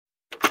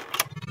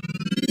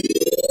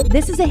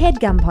This is a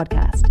HeadGum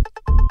podcast.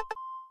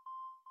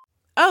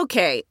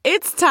 Okay,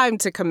 it's time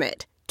to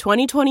commit.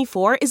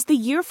 2024 is the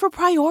year for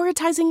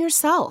prioritizing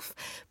yourself.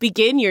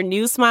 Begin your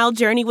new smile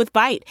journey with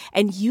Byte,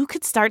 and you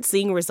could start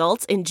seeing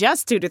results in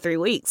just 2 to 3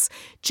 weeks.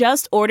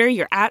 Just order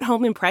your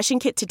at-home impression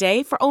kit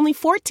today for only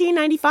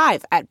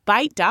 $14.95 at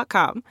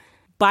Byte.com.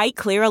 Byte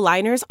Clear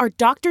aligners are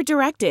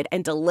doctor-directed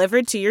and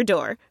delivered to your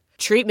door.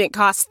 Treatment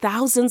costs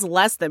thousands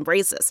less than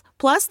braces.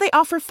 Plus, they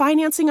offer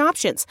financing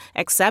options,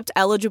 accept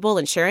eligible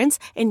insurance,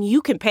 and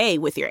you can pay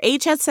with your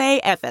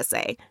HSA,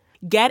 FSA.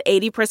 Get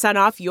 80%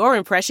 off your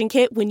impression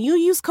kit when you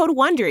use code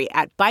WONDERY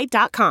at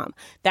Byte.com.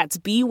 That's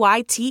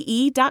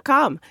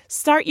BYTE.com.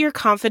 Start your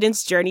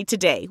confidence journey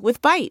today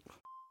with Byte.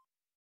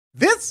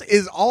 This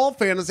is All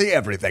Fantasy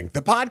Everything,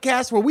 the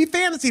podcast where we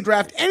fantasy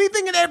draft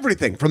anything and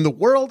everything from the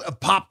world of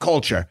pop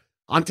culture.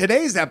 On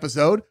today's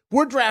episode,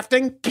 we're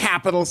drafting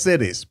capital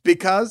cities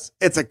because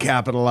it's a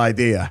capital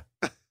idea.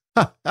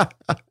 Our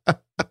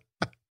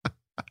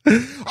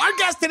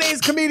guest today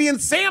is comedian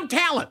Sam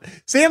Tallent.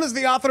 Sam is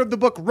the author of the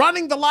book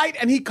Running the Light,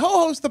 and he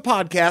co-hosts the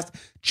podcast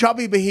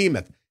Chubby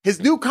Behemoth.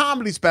 His new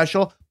comedy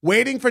special,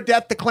 Waiting for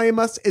Death to Claim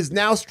Us, is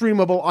now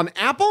streamable on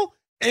Apple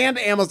and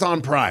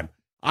Amazon Prime.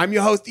 I'm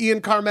your host, Ian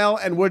Carmel,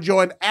 and we're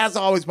joined, as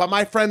always, by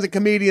my friends and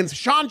comedians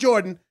Sean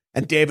Jordan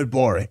and David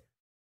Gborie.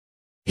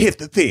 Hit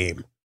the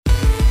theme.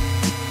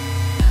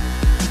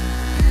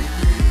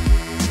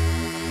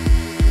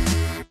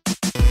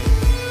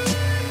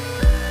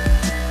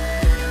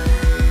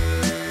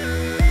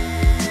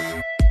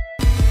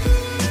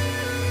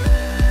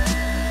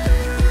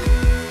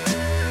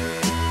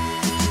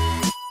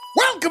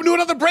 Welcome to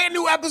another brand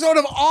new episode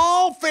of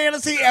All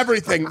Fantasy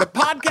Everything, the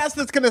podcast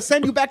that's going to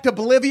send you back to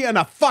Bolivia in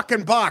a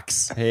fucking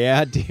box.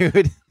 Yeah,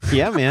 dude.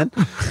 Yeah, man.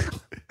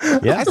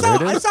 Yeah,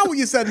 I saw what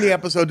you said in the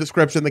episode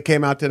description that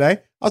came out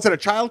today. I was at a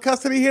child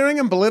custody hearing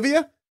in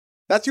Bolivia.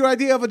 That's your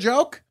idea of a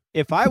joke?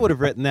 If I would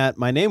have written that,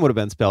 my name would have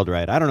been spelled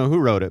right. I don't know who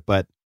wrote it,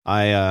 but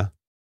Was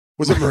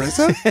it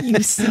Marissa?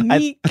 You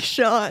sneak,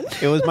 Sean.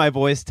 It was my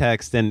voice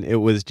text, and it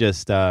was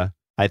just, I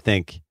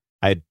think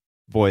I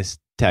voice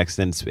text,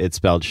 and it's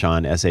spelled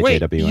Sean,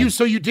 S-H-A-W-N. Wait,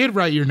 so you did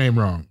write your name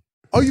wrong?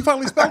 Oh, you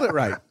finally spelled it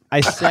right. I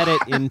set it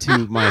into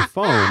my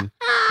phone,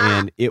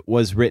 and it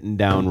was written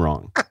down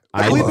wrong.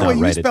 I believe the way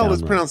you spelled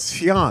is pronounced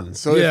Sean,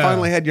 so it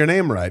finally had your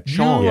name right.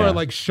 Sean. You are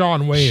like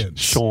Sean Wayans.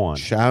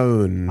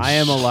 Sean. I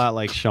am a lot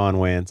like Sean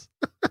Wayans.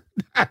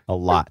 A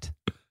lot.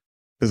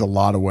 There's a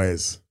lot of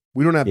ways.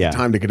 We don't have the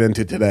time to get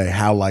into today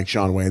how like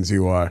Sean Wayans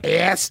you are.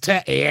 Ass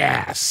to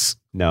ass.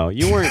 No,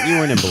 you weren't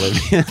in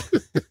Bolivia.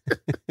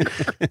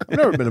 I've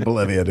never been to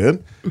Bolivia,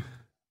 dude.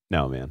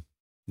 No, man.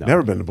 No.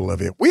 Never been to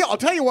Bolivia. I'll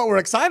tell you what we're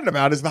excited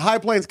about is the High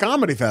Plains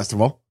Comedy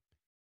Festival.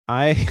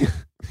 I've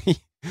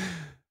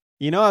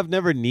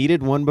never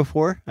needed one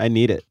before. I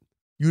need it.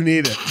 You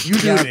need it. You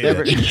do need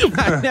it.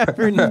 I've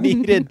never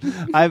needed.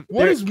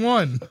 What is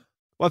one?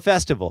 What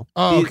festival?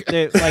 Oh,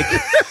 okay.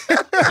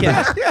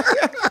 Yeah.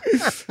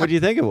 What do you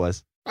think it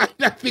was? I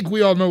think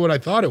we all know what I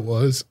thought it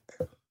was.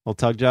 Well,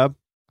 tug job.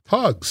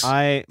 Tugs.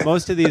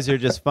 Most of these are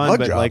just fun,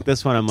 but like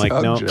this one, I'm like,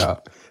 no.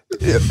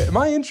 Am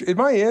I in?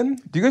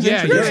 Do you guys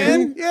you're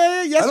in?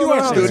 Yeah, yes, you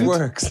are, student.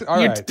 Works. All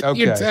right, okay.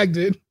 You're tagged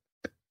in.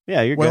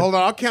 Yeah, you're good. Hold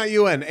on, I'll count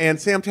you in. And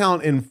Sam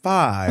Tallent in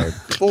 5,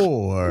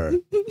 4.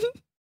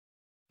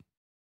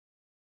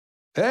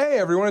 Hey,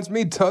 everyone, it's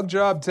me, Tug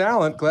Job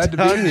Talent. Glad to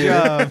be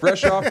here.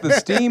 Fresh off the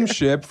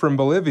steamship from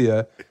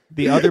Bolivia.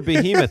 The other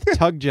behemoth,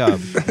 Tug Job.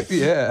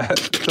 Yeah,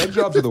 Tug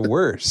Jobs are the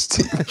worst.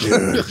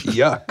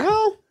 Yuck.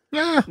 Well,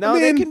 no,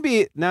 they can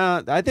be.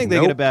 No, I think they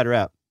get a bad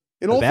rap.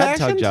 An old bad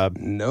fashioned Tug Job.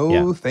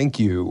 No, thank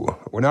you.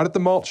 We're not at the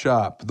malt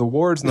shop. The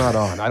ward's not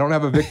on. I don't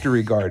have a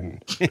victory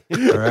garden.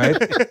 All right?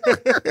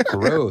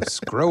 Gross.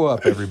 Grow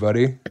up,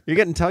 everybody. You're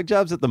getting Tug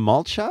Jobs at the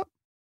malt shop?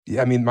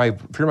 Yeah, I mean, my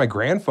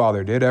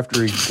grandfather did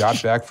after he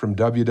got back from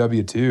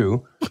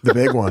WW2. The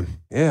big one.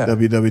 Yeah.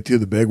 WW2,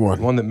 the big one.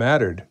 The one that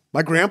mattered.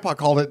 My grandpa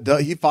called it,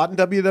 he fought in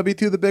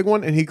WW2, the big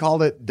one, and he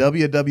called it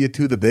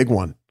WW2, the big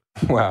one.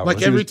 Wow.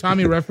 Like every time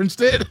he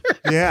referenced it?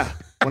 Yeah.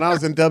 When I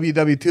was in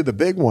WW2, the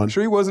big one.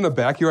 Sure he wasn't a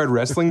backyard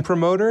wrestling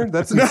promoter?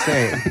 That's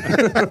insane.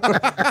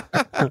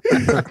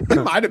 He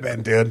might have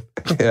been, dude.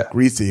 Yeah.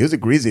 Greasy. He was a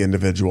greasy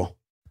individual.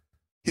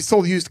 He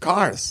sold used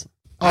cars.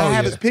 I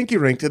have his pinky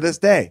ring to this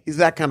day. He's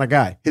that kind of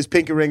guy. His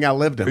pinky ring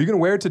outlived him. Are you going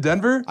to wear it to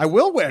Denver? I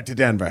will wear it to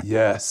Denver.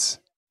 Yes.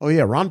 Oh,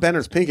 yeah. Ron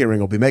Benner's pinky ring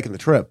will be making the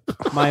trip.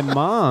 My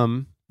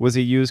mom was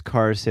a used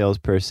car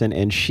salesperson,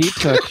 and she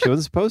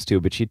wasn't supposed to,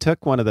 but she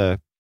took one of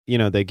the,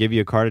 they give you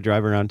a car to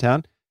drive around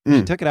town.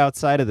 She took it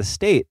outside of the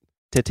state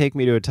to take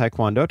me to a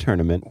Taekwondo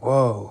tournament.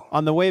 Whoa.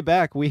 On the way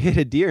back, we hit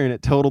a deer and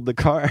it totaled the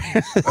car.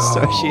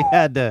 So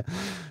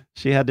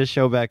she had to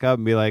show back up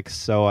and be like,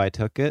 so I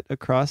took it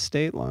across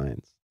state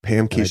lines.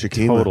 Pam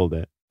Kishikima totaled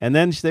it. And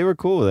then they were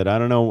cool with it. I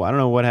don't know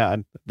what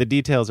happened. The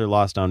details are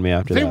lost on me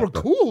after that. They were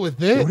cool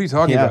with it. What are you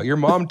talking about? Your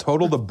mom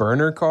totaled a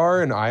burner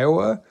car in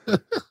Iowa?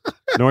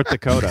 North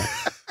Dakota.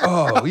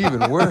 Oh,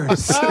 even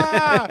worse.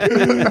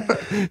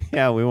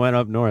 Yeah, we went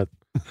up north.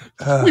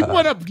 We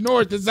went up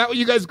north. Is that what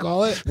you guys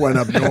call it? Went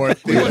up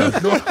north. We went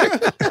up north.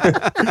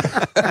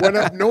 Went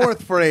up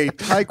north for a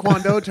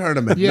Taekwondo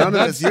tournament. Yeah, None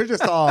of this. You're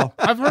just all.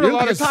 I've heard a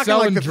lot of talking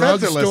selling like the drug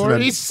feds are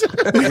listening.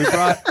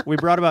 stories. We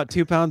brought about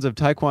 2 pounds of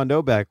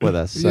Taekwondo back with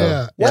us. So,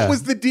 Yeah. What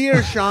was the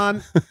deer,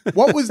 Sean?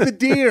 What was the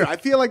deer? I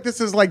feel like this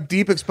is like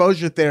deep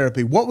exposure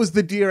therapy. What was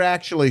the deer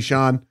actually,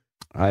 Sean?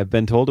 I've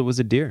been told it was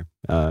a deer.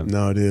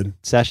 No, dude.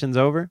 Session's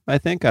over, I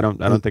think. I don't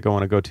think I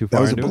want to go too That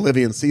far was a into it.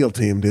 Bolivian SEAL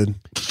team, dude.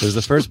 It was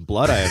the first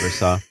blood I ever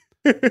saw.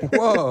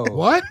 Whoa.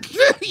 What?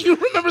 You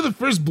remember the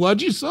first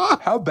blood you saw?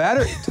 How bad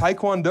at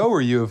Taekwondo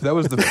were you if that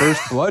was the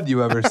first blood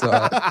you ever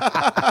saw?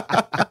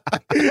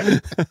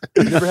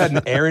 You ever had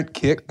an errant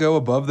kick go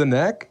above the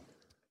neck?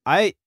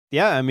 I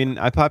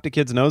popped a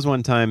kid's nose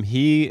one time.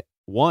 He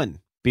won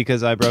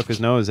because I broke his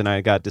nose and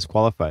I got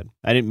disqualified.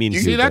 I didn't mean to.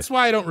 See, but- that's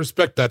why I don't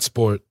respect that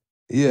sport.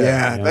 Yeah,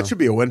 Yeah. that should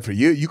be a win for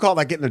you. You call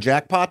that getting a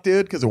jackpot,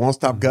 dude? Because it won't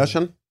stop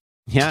gushing?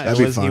 Yeah, That'd it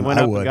be was. fun. He went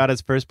I up would. and got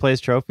his first place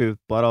trophy with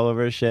blood all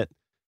over his shit.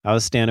 I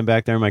was standing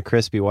back there in my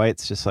crispy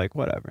whites, just like,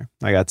 whatever.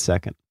 I got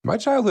second. My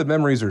childhood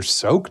memories are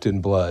soaked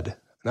in blood.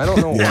 And I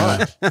don't know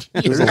Yeah. why.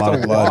 There's They a lot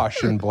of don't blood.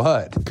 wash in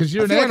blood. Because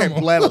you're I an feel like I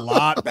animal. bled a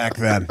lot back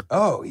then.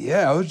 Oh,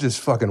 yeah. I was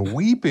just fucking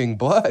weeping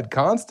blood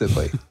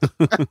constantly.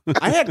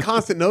 I had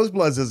constant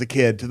nosebleeds as a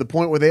kid to the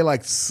point where they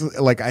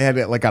I had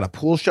got a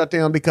pool shut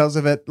down because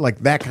of it, like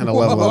that kind of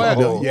level.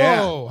 Whoa.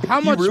 Yeah. Whoa, how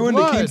You much ruined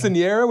blood? the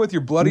quinceanera with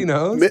your bloody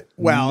nose?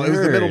 Well, it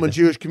was the Nerd. Middleman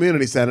Jewish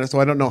Community Center, so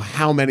I don't know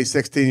how many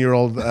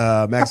 16-year-old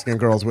Mexican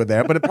girls were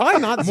there, but it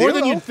probably not More zero.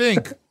 than you'd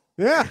think.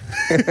 Yeah.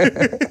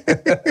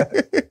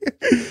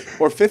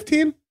 Or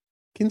 15?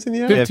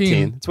 Quinceañera?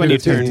 15. It's when you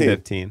turn 15.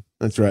 15.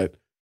 That's right.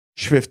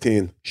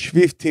 15.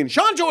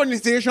 Sean Jordan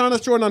is here. Sean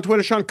S. Jordan on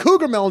Twitter. Sean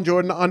Cougar Melon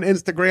Jordan on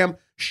Instagram.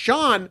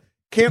 Sean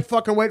can't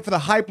fucking wait for the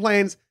High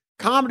Plains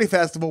Comedy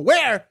Festival,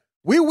 where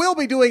we will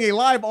be doing a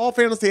live All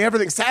Fantasy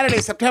Everything Saturday,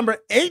 September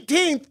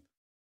 18th.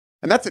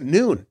 And that's at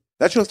noon.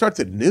 That show starts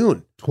at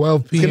noon.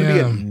 12 It's going to be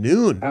at p.m.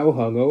 noon. How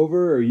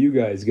hungover are you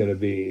guys going to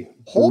be?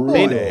 Oh,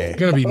 boy. It's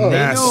going to be Oh,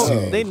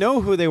 nasty. They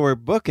know who they were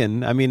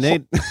booking. I mean,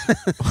 they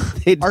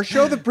Our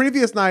show the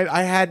previous night,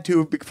 I had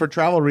to, for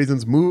travel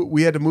reasons,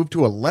 we had to move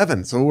to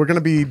 11. So we're going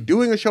to be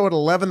doing a show at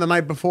 11 the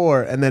night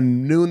before and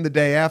then noon the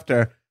day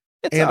after.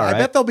 It's And all I right.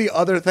 bet there'll be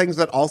other things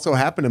that also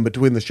happen in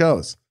between the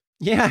shows.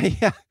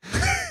 Yeah.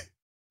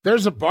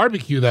 There's a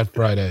barbecue that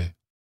Friday.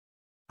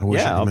 I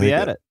wish I Yeah, could I'll make be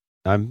at it.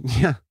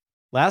 it.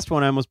 Last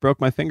one, I almost broke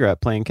my finger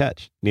at playing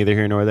catch. Neither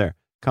here nor there.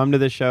 Come to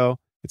the show.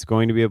 It's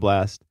going to be a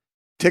blast.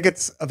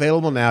 Tickets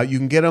available now. You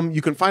can get them.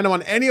 You can find them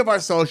on any of our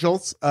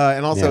socials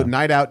and also Yeah.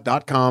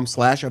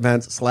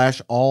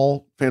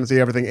 nightout.com/events/all fantasy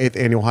everything 8th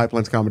annual High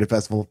Plains Comedy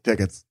Festival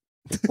tickets.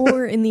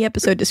 Or in the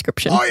episode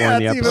description. Oh, yeah,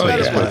 in the that's even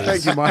episode, better. yeah.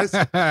 Thank you, Mars.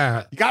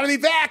 You got to be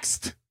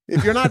vaxxed.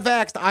 If you're not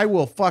vaxxed, I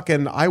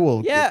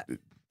will. Yeah.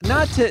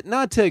 Not to,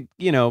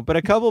 but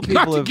a couple people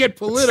Not to have get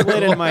political.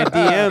 slid in my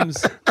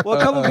DMs. Well,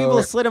 a couple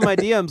people slid in my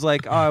DMs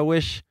like, oh, I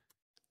wish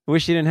you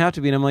didn't have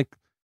to be. And I'm like,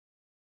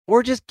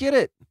 or just get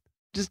it.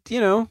 Just,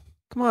 come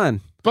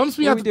on. Bums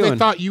me What are out we that they doing?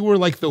 thought you were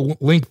like the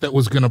link that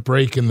was going to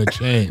break in the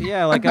chain.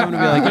 Yeah, like I'm going to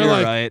be like, They're you're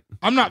like, right.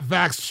 I'm not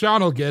vaxxed.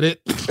 Sean will get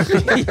it.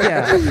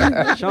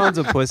 Yeah. Sean's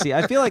a pussy.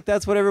 I feel like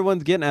that's what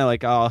everyone's getting at.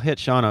 Like, oh, I'll hit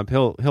Sean up.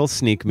 He'll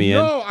sneak me in.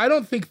 No, I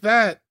don't think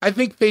that. I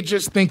think they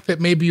just think that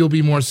maybe you'll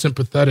be more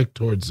sympathetic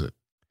towards it.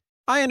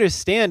 I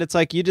understand. It's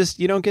like you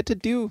don't get to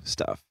do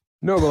stuff.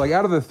 No, but like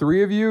out of the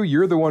three of you,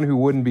 you're the one who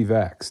wouldn't be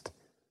vaxxed.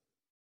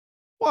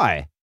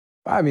 Why?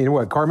 I mean,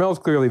 what? Carmel's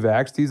clearly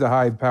vaxxed. He's a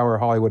high-power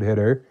Hollywood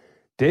hitter.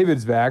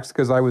 David's vaxxed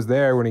because I was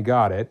there when he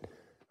got it.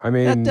 I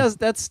mean,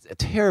 That's a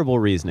terrible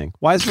reasigning.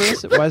 Why is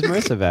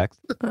Marissa vaxxed?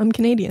 I'm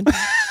Canadian. I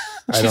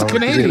She's don't-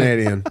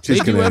 Canadian. She's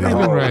They do Canadian.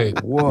 everything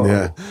right. Whoa.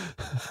 Yeah.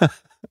 I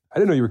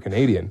didn't know you were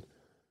Canadian.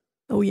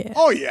 Oh, yeah.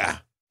 Oh, yeah.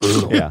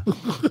 Yeah.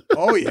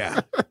 Oh, yeah.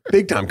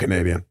 Big time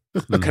Canadian.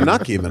 A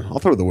Canuck, even. I'll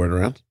throw the word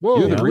around. Whoa,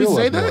 You're did the we real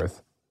say up that?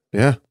 north.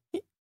 Yeah.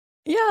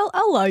 Yeah,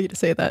 I'll allow you to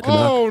say that.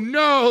 Oh,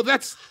 no.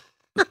 That's...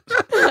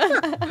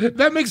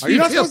 that makes Are me you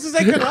not feel... supposed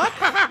to say Canuck?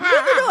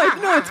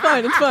 No, it's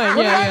fine. It's fine.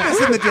 What Yeah, happened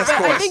yeah. in the But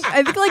I discourse?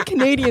 think like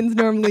Canadians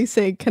normally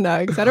say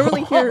Canucks. I don't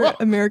really hear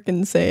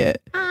Americans say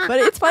it, but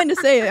it's fine to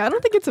say it. I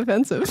don't think it's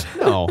offensive.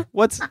 No.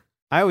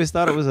 I always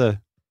thought it was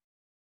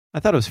I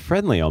thought it was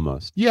friendly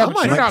almost. Yeah, I but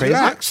might you're have not crazy.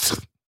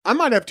 vaxxed. I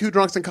might have two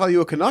drunks and call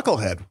you a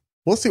knucklehead.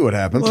 We'll see what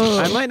happens. Whoa.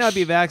 I might not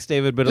be vaxxed,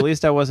 David, but at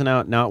least I wasn't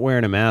out not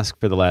wearing a mask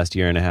for the last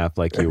year and a half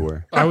like you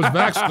were. I was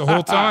vaxxed the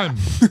whole time.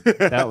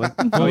 That was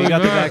you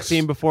got the Vaxxed.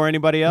 vaccine before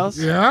anybody else?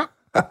 Yeah,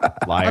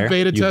 Liar. I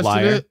beta You tested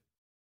liar. it.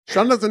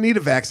 Sean doesn't need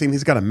a vaccine.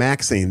 He's got a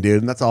Maxine,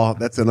 dude, and that's all.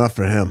 That's enough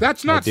for him.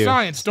 That's not do.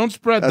 science. Don't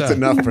spread That's that.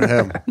 enough for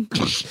him.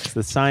 It's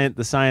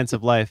the science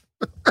of life.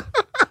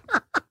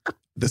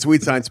 The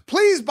sweet science.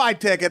 Please buy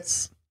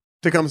tickets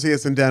to come see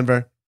us in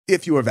Denver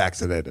if you are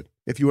vaccinated.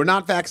 If you are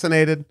not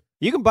vaccinated,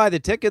 You can buy the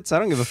tickets. I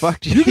don't give a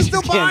fuck. you can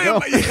still just buy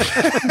can't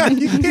them. go.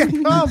 You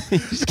can't come. You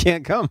just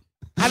can't come.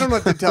 I don't know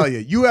what to tell you.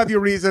 You have your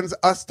reasons.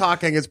 Us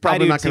talking is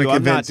probably not going to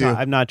convince you.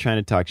 I'm not trying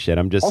to talk shit.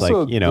 I'm just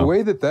Also, like, you know. the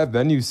way that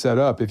venue's set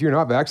up, if you're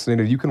not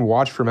vaccinated, you can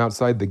watch from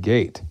outside the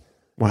gate.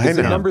 Well, It's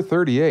at number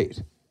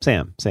 38.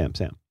 Sam.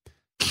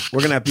 We're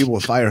going to have people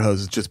with fire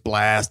hoses just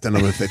blasting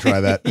them if they try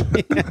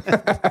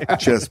that.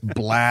 Just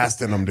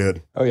blasting them,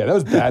 dude. Oh, yeah, that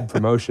was bad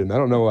promotion. I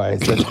don't know why I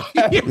said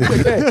that.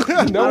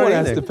 Hey, no one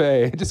has to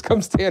pay. Just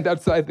come stand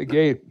outside the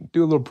gate,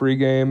 do a little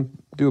pregame,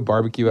 do a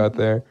barbecue out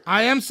there.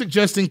 I am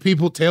suggesting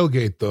people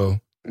tailgate, though.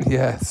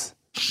 Yes.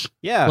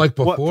 Yeah. Like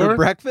What, before? for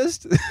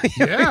breakfast?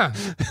 Yeah.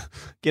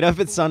 Get up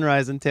at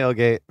sunrise and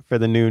tailgate for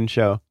the noon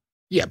show.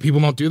 Yeah, people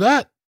don't do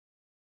that.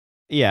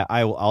 Yeah,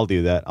 I'll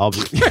do that. I'll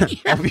be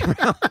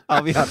around.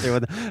 I'll be out there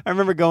with them. I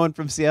remember going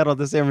from Seattle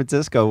to San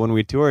Francisco when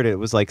we toured. It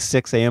was like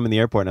 6 a.m. in the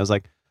airport, and I was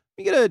like,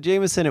 "We get a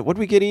Jameson. What did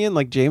we get in?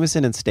 Like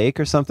Jameson and steak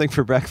or something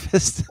for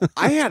breakfast?"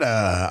 I had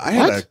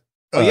a.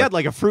 You had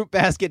like a fruit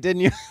basket,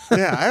 didn't you?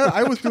 Yeah,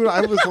 I was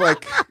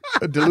like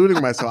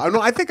deluding myself.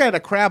 I think I had a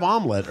crab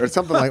omelet or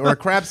something or a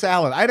crab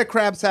salad. I had a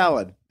crab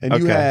salad, and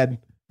you had.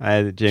 I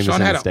had Jameson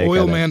Sean had and steak. an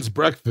oil man's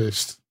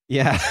breakfast.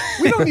 Yeah.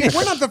 We're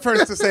not the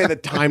first to say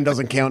that time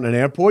doesn't count in an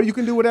airport. You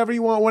can do whatever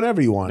you want, whenever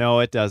you want.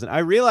 No, it doesn't. I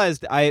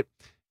realized it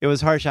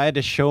was harsh. I had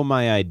to show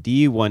my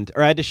ID I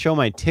had to show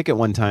my ticket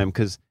one time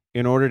because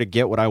in order to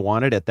get what I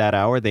wanted at that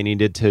hour, they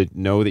needed to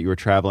know that you were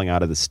traveling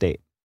out of the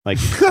state. Like,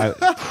 what?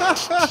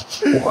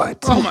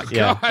 Oh my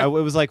yeah, god! It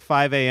was like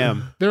 5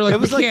 a.m. They're like, it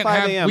was we like can't 5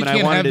 have, a.m. we and I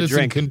can't wanted have to this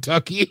drink. in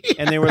Kentucky.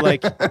 And they were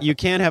like, you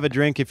can't have a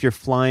drink if you're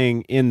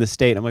flying in the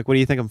state. I'm like, what do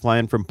you think? I'm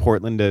flying from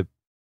Portland to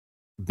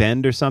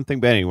Bend or something?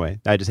 But anyway,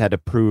 I just had to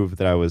prove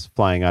that I was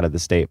flying out of the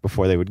state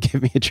before they would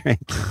give me a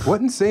drink.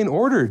 What insane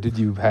order did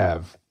you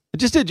have?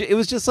 It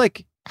was just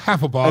like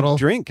Half a bottle. a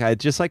drink. I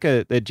just like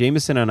a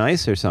Jameson on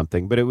ice or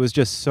something. But it was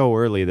just so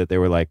early that they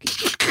were like,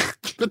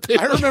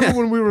 I remember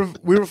when we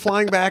were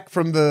flying back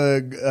from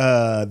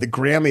the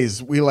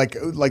Grammys. We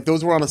like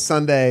those were on a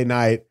Sunday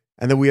night,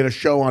 and then we had a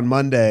show on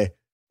Monday.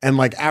 And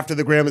like after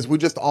the Grammys, we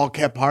just all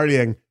kept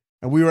partying,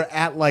 and we were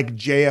at like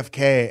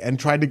JFK and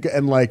tried to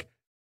and like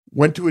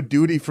went to a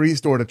duty-free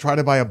store to try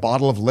to buy a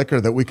bottle of liquor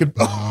that we could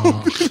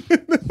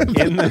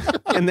in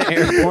the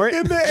airport.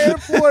 In the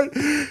airport,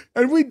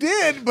 and we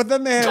did. But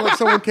then they had like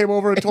someone came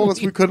over and told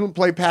us we couldn't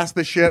play Pass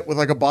the Shit with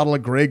like a bottle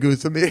of Grey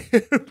Goose in the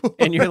airport.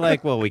 And you're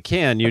like, well, we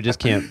can. You just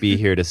can't be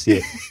here to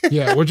see it.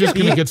 Yeah, we're just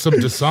gonna get some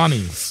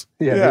Dasanis.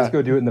 Yeah, Yeah. let's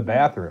go do it in the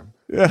bathroom.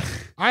 Yeah.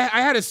 I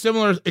had a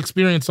similar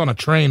experience on a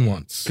train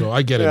once, so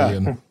I get it. Yeah.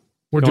 Ian.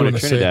 We're Going doing to the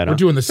same. Trinidad, huh? We're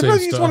doing the same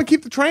Sometimes you just stuff. want to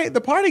keep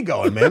the party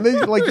going, man.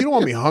 Like you don't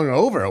want to be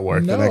hungover at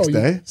work the No, next you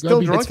day. gotta Still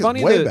be- drunk It's is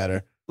funny way that-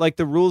 better. Like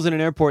the rules in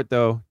an airport,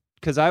 though,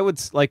 because I would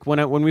like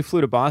when we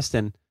flew to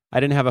Boston, I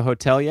didn't have a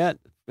hotel yet,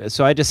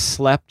 so I just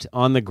slept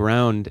on the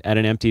ground at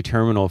an empty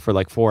terminal for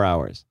like 4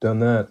 hours. Done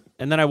that.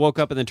 And then I woke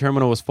up and the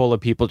terminal was full of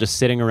people just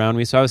sitting around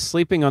me. So I was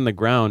sleeping on the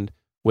ground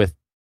with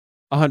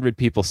 100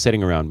 people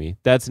sitting around me.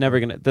 That's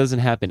doesn't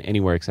happen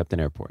anywhere except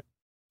an airport.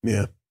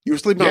 Yeah. You were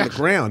sleeping on the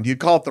ground. You'd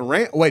call it the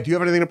rain. Wait, do you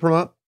have anything to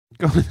promote?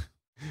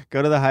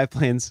 Go to the High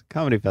Plains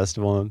Comedy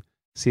Festival and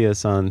see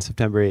us on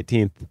September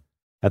 18th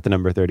at the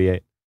number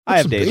 38. I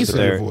have some dates bass in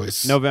your there.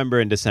 voice. November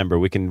and December.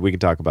 We can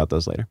talk about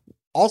those later.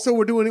 Also,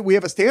 we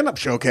have a stand-up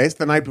showcase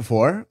the night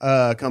before.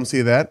 Come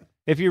see that.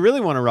 If you really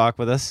want to rock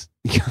with us,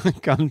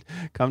 come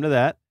to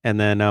that, and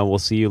then we'll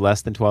see you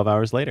less than 12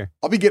 hours later.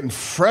 I'll be getting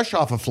fresh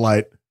off a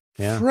flight.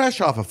 Yeah.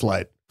 Fresh off a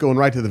flight. Going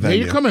right to the Yeah,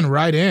 venue. you're coming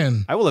right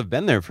in. I will have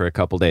been there for a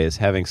couple days,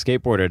 having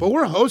skateboarded. But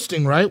we're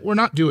hosting, right? We're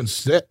not doing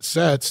sets.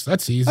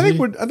 That's easy. I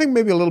think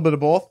maybe a little bit of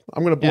both.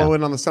 I'm going to blow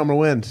in on the summer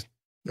wind.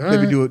 All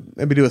Maybe right.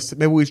 maybe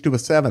we should do a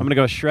 7. I'm gonna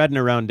go shredding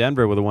around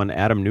Denver with the one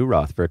Adam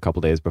Newroth for a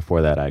couple days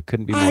before that. I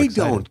couldn't be more I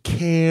excited. don't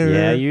care.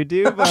 Yeah, you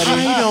do, buddy.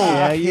 I don't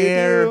yeah, you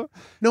care. do.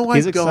 No,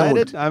 He's I don't.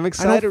 excited. I'm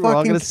excited. We're all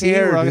fucking gonna see you.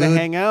 care, We're all gonna dude.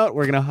 hang out.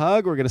 We're gonna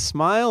hug. We're gonna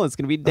smile. It's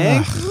gonna be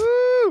dank.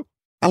 Woo!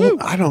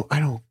 I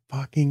don't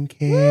fucking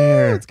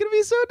care. Woo! It's gonna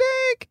be so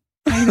dank.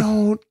 I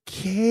don't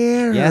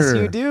care. Yes,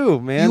 you do,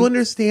 man. You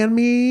understand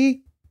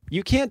me?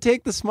 You can't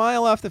take the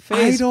smile off the I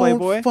face, don't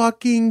Playboy.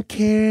 fucking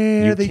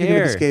care. You that care.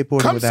 You're gonna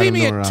skateboard Come with see Adam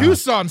me Nora. at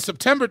Tucson,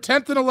 September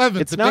 10th and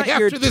 11th. It's the not day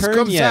your after this turn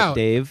comes yet, out.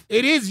 Dave.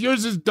 It is.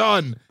 Yours is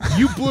done.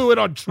 You blew it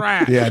on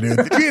track. Yeah, dude.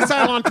 The G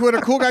Style on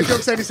Twitter, Cool Guy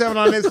Jokes 87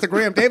 on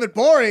Instagram. David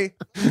Gborie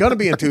gonna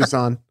be in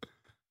Tucson.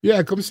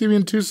 Yeah, come see me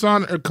in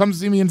Tucson or come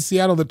see me in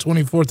Seattle the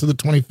 24th to the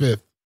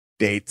 25th.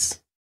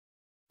 Dates.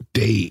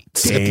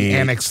 Dates at the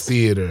Annex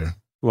Theater.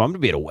 Well, I'm gonna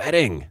be at a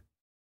wedding.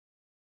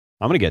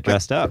 I'm gonna get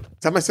dressed up. Is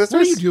that my What are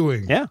sister's? you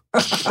doing? Yeah.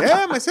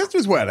 Yeah, my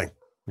sister's wedding.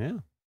 Yeah.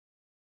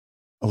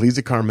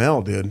 Eliza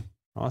Carmel, dude.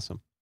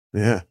 Awesome.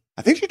 Yeah.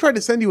 I think she tried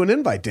to send you an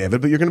invite,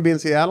 David, but you're gonna be in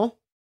Seattle?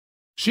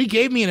 She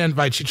gave me an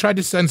invite. She tried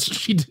to send.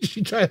 She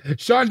tried.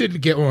 Sean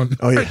didn't get one.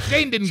 Oh, yeah. Or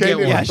Shane didn't Shane get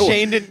didn't. one. Yeah,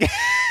 Shane didn't.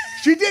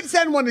 She did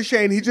send one to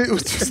Shane. It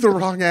was just the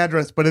wrong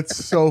address, but it's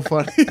so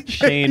funny.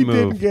 Shane He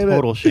move. didn't get it.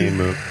 Total Shane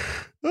move.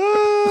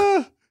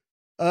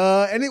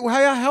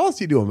 How else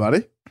you doing,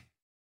 buddy?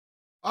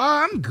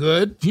 I'm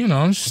good. You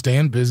know,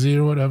 staying busy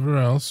or whatever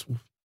else.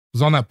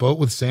 Was on that boat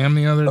with Sam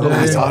the other day. Oh,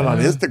 I saw it on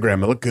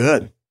Instagram. It looked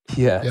good.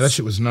 Yes. Yeah, that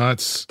shit was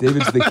nuts.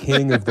 David's the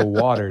king of the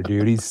water,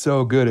 dude. He's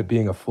so good at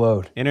being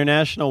afloat.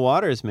 International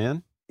waters,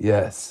 man.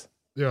 Yes.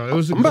 Yeah, it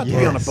was a I'm about good to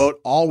be on a one.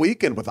 boat all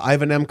weekend with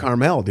Ivan M.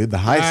 Carmel, dude. The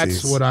high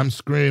That's seas. what I'm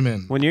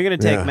screaming. When you're gonna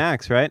take Yeah.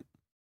 Max, right?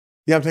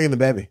 Yeah, I'm taking the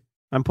baby.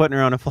 I'm putting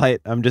her on a flight.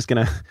 I'm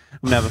gonna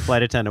have a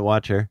flight attendant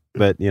watch her,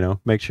 but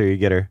make sure you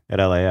get her at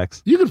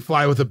LAX. You can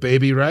fly with a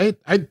baby, right?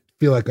 I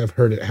feel like I've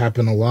heard it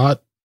happen a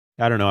lot.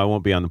 I don't know. I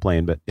won't be on the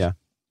plane, but yeah.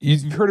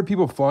 You've heard of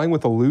people flying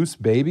with a loose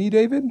baby,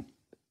 David?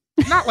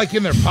 Not like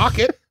in their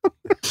pocket.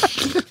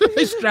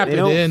 They strap They it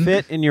don't in.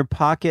 fit in your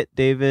pocket,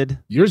 David.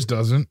 Yours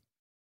doesn't.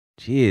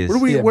 Jeez. What are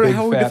we? Yeah, What, big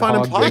how are we fat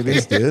defining hog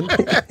babies.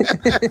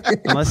 pockets,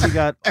 dude? Unless you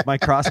got my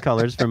cross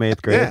colors from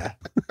 8th grade. Yeah,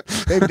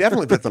 baby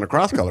definitely fits in a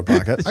cross color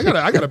pocket. I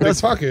got a big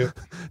pocket.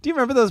 Do you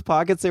remember those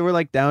pockets? They were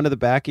like down to the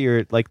back of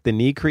your, like the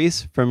knee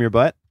crease from your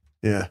butt.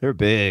 Yeah, They're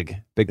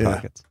big Yeah.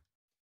 pockets.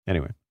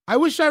 Anyway, I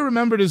wish I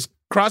remembered his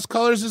cross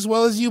colors as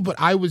well as you, but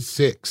I was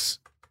 6.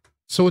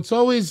 So it's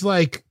always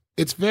like,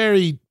 it's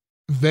very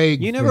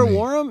vague. you for never me.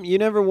 wore them. You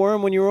never wore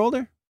them when you were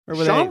older, or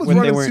were Sean they was when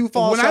they running were? Sioux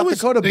Falls, When I South was,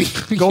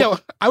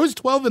 Dakota. I was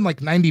 12 in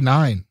like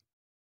 99.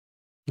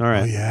 All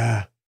right. Oh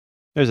yeah.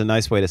 There's a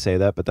nice way to say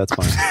that, but that's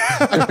fine.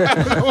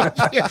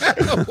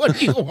 What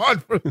do you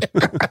want from me?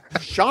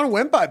 Sean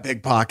went by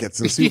Big Pockets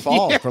in Sioux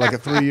Falls for like a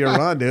 3-year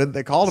run, dude.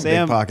 They called him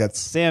Sam- Big Pockets.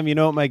 Sam, you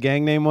know what my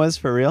gang name was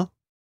for real?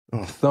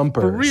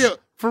 Thumpers.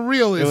 For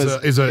real It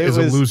was- is a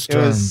loose It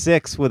term. was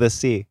 6 with a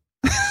C.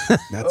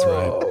 That's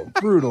right. Oh,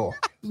 brutal.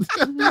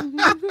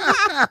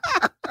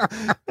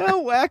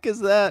 How whack is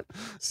that?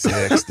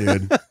 6,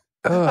 dude.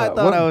 I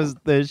thought I was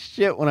the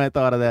shit when I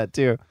thought of that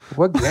too.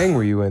 What gang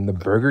were you in? The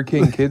Burger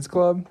King Kids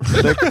Club?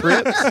 The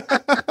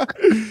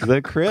Crips.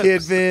 The Crips.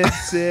 Kid Vid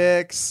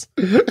 6.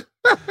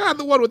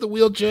 The one with the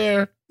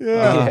wheelchair.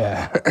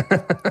 Yeah.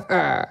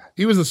 Yeah.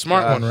 He was the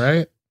smart one,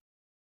 right?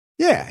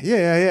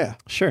 Yeah.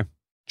 Sure.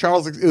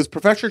 It was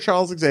Professor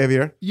Charles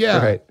Xavier,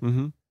 Yeah. Right.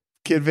 Mm-hmm.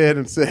 Kid Vid,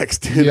 and 6.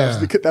 Dude, Yeah.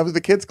 that was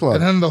the kids club.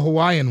 And then the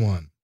Hawaiian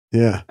one.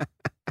 Yeah.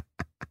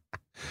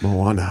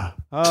 Moana.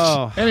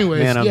 Oh,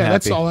 Anyways, man, I'm yeah,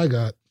 that's happy. all I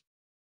got.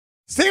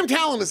 Sam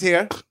Tallent is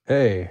here.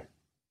 Hey.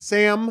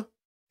 Sam,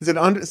 is it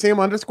Sam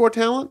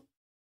 _Talent?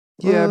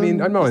 Yeah, I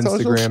mean, I'm on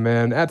Socials? Instagram,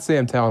 man. At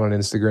Sam Tallent on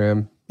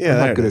Instagram. Yeah, I'm there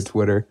not it good is. at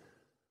Twitter.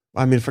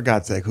 I mean, for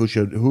God's sake,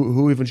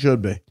 who even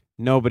should be?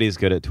 nobody's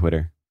good at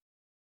Twitter.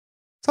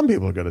 Some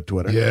people are good at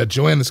Twitter. Yeah,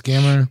 Joanne the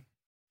Scammer.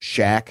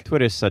 Shaq.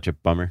 Twitter's such a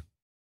bummer.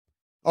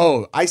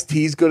 Oh,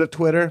 Ice-T's good at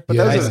Twitter. But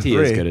Yeah, those are the Ice-T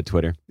is three. good at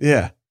Twitter.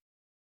 Yeah.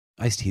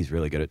 Ice-T's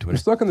really good at We're Twitter.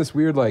 stuck in this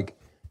weird, like,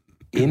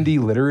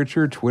 indie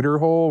literature Twitter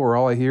hole where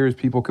all I hear is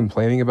people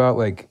complaining about,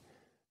 like,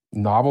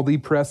 novelty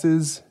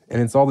presses,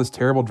 and it's all this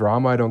terrible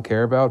drama I don't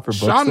care about for books.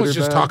 Sean that was are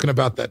just bad. talking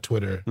about that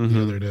Twitter the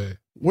Mhm. other day.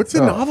 What's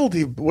a Oh.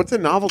 novelty? What's a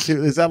novelty?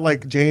 Is that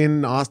like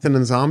Jane Austen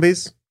and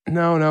zombies?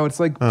 No, it's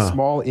like Oh.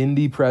 small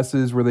indie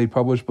presses where they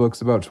publish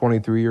books about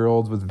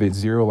 23-year-olds with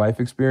zero life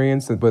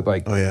experience, but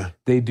like Oh yeah.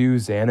 they do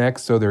Xanax,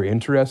 so they're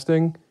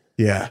interesting.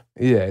 Yeah.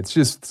 Yeah, it's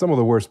just some of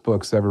the worst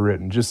books ever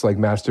written, just like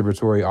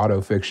masturbatory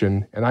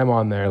autofiction. And I'm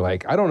on there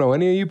like, I don't know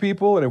any of you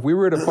people, and if we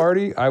were at a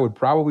party, I would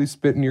probably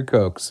spit in your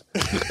cokes.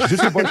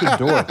 Just a bunch of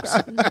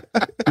dorks.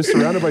 Just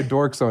surrounded by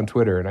dorks on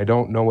Twitter, and I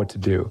don't know what to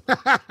do.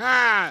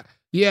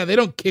 Yeah, they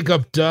don't kick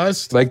up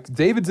dust. Like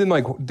David's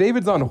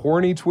on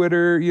horny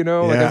Twitter, you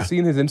know? Like Yeah. I've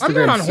seen his not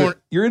Instagram. on horn-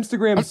 Your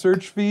Instagram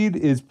search feed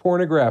is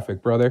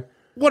pornographic, brother.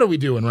 What are we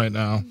doing right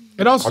now?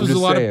 It also I'm is a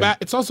just lot saying. of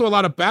it's also a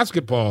lot of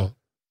basketball.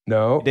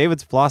 No.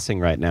 David's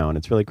flossing right now, and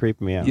it's really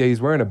creeping me out. Yeah,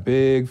 he's wearing a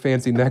big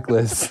fancy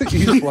necklace.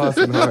 He's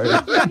flossing hard.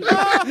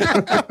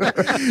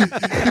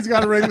 He's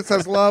got a ring that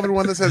says love and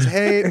one that says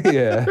hate.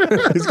 Yeah.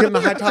 He's getting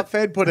a high top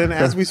fade put in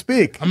as we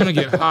speak. I'm gonna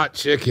get hot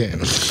chicken.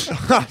 He's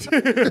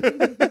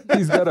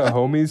got a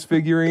homies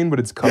figurine, but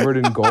it's covered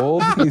in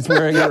gold. He's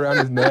wearing it around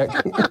his neck.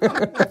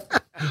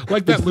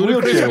 Like that Ludacris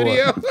wheelchair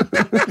video.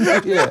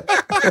 Yeah.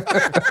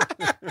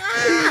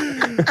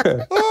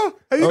 Oh,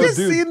 have you Oh, guys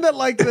dude. seen that?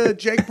 Like the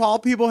Jake Paul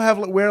people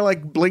wear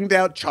like blinged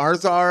out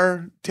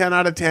Charizard 10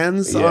 out of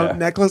 10s Yeah. on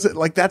necklaces.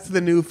 Like that's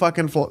the new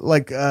fucking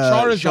showing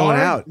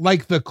out.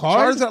 Like the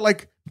card. Charizard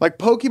like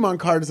Pokemon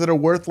cards that are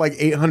worth like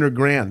 800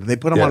 grand. They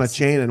put them on a Yes.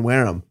 chain and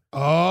wear them.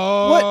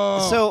 Oh,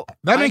 What? So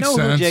that I makes know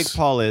sense. who Jake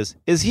Paul is.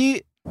 Is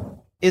he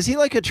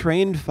like a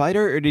trained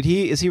fighter, or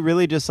is he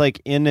really just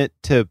like in it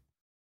to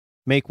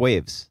make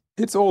waves?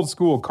 It's old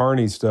school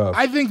carny stuff.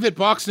 I think that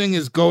boxing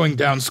is going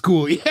down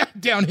school. Yeah,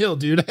 downhill,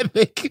 dude. I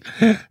think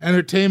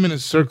entertainment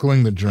is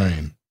circling the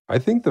drain I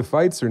think the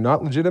fights are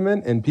not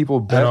legitimate, and people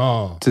at bet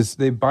all.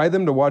 they buy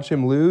them to watch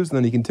him lose, and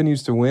then he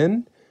continues to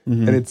win.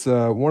 Mm-hmm. And it's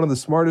one of the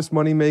smartest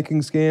money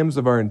making scams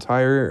of our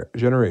entire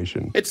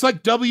generation. It's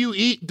like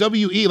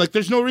WWE. Like,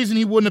 there's no reason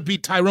he wouldn't have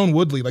beat Tyrone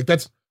Woodley. Like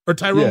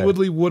Tyrone Yeah.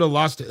 Woodley would have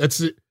lost it.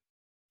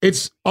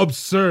 It's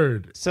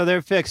absurd. So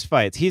they're fixed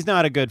fights. He's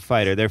not a good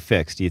fighter. They're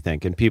fixed, you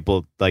think? And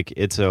people like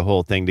it's a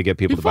whole thing to get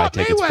people He to buy fought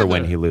tickets for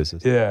when Mayweather. he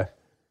loses. Yeah.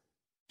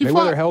 He Mayweather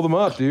fought- held him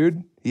up,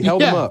 dude. He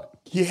held him Yeah. up.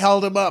 He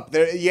held him up.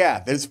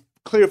 There's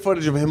clear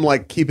footage of him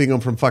like keeping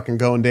him from fucking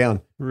going down.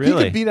 He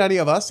Really? could beat any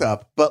of us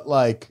up, but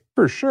like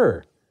For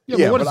sure. Yeah,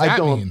 Yeah, but what but does I that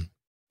don't- mean?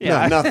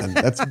 Yeah, No, nothing.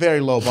 That's a very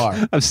low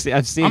bar. I've seen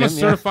I'm a him. Yeah.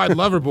 certified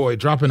lover boy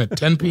dropping at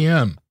 10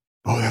 p.m.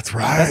 Oh, that's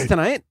That's right.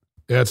 tonight.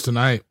 Yeah, it's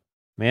tonight.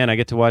 Man, I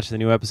get to watch the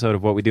new episode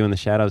of What We Do in the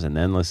Shadows and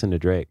then listen to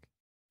Drake.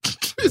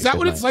 Is that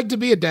what it's like to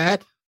be a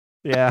dad?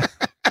 Yeah.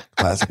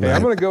 Classic Hey, I'm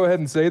night. going to go ahead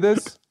and say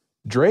this.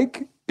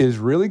 Drake is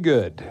really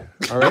good.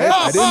 All right?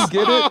 I didn't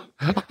get it.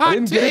 I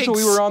didn't get it till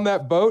we were on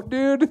that boat,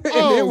 dude. And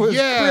it was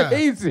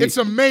crazy. It's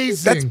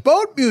amazing. That's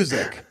boat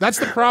music. That's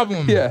the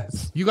problem.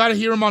 Yes. You got to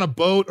hear him on a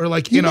boat or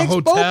like He in a makes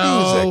hotel.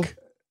 boat music.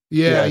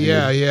 Yeah, dude.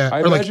 yeah. I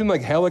Or like, imagine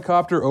like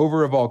helicopter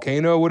over a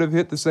volcano would have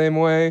hit the same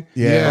way.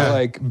 Yeah. But,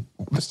 like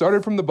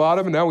started from the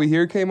bottom and now We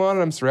Here came on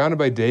and I'm surrounded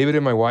by David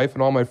and my wife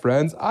and all my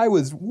friends. I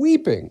was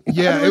weeping.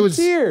 Yeah, I it had was-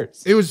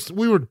 tears.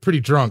 we were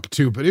pretty drunk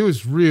too, but it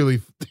was really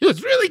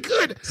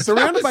good.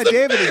 Surrounded That by was the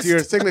David is best. your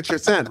signature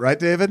scent, right,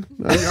 David?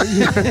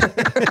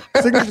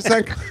 Signature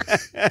scent.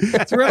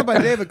 Surrounded by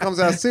David comes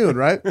out soon,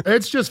 right?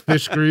 It's just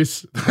fish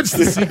grease. That's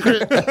the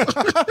secret.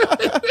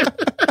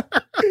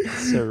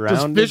 Just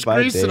Surrounded fish by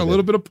grease and a David.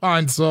 little bit of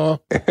pine saw.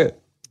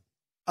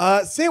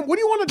 Sam, what do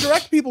you want to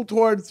direct people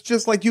towards?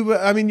 Just like you,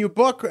 I mean, your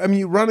book, I mean,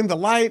 you Running the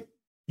Light.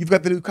 You've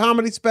got the new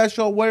comedy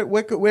special.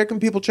 Where can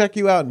people check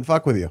you out and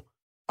fuck with you?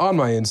 On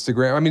my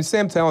Instagram. I mean,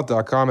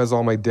 samtalent.com has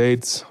all my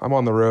dates. I'm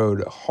on the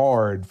road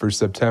hard for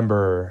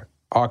September,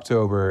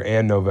 October,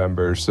 and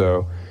November.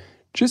 So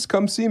just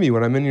come see me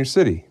when I'm in your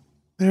city.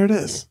 There it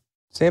is.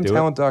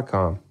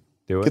 Samtalent.com.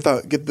 Do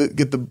it. Get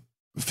the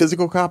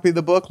physical copy of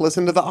the book.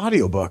 Listen to the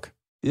audiobook.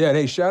 Yeah, and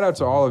hey, shout out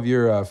to all of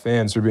your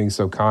fans for being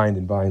so kind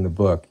and buying the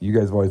book. You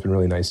guys have always been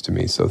really nice to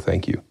me, so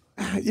thank you.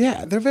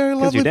 Yeah, they're very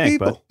 'Cause lovely you dank,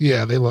 people. bud.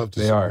 Yeah, they love to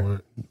They are.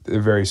 support.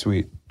 They're very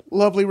sweet.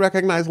 Lovely,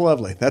 recognized,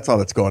 lovely. That's all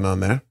that's going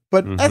on there.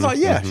 But that's all.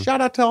 Yeah, shout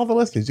out to all the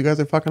listeners. You guys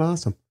are fucking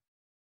awesome.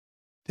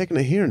 Taking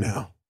it here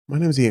now. My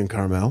name is Ian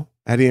Carmel.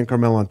 At Ian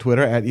Carmel on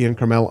Twitter. At Ian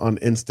Carmel on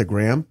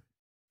Instagram.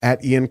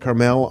 At Ian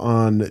Carmel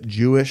on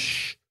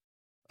Jewish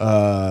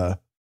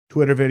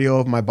Twitter video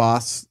of my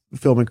boss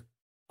filming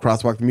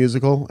Crosswalk the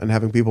Musical and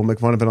having people make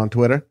fun of it on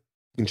Twitter.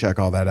 You can check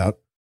all that out.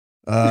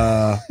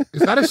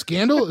 Is that a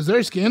scandal? Is there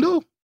a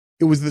scandal?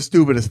 It was the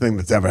stupidest thing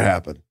that's ever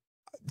happened.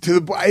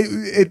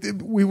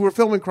 We were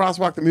filming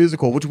Crosswalk the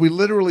Musical, which we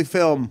literally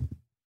film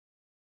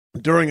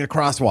during a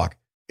crosswalk.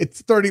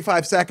 It's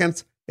 35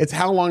 seconds. It's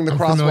how long the I'm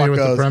familiar crosswalk with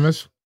the goes.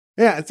 premise.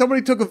 Yeah, and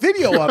somebody took a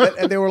video of it,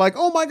 and they were like,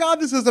 "Oh my god,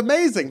 this is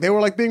amazing!" They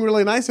were like being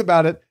really nice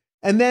about it,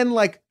 and then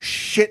like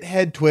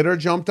shithead Twitter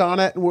jumped on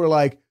it, and we're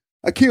like,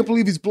 "I can't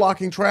believe he's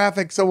blocking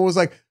traffic." Someone was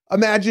like,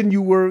 "Imagine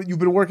you've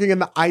been working in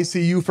the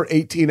ICU for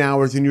 18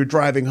 hours, and you're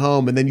driving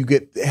home, and then you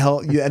get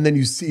and then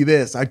you see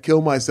this. I'd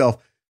kill myself."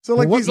 So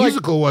like, what he's like,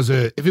 musical was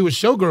it? If it was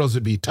Showgirls,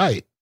 it'd be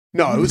tight.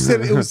 no, it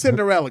was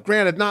Cinderella.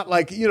 Granted, not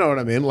like, you know what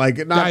I mean, like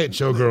not Diet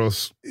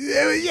Showgirls.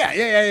 Yeah.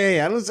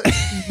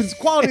 It's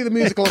quality of the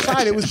musical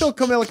aside, it was still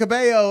Camila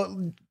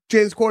Cabello,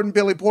 James Corden,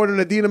 Billy Porter,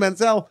 and Idina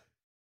Menzel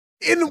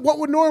in what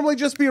would normally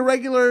just be a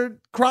regular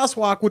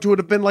crosswalk, which would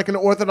have been like an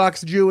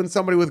Orthodox Jew and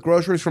somebody with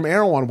groceries from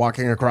Erewhon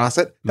walking across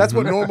it. That's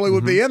what normally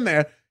would be in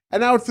there.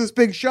 And now it's this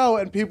big show,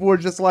 and people were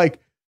just like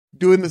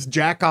doing this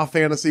jack-off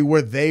fantasy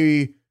where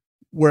they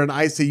were an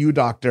ICU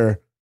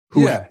doctor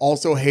who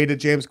also hated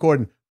James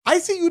Corden.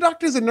 ICU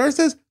doctors and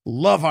nurses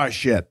love our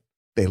shit.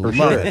 They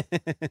love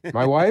it.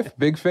 My wife,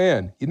 big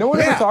fan. You know what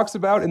Yeah. ever talks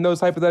about in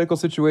those hypothetical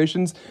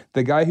situations?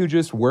 The guy who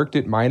just worked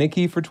at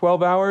Meineke for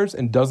 12 hours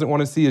and doesn't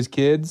want to see his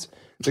kids.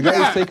 The guy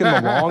who's taking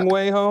the long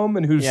way home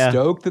and who's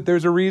stoked that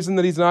there's a reason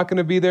that he's not going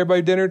to be there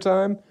by dinner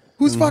time.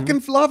 Who's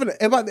fucking loving it.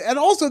 And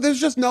also, there's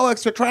just no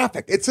extra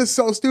traffic. It's just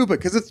so stupid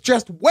because it's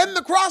just when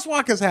the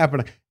crosswalk is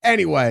happening.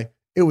 Anyway,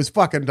 it was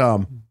fucking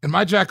dumb. In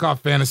my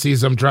jack-off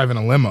fantasies, I'm driving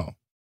a limo.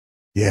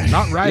 Yeah.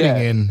 Not riding Yeah.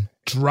 in,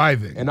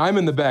 driving. And I'm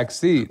in the back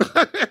seat.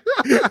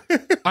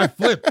 I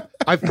flip.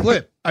 I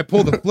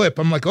pull the flip.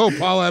 I'm like, oh,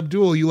 Paul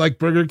Abdul, you like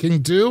Burger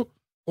King too?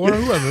 Or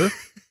whoever.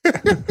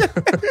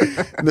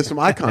 And there's some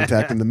eye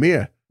contact in the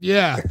mirror.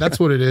 Yeah, that's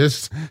what it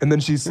is. And then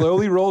she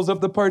slowly rolls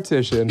up the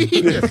partition.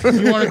 You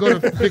want to go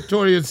to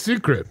Victoria's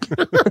Secret.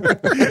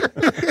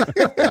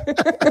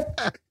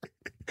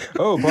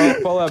 Oh,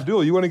 Paul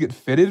Abdul, you want to get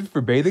fitted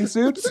for bathing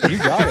suits? You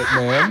got it,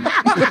 man.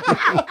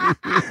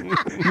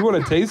 You want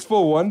a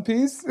tasteful one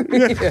piece?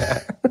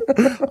 Yeah.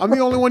 I'm the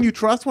only one you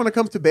trust when it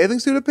comes to bathing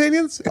suit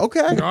opinions?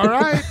 Okay. All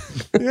right.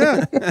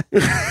 Yeah.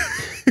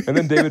 And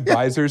then David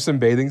buys her some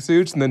bathing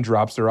suits and then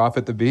drops her off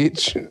at the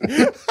beach.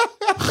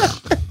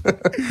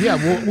 Yeah,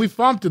 well, we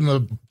fomped in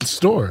the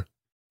store.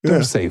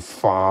 Don't say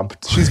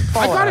fomped. She's I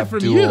Paula got it from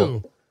Abdul.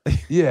 you.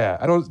 Yeah,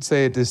 I don't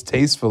say it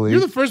distastefully. You're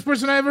the first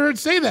person I ever heard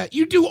say that.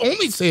 You do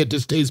only say it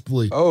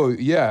distastefully. Oh,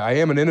 yeah, I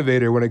am an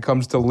innovator when it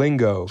comes to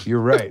lingo. You're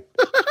right.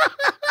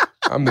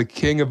 I'm the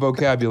king of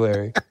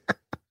vocabulary.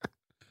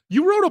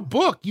 You wrote a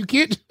book. You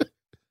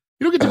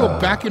don't get to go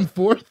back and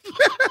forth.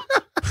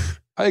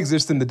 I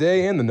exist in the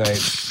day and the night.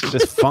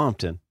 Just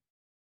Fompton.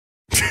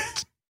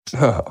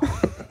 Oh,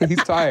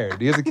 he's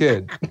tired. He has a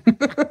kid.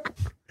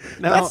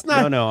 No, That's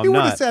not. no, He I'm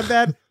would have not. said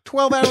that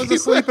 12 hours of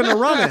sleep and a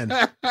run in.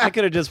 I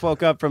could have just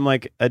woke up from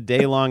like a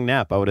day-long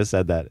nap. I would have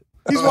said that.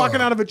 He's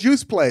walking out of a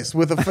juice place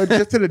with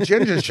just in a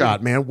ginger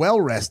shot, man.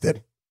 Well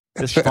rested.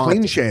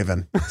 Clean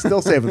shaven.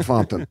 Still saving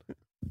Fountain.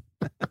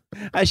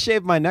 I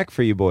shaved my neck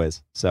for you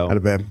boys. So Had a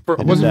babe.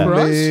 Was it for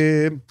us?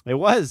 Babe. it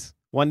was.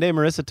 One day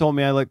Marissa told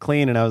me I look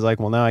clean and I was like,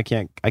 well, now I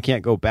can't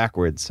go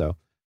backwards. So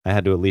I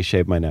had to at least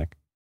shave my neck.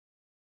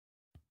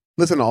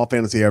 Listen to All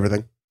Fantasy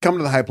Everything. Come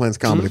to the High Plains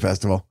Comedy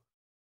Festival.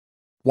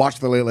 Watch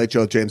The Late Late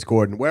Show with James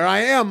Corden, where I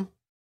am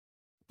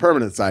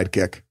permanent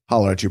sidekick.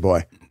 Holler at you,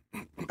 boy.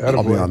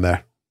 I'll be on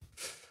there.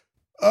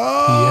 We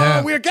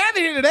are gathered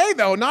here today,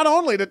 though, not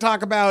only to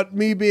talk about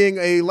me being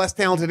a less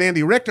talented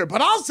Andy Richter,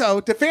 but also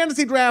to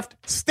fantasy draft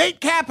state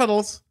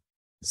capitals.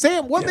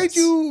 Sam, what made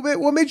you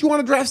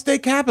want to draft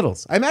state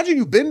capitals? I imagine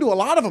you've been to a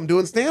lot of them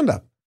doing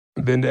stand-up.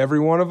 Been to every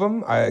one of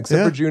them,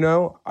 except for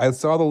Juneau. I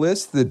saw the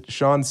list that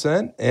Sean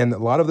sent, and a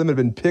lot of them had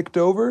been picked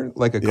over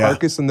like a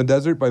carcass in the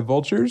desert by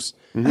vultures.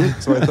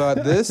 So I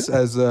thought this,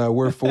 as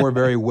we're four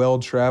very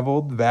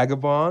well-traveled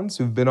vagabonds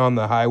who've been on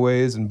the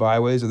highways and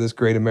byways of this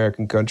great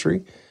American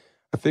country,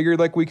 I figured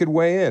like we could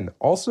weigh in.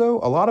 Also,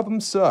 a lot of them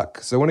suck.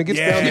 So when it gets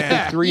down to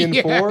pick 3 and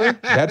 4,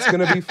 that's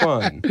going to be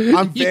fun.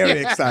 I'm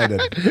very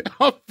excited.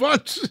 A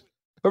bunch.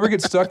 Whoever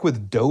gets stuck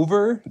with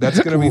Dover, that's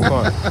going to be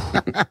fun.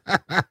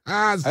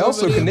 I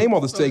also can name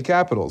all the state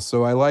capitals,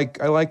 so I like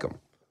them.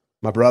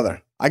 My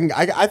brother.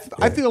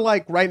 I feel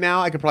like right now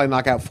I could probably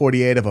knock out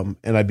 48 of them,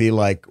 and I'd be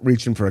like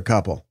reaching for a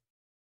couple.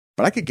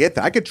 But I could get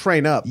that. I could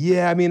train up.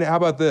 Yeah, I mean, how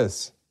about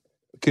this?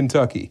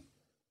 Kentucky.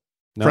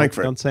 No,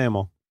 Frankfurt. Don't say them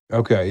all.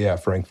 Okay, yeah,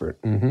 Frankfurt.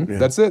 Yeah.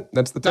 That's it.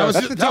 That's the tough.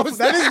 That is the tough one.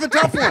 That is the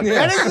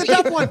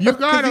tough one. You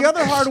got the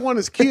other hard one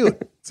is cute.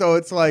 So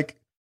it's like,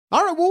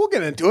 all right, well, we'll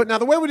get into it. Now,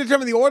 the way we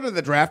determine the order of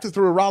the draft is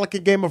through a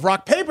rollicking game of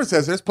rock, paper,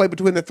 scissors played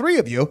between the three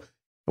of you.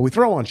 And we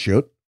throw on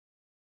shoot.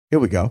 Here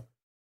we go.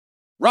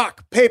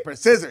 Rock, paper,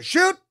 scissors,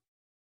 shoot.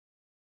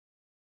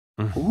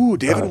 Ooh,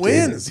 David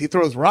wins. He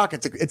throws rock.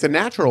 It's a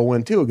natural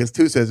win, too, against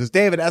 2 scissors.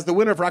 David, as the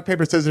winner of rock,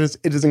 paper, scissors,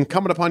 it is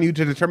incumbent upon you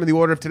to determine the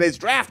order of today's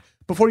draft.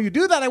 Before you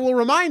do that, I will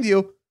remind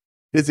you,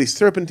 it is a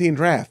serpentine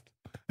draft.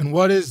 And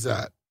what is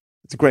that?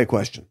 It's a great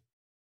question.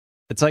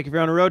 It's like if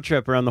you're on a road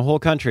trip around the whole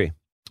country,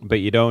 but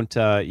you don't.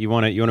 You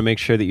want to make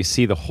sure that you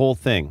see the whole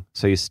thing.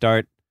 So you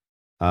start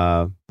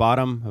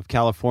bottom of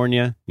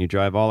California. You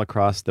drive all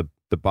across the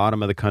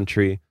bottom of the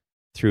country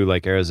through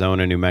like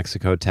Arizona, New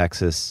Mexico,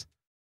 Texas,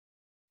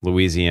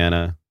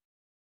 Louisiana,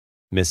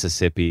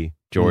 Mississippi,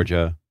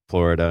 Georgia,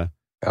 Florida,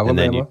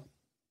 Alabama. And then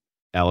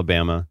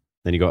Alabama.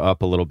 Then you go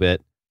up a little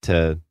bit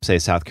to say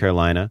South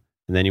Carolina,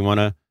 and then you want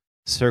to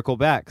circle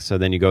back. So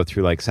then you go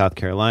through like South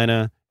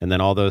Carolina and then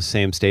all those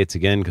same states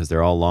again because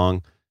they're all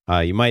long.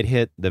 You might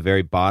hit the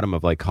very bottom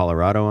of like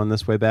Colorado on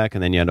this way back,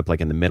 and then you end up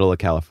like in the middle of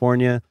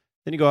California.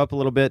 Then you go up a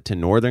little bit to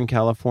Northern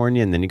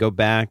California, and then you go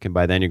back, and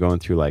by then you're going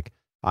through like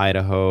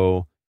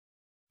Idaho,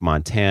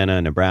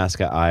 Montana,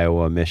 Nebraska,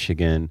 Iowa,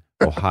 Michigan,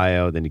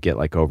 Ohio. Then you get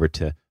like over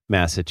to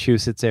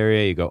Massachusetts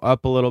area. You go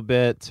up a little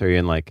bit, so you're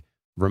in like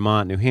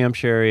Vermont, New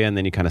Hampshire area, and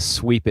then you kind of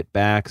sweep it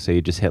back. So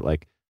you just hit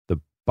like the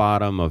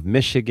bottom of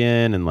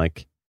Michigan and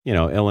like,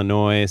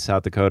 Illinois,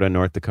 South Dakota,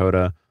 North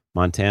Dakota,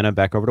 Montana,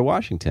 back over to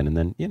Washington. And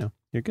then,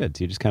 you're good.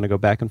 So you just kind of go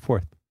back and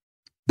forth.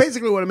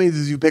 Basically what it means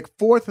is you pick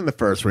 4th in the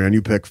first round,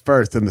 you pick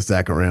 1st in the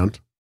second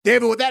round.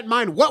 David, with that in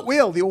mind, what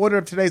will the order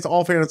of today's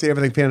All Fantasy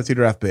Everything Fantasy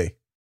Draft be?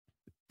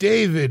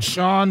 David,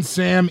 Sean,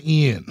 Sam,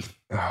 Ian.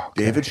 Okay.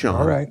 David, Sean.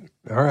 All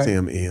right.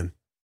 Sam, Ian.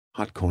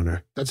 Hot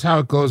corner. That's how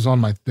it goes on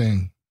my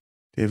thing.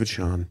 David,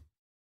 Sean.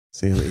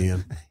 Sam,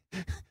 Ian.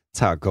 That's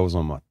how it goes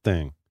on my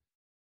thing.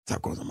 That's how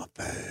it goes on my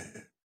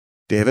thing.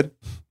 David,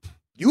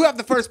 you have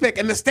the first pick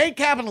in the state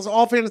capitals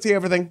All Fantasy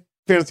Everything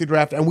Fantasy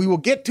Draft, and we will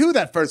get to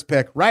that first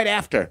pick right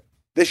after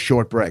this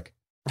short break.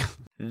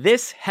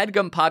 This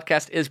HeadGum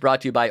podcast is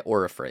brought to you by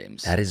Aura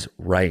Frames. That is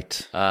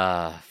right.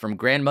 From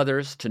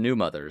grandmothers to new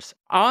mothers,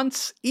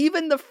 aunts,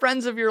 even the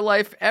friends of your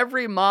life,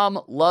 every mom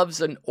loves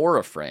an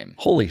Aura frame.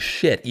 Holy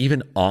shit,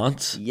 even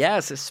aunts?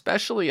 Yes,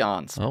 especially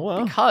aunts. Oh,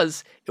 wow.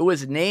 Because it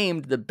was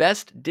named the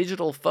best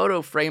digital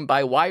photo frame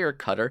by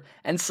Wirecutter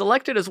and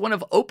selected as one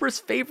of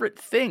Oprah's favorite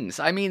things.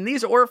 I mean,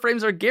 these Aura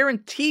frames are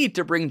guaranteed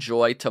to bring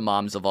joy to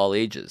moms of all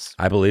ages.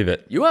 I believe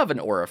it. You have an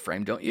Aura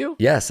frame, don't you?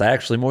 Yes, I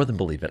actually more than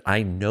believe it.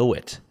 I know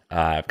it.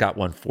 I've got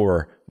one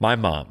for my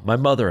mom, my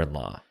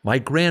mother-in-law, my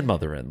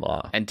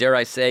grandmother-in-law. And dare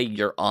I say,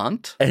 your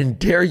aunt? And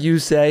dare you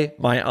say,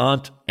 my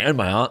aunt and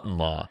my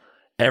aunt-in-law.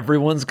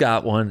 Everyone's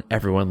got one.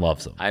 Everyone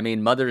loves them. I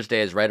mean, Mother's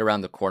Day is right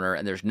around the corner,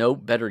 and there's no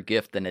better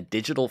gift than a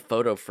digital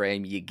photo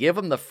frame. You give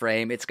them the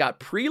frame. It's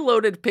got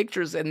preloaded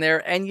pictures in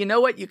there, and you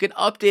know what? You can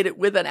update it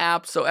with an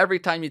app, so every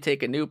time you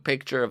take a new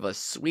picture of a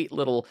sweet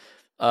little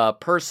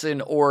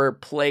person or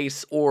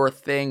place or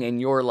thing in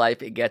your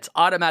life, it gets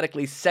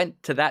automatically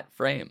sent to that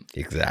frame.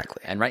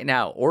 Exactly. And right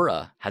now,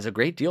 Aura has a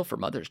great deal for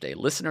Mother's Day.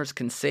 Listeners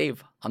can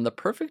save on the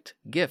perfect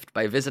gift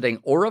by visiting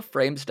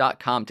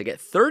auraframes.com to get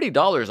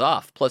 $30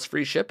 off plus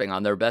free shipping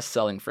on their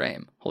best-selling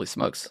frame. Holy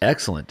smokes.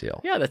 Excellent deal.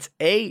 Yeah, that's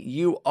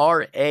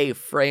AURA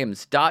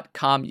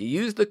frames.com. You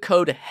use the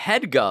code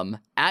HEADGUM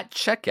at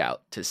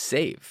checkout to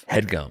save.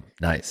 HeadGum.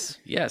 Nice.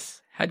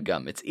 Yes.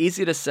 HEADGUM. It's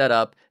easy to set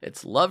up.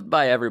 It's loved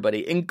by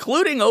everybody,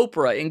 including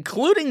Oprah,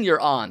 including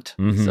your aunt.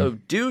 So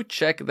do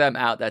check them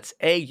out. That's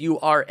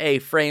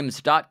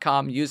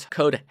AURAFrames.com. Use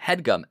code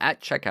HEADGUM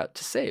at checkout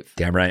to save.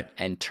 Damn right.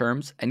 And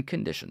terms and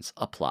conditions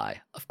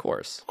apply, of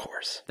course. Of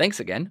course. Thanks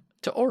again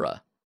to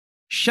Aura.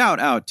 Shout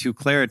out to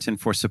Claritin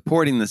for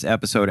supporting this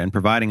episode and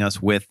providing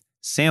us with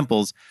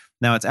samples.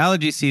 Now, it's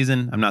allergy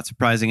season. I'm not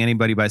surprising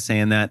anybody by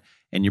saying that.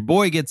 And your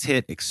boy gets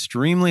hit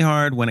extremely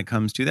hard when it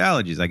comes to the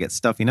allergies. I get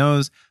stuffy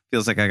nose.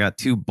 Feels like I got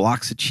 2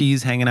 blocks of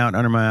cheese hanging out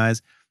under my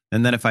eyes.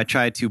 And then if I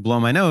try to blow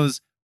my nose,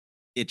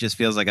 it just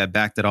feels like I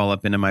backed it all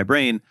up into my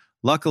brain.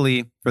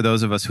 Luckily, for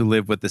those of us who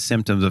live with the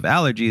symptoms of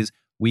allergies,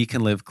 we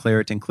can live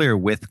Claritin Clear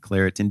with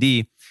Claritin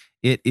D.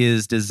 It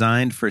is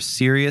designed for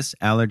serious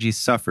allergy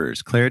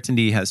sufferers. Claritin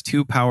D has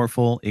 2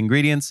 powerful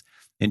ingredients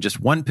in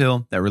just 1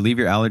 pill that relieve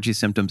your allergy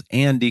symptoms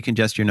and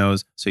decongest your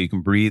nose so you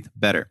can breathe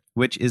better,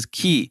 which is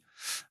key.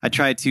 I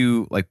try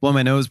to blow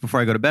my nose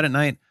before I go to bed at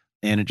night,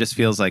 and it just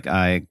feels like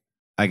I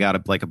got a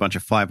bunch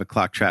of 5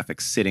 o'clock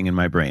traffic sitting in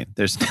my brain.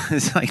 There's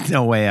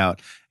no way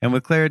out. And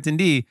with Claritin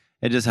D,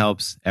 it just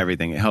helps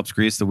everything. It helps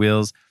grease the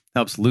wheels,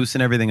 helps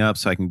loosen everything up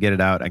so I can get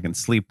it out. I can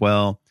sleep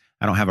well.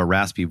 I don't have a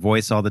raspy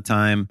voice all the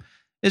time.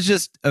 It's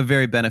just a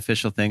very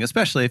beneficial thing,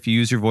 especially if you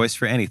use your voice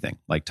for anything,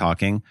 like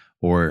talking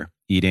or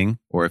eating,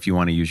 or if you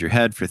want to use your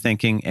head for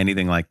thinking,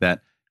 anything like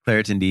that.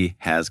 Claritin D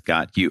has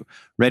got you.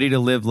 Ready to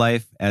live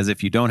life as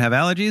if you don't have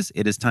allergies?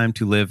 It is time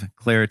to live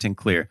Claritin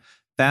Clear.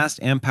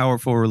 Fast and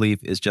powerful relief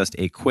is just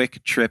a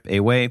quick trip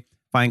away.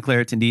 Find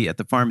Claritin D at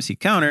the pharmacy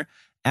counter.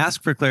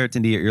 Ask for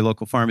Claritin D at your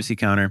local pharmacy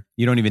counter.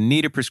 You don't even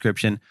need a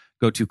prescription.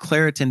 Go to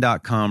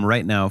Claritin.com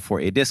right now for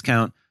a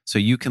discount so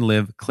you can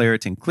live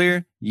Claritin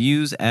Clear.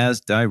 Use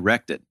as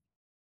directed.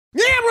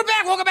 Yeah, we're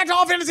back. Welcome back to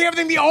All Fantasy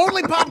Everything, the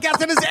only podcast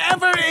that has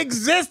ever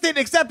existed,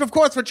 except, of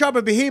course, for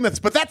Chubba Behemoths.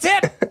 But that's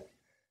it.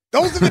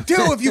 Those are the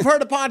 2. If you've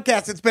heard a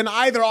podcast, it's been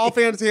either All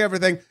Fantasy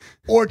Everything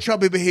or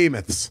Chubby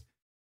Behemoths.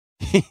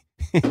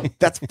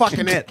 That's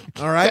fucking it.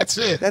 All right? That's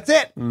it. That's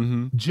it.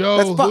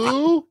 Joe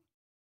who?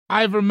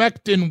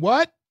 Ivermectin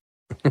what?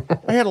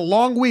 I had a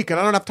long week, and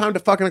I don't have time to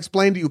fucking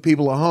explain to you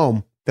people at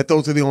home that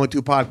those are the only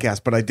 2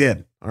 podcasts, but I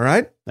did. All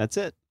right? That's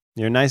it.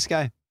 You're a nice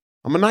guy.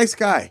 I'm a nice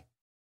guy.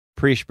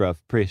 Preach, bruv.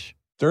 Preach.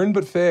 Stern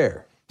but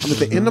fair. I'm at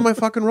the end of my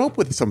fucking rope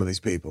with some of these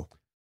people.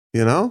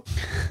 You know?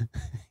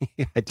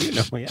 Yeah, I do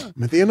know. Yeah.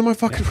 I'm at the end of my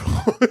fucking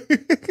rope.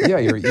 Yeah,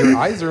 your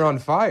eyes are on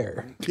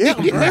fire. Yeah,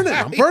 I'm burning.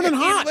 I'm burning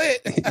hot.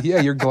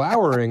 Yeah, you're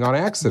glowering on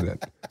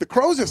accident. The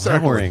crows are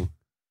circling.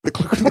 The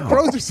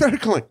crows are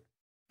circling.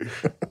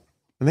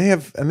 And they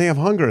have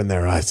hunger in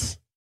their eyes.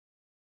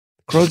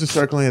 The crows are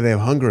circling and they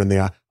have hunger in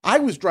their eye. I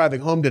was driving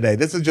home today.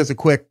 This is just a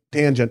quick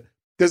tangent.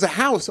 There's a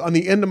house on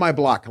the end of my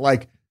block.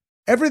 Like,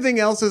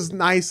 everything else is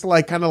nice,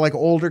 kind of like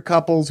older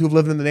couples who've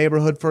lived in the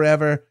neighborhood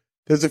forever.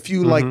 There's a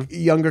few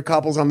younger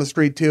couples on the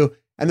street too.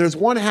 And there's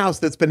one house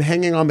that's been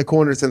hanging on the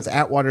corner since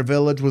Atwater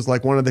Village was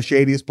one of the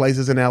shadiest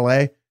places in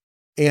LA.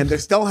 And they're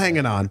still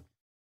hanging on.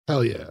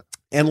 Hell yeah.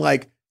 And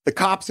the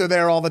cops are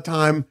there all the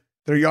time.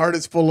 Their yard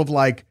is full of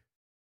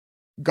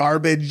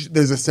garbage.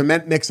 There's a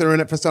cement mixer in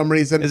it for some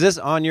reason. Is this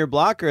on your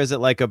block or is it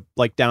like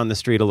down the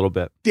street a little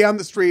bit? Down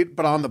the street,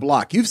 but on the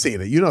block. You've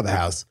seen it. You know the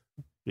house.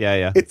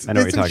 Yeah. It's I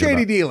know what some you're talking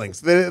shady about.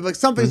 dealings.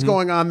 Something's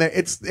going on there.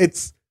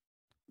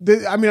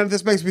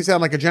 This makes me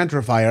sound like a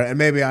gentrifier, and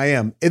maybe I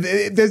am.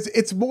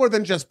 It's more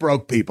than just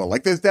broke people.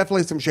 There's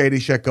definitely some shady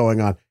shit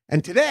going on.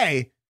 And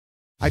today,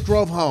 I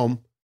drove home,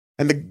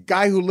 and the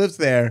guy who lives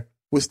there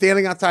was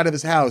standing outside of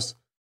his house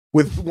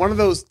with one of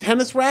those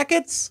tennis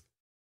rackets,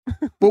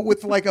 but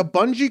with a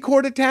bungee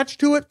cord attached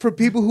to it for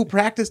people who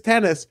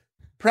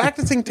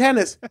practicing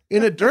tennis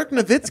in a Dirk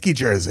Nowitzki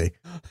jersey.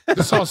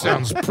 This all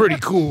sounds pretty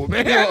cool,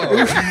 man.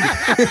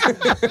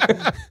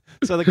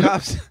 So the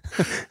cops...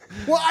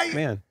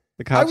 Man.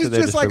 The cops are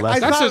there just for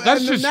lessons.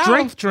 That's just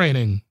strength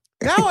training.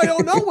 Now I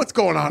don't know what's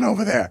going on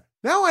over there.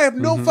 Now I have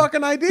no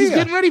fucking idea. He's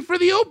getting ready for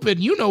the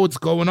Open. You know what's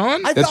going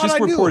on. That's just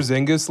where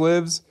Porzingis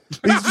lives.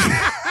 That's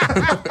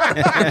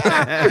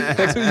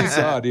what you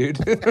saw, dude.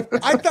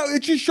 I thought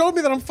it just showed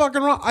me that I'm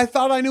fucking wrong. I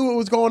thought I knew what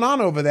was going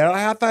on over there.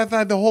 I thought I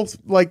had the whole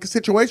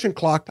situation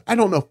clocked. I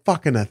don't know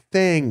fucking a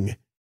thing.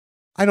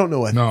 I don't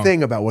know a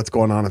thing about what's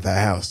going on at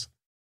that house.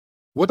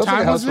 What That's time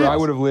like a house was it? where I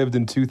would have lived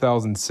in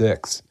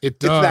 2006. It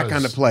does. It's that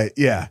kind of place.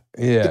 Yeah.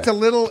 Yeah. It's a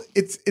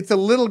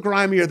little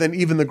grimier than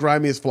even the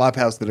grimiest flop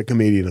house that a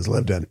comedian has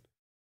lived in.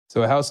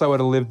 So a house I would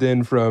have lived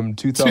in from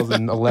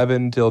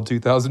 2011 till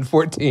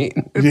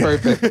 2014.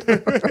 Perfect.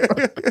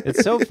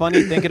 It's so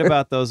funny thinking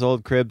about those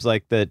old cribs,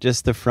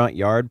 just the front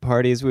yard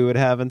parties we would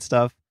have and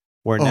stuff.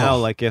 Where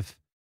now, if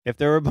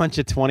there were a bunch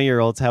of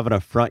 20-year-olds having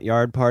a front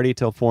yard party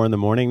till 4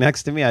 a.m.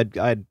 next to me,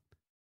 I'd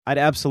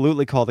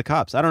absolutely call the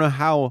cops. I don't know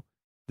how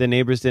the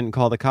neighbors didn't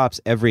call the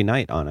cops every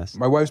night on us.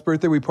 My wife's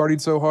birthday, we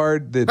partied so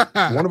hard that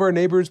one of our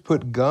neighbors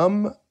put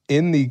gum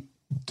in the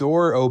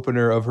door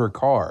opener of her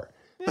car.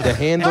 the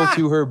handle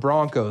to her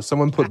Bronco.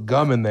 Someone put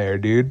gum in there,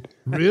 dude.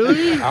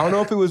 Really? I don't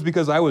know if it was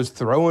because I was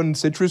throwing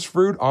citrus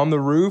fruit on the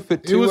roof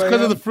at 2 It was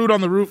because of the a.m. fruit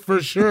on the roof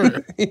for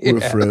sure.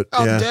 Roof fruit.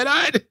 I'm Yeah.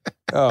 dead-eyed.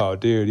 Oh,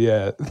 dude,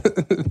 yeah.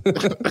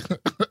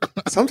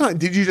 Sometimes,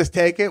 did you just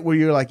take it where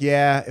you're like,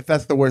 yeah, if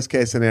that's the worst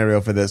case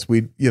scenario for this,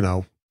 we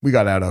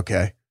got out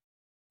okay.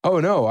 Oh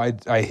no,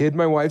 I hid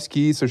my wife's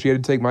keys, so she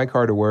had to take my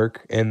car to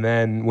work, and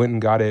then went and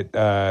got it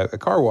a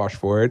car wash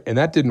for it, and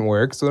that didn't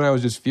work. So then I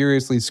was just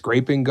furiously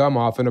scraping gum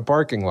off in a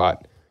parking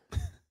lot.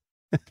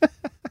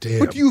 Damn.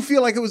 But do you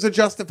feel like it was a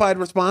justified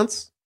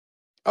response?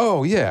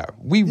 Oh yeah,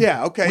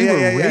 Okay, we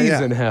were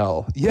raising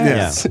hell.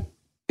 Yes,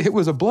 it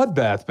was a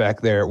bloodbath back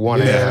there at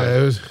 1 a.m. Yeah,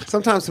 it was.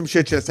 Sometimes some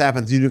shit just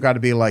happens. You got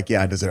to be like,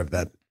 yeah, I deserve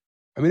that.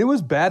 I mean, it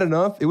was bad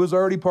enough. It was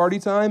already party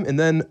time, and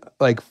then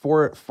like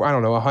for I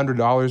don't know,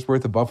 $100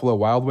 worth of Buffalo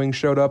Wild Wings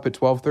showed up at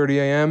 12:30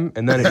 a.m.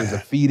 and then it was a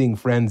feeding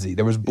frenzy.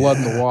 There was blood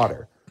in the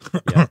water.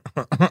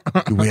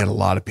 Dude, we had a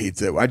lot of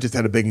pizza. I just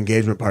had a big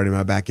engagement party in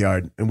my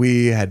backyard, and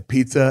we had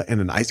pizza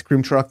and an ice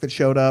cream truck that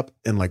showed up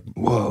and like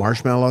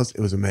marshmallows. It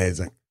was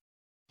amazing.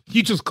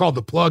 You just called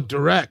the plug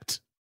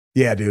direct.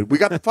 Yeah, dude, we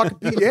got the fucking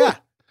yeah.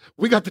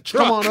 We got the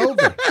truck. Come on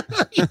over.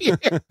 Yeah.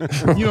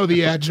 You know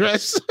the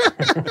address.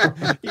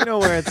 You know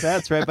where it's at.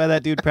 It's right by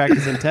that dude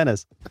practicing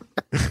tennis.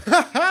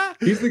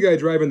 He's the guy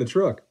driving the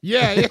truck.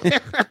 Yeah.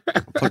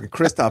 Fucking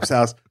Kristaps'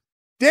 house.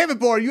 David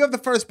Gborie, you have the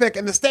first pick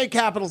in the state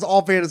capital's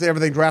all fantasy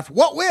everything draft.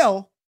 What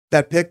will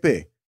that pick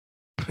be?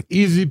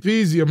 Easy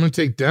peasy. I'm going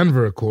to take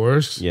Denver, of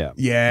course. Yeah.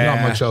 Yeah.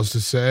 Not much else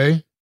to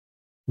say.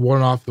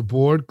 One off the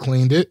board,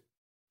 cleaned it.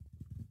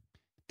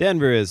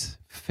 Denver is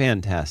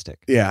fantastic.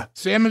 Yeah.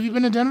 Sam, have you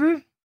been to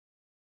Denver?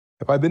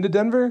 Have I been to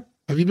Denver?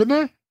 Have you been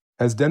there?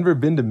 Has Denver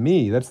been to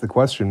me? That's the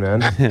question, man.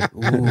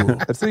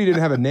 That's so you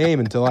didn't have a name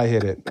until I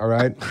hit it. All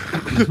right.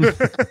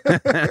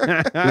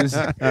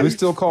 It was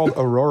still called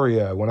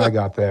Aurora when I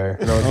got there,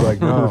 and I was like,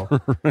 no,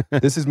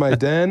 this is my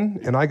den,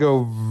 and I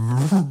go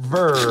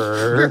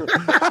ver.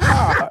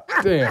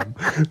 Damn,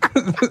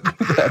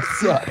 that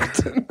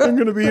sucked. I'm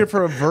going to be here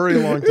for a very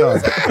long time.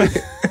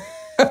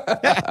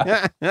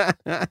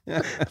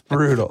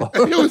 Brutal.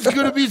 It was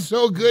going to be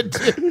so good,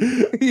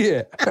 too.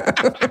 Yeah.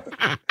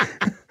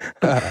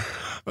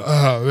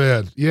 Oh,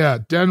 man. Yeah,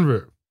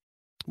 Denver.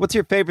 What's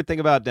your favorite thing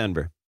about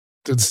Denver?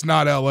 It's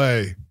not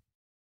L.A.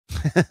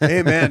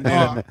 Amen, dude.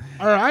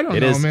 I don't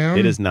know, man.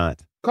 It is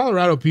not.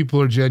 Colorado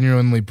people are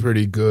genuinely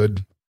pretty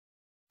good.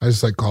 I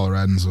just like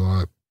Coloradans a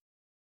lot.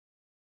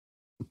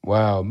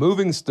 Wow,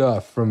 moving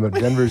stuff from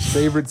Denver's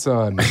favorite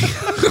son.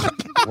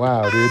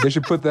 Wow, dude, they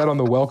should put that on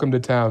the welcome to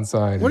town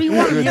sign. What do you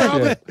want? Good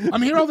shit.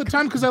 I'm here all the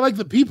time because I like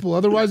the people.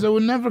 Otherwise, I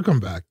would never come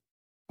back.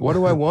 What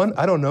do I want?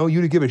 I don't know.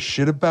 You to give a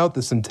shit about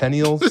the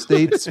Centennial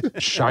State's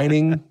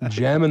shining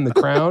gem in the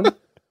crown?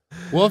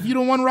 Well, if you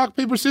don't want rock,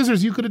 paper,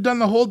 scissors, you could have done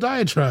the whole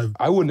diatribe.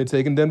 I wouldn't have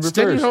taken Denver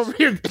Instead first. Over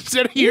here,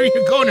 instead of here,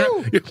 you're going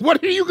there.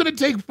 What are you going to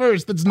take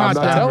first? That's not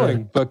I'm not Denver.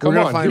 telling, but come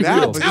We're on. going to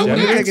find out. tell You're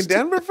me. taking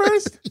Denver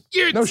first?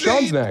 You're No, insane.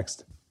 Sean's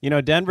next. You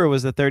know, Denver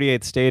was the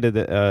 38th state of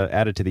the,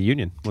 added to the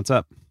Union. What's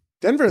up?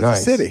 Denver is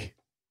Nice. a city.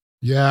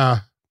 Yeah.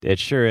 It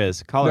sure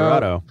is.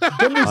 Colorado,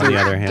 on the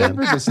other hand.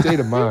 Denver's a state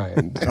of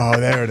mind. Oh,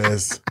 there it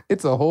is.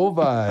 It's a whole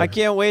vibe. I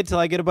can't wait till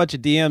I get a bunch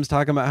of DMs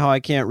talking about how I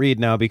can't read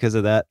now because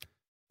of that.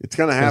 It's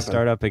going to Gonna happen.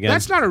 start up again.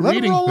 That's not a Let it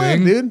reading roll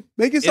thing. in, dude.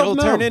 Make yourself It'll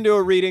known. turn into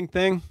a reading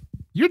thing.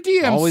 Your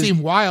DMs Always-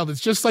 seem wild. It's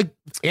just like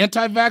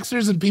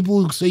anti-vaxxers and people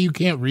who say you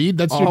can't read.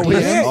 That's your Always,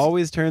 DMs.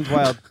 always turns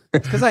wild.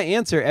 It's because I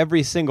answer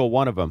every single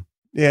one of them.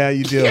 Yeah,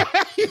 you do. Yeah,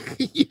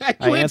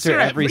 I you answer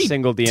every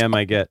single DM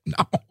I get.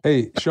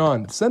 Hey,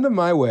 Sean, send him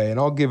my way and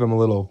I'll give him a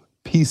little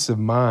peace of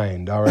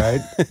mind, all right?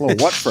 Well,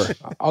 what for?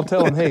 I'll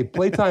tell him, hey,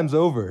 playtime's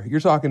over. You're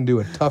talking to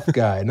a tough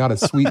guy, not a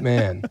sweet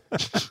man.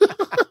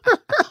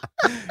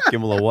 Give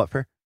him a little what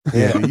for?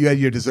 Yeah, you had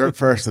your dessert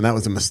first, and that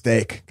was a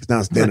mistake because now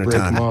it's dinner Break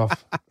him time.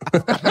 off.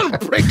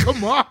 Break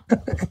them off.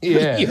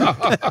 Yeah.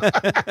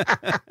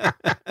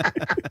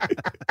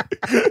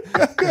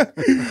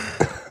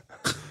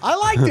 I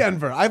like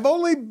Denver. I'm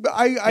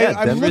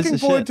Denver's looking the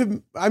forward shit.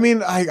 to. I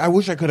mean, I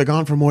wish I could have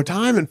gone for more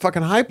time in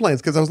fucking High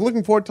Plains because I was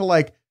looking forward to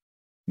like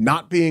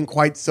not being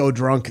quite so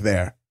drunk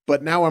there.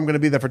 But now I'm going to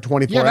be there for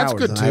 24 Yeah, that's hours.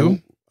 good and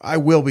too. I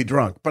will be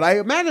drunk, but I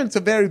imagine it's a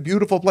very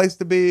beautiful place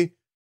to be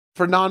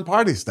for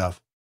non-party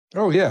stuff.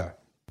 Oh, yeah.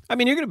 I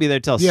mean, you're going to be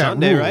there till Yeah,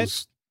 Sunday, rules.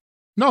 right?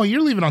 No,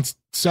 you're leaving on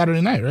Saturday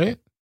night, right?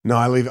 No,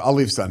 I'll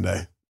leave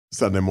Sunday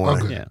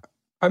morning. Okay. Yeah.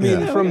 I mean,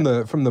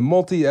 Yeah. from the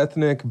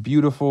multi-ethnic,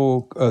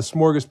 beautiful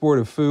smorgasbord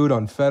of food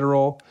on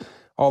Federal,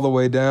 all the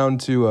way down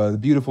to the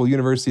beautiful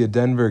University of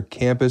Denver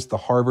campus, the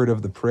Harvard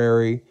of the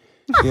Prairie.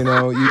 You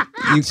know, you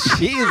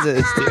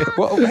Jesus, dude.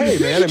 well, hey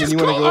man, I mean, you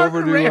want to go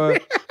over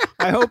to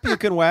I hope you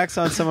can wax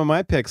on some of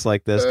my picks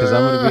like this because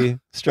I'm going to be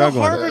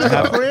struggling. Harvard of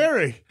the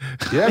Prairie.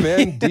 yeah,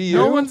 man, DU.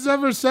 No one's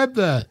ever said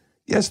that.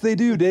 Yes, they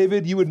do,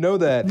 David. You would know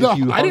that. No, if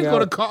you I hung didn't go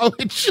to out-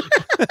 college.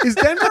 Is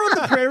Denver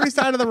on the prairie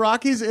side of the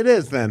Rockies? It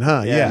is then,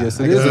 huh? Yeah. Yes,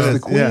 I it guess is. It's the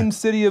Queen Yeah.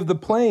 City of the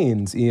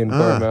Plains, Ian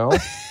Carmel.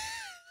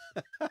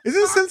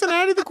 Isn't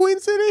Cincinnati the Queen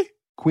City?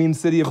 Queen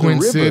City of Queen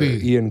the River,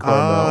 City. Ian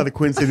Carmel. the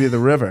Queen City of the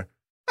River.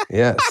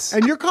 Yes.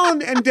 And you're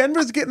calling, and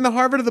Denver's getting the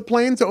Harvard of the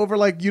Plains over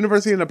like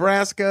University of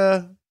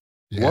Nebraska.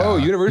 Whoa,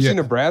 University of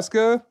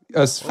Nebraska?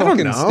 A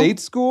fucking know. state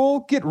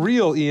school? Get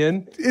real,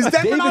 Ian. Is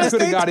Denver David not a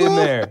could have state got school? in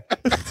there.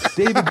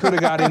 David could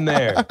have got in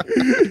there.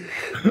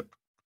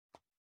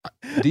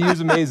 DU's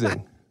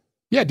amazing.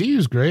 Yeah,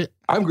 DU's great.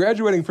 I'm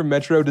graduating from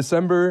Metro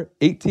December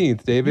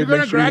 18th, David. You're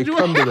Make sure gonna you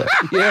come to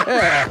that.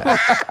 Yeah.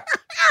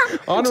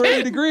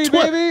 Honorary degree,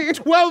 baby.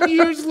 12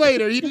 years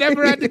later, he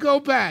never had to go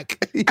back.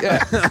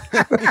 Yeah.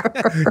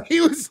 He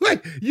was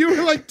like, you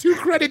were like 2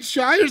 credits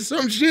shy or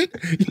some shit.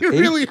 You 8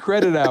 really,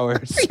 credit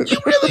hours. you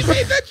really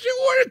made that shit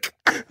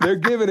work. They're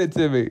giving it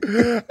to me.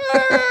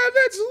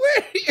 That's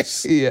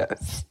hilarious.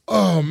 Yes.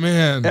 Oh,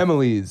 man.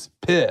 Emily's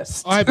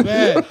pissed. I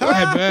bet. God,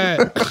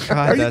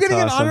 Are you that's getting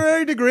an awesome.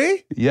 honorary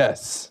degree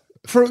Yes.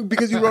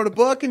 because you wrote a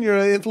book and you're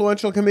an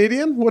influential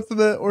comedian?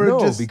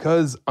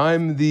 Because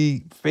I'm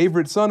the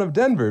favorite son of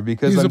Denver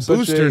because He's I'm a such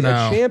booster a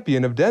now.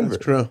 champion of Denver.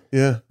 That's true.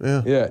 Yeah.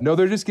 Yeah. No,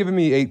 they're just giving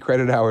me 8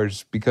 credit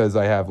hours because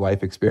I have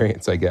life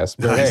experience, I guess.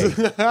 But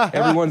hey,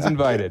 everyone's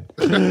invited.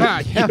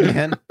 Yeah,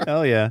 man.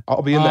 Hell yeah.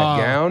 I'll be in that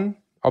gown.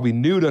 I'll be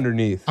nude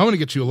underneath. I want to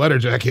get you a letter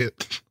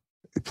jacket.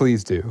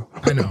 Please do.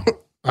 I know.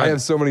 I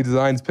have so many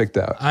designs picked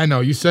out. I know.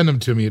 You send them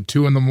to me at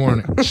 2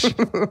 a.m. It's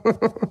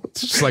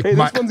just like Hey,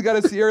 this one's got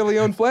a Sierra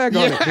Leone flag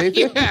on it,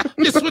 David. Yeah.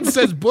 This one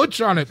says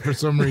Butch on it for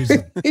some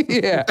reason.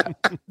 Yeah.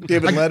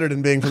 David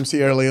Letterden being from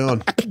Sierra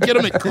Leone. I can get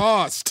them at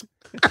cost.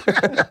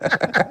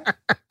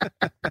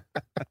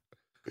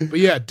 But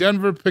yeah,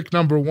 Denver pick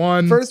number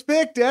 1. First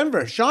pick,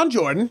 Denver. Sean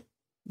Jordan.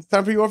 It's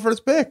time for your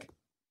first pick.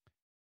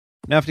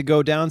 Now I have to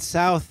go down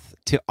south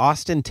to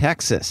Austin,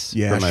 Texas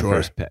Yeah, for my sure.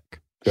 first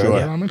pick. Sure.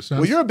 Yeah, that makes sense.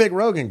 Well, you're a big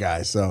Rogan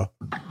guy, so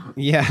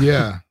Yeah.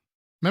 Yeah.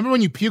 Remember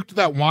when you puked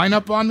that wine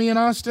up on me in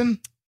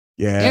Austin?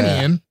 yeah. And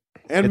Ian.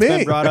 And It's me.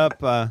 been brought up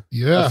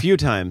Yeah. a few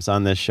times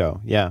on this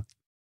show. Yeah.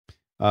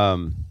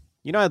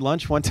 You know, I had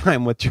lunch one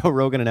time with Joe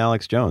Rogan and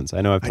Alex Jones. I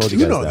know I've I told do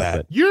you guys know that.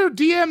 that. But Your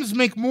DMs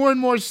make more and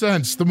more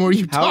sense the more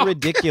you how talk.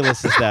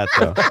 ridiculous is that,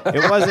 though?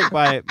 It wasn't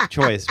by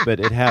choice,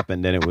 but it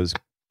happened, and it was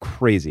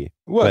crazy.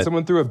 What? But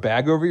Someone threw a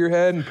bag over your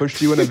head and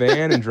pushed you in a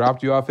van and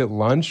dropped you off at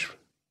lunch?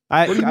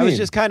 I What do you was mean?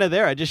 just kind of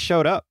there. I just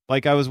showed up.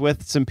 Like I was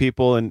with some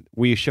people, and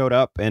we showed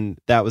up, and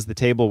that was the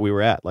table we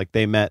were at. Like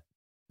they met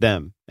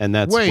them, and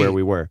that's Wait. where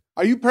we were.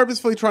 Are you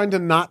purposefully trying to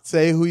not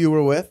say who you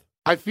were with?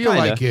 I feel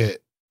Kinda. like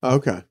it.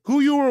 Okay.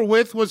 Who you were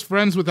with was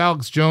friends with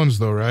Alex Jones,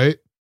 though, right?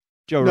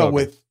 Joe No, Rogan.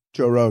 with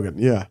Joe Rogan.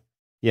 Yeah.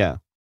 Yeah.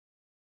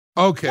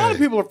 Okay. A lot of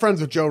people are friends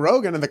with Joe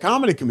Rogan in the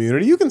comedy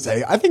community.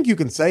 I think you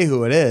can say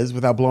who it is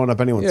without blowing up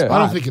anyone's Yeah. spot. I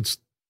don't think it's.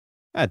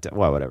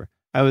 Well, whatever.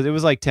 It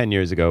was like 10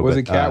 years ago. Was but,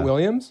 it Cat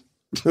Williams?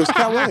 It was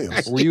Cat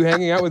Williams. Were you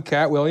hanging out with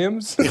Cat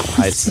Williams?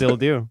 I still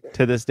do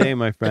to this day,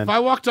 my If friend. I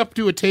walked up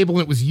to a table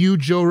and it was you,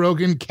 Joe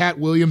Rogan, Cat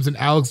Williams, and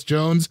Alex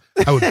Jones,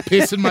 I would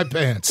piss in my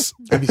pants.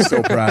 I'd be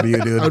so proud of you,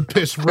 I dude. would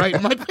piss right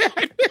in my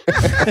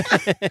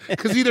pants.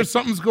 Because either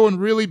something's going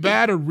really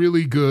bad or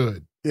really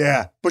good.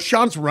 Yeah. But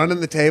Sean's running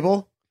the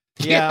table.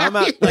 Yeah, I'm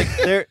out. Like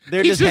they're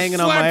He just hanging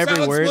on my slaps every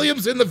Alex word.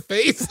 Williams in the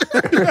face.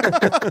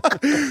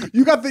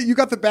 You got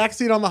the back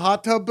seat on the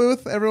hot tub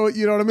booth. Everyone,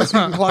 you know what I mean? So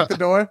you can clock the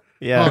door.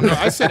 Yeah. Oh no,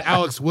 I said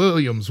Alex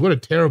Williams. What a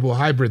terrible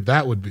hybrid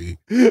that would be.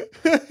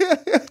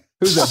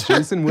 Who's that?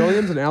 Jason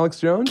Williams and Alex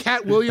Jones?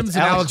 Cat Williams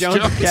and Alex Jones,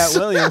 Jones. Cat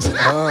Williams,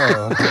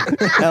 Oh.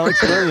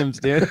 Alex Williams,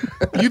 dude.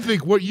 You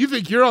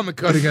think you're on the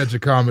cutting edge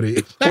of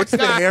comedy? What's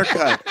the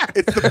haircut?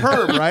 It's the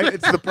perm, right?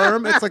 It's the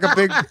perm. It's like a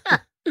big.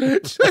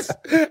 Just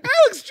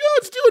Alex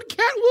Jones doing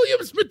Cat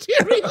Williams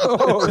material.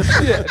 Oh,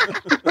 shit.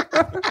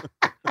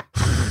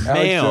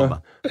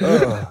 Bam.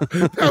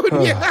 That would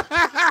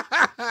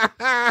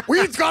be-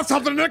 Weed's got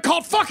something in it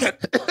called fuck it.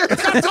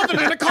 It's got something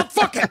in it called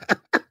fuck it.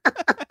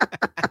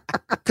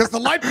 Because the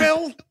light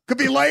bill could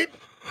be late.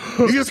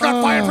 You just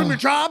got fired from your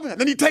job, and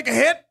then you take a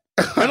hit,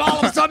 and all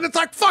of a sudden it's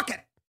like fuck it.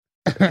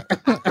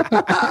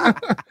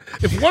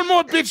 If one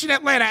more bitch in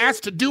Atlanta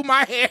asked to do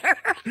my hair,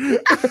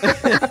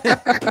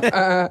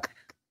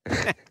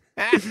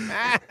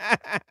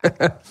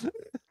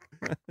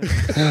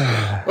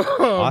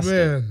 oh Austin.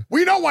 man,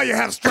 We know why you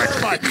have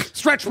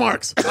stretch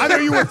marks.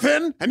 Either you were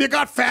thin and you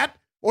got fat,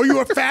 or you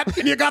were fat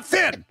and you got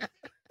thin.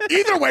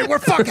 Either way, we're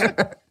fucking.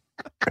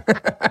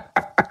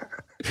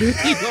 you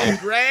go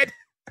red.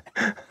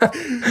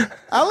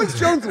 Alex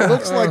Jones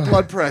looks like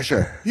blood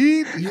pressure.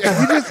 He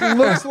just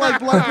looks like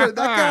blood pressure. That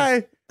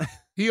guy.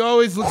 He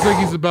always looks like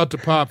he's about to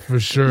pop for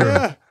sure.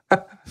 Yeah.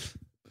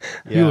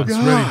 He looks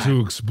God. ready to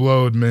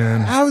explode,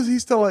 man. How is he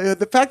still?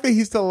 The fact that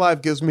he's still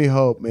alive gives me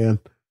hope, man.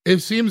 It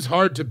seems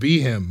hard to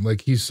be him.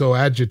 Like he's so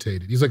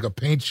agitated. He's like a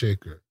paint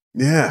shaker.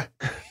 Yeah.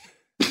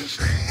 It's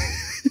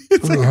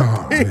like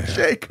a paint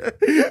shaker.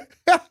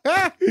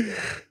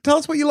 Tell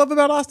us what you love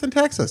about Austin,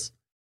 Texas.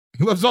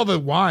 He loves all the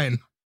wine.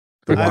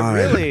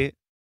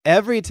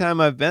 Every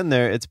time I've been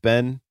there, it's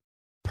been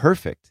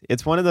perfect.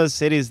 It's one of those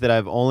cities that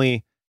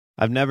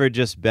I've never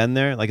just been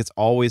there. Like it's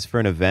always for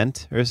an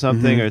event or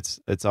something, or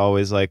it's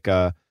always like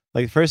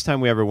Like the first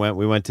time we ever went,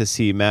 we went to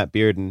see Matt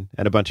Bearden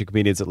and a bunch of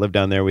comedians that lived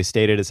down there. We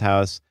stayed at his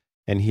house,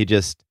 and he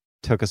just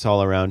took us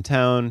all around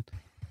town,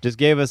 just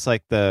gave us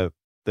like the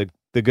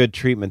good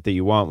treatment that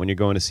you want when you're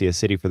going to see a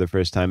city for the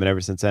first time. And ever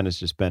since then, it's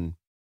just been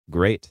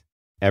great.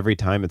 Every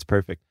time it's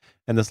perfect.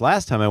 And this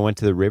last time I went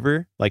to the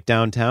river, like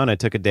downtown, I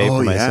took a day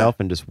for myself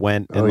and just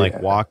went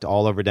and walked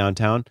all over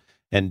downtown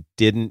and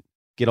didn't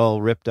get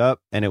all ripped up.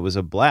 And it was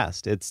a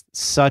blast. It's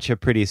such a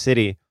pretty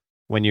city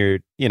when you're,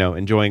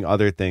 enjoying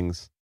other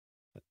things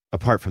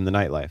apart from the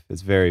nightlife.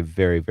 It's very,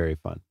 very, very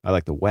fun. I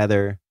like the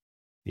weather.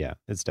 Yeah,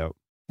 it's dope.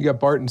 You got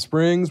Barton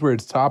Springs where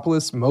it's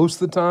topless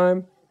most of the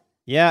time.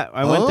 Yeah,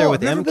 I went there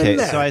with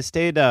MK. So I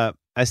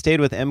stayed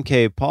with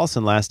MK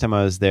Paulson last time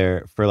I was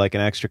there for like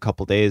an extra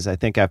couple days, I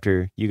think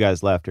after you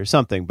guys left or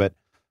something. But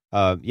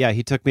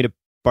he took me to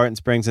Barton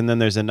Springs, and then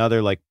there's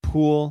another like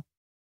pool,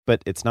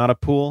 but it's not a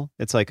pool.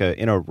 It's like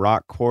in a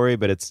rock quarry,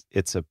 but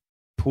it's a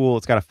pool.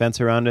 It's got a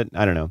fence around it.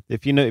 I don't know.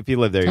 If you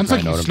live there, sounds you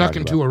like know you what snuck I'm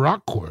talking into about. a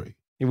rock quarry.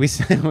 It was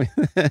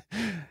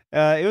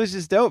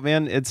just dope,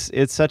 man.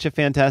 It's such a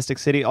fantastic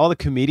city. All the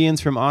comedians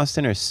from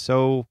Austin are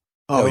so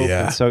dope,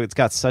 and so it's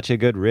got such a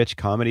good, rich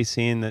comedy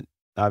scene that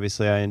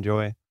obviously I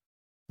enjoy.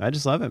 I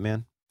just love it,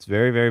 man. It's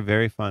very, very,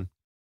 very fun.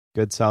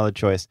 Good, solid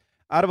choice.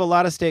 Out of a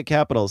lot of state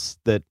capitals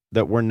that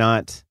were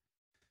not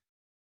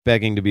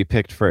begging to be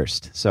picked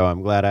first. So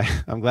I'm glad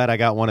I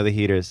got one of the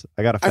heaters.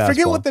 I got a fastball. I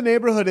forget what the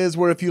neighborhood is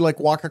where if you like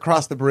walk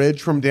across the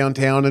bridge from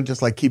downtown and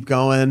just like keep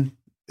going,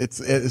 it's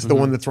the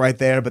one that's right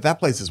there. But that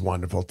place is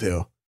wonderful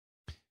too.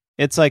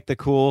 It's like the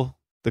cool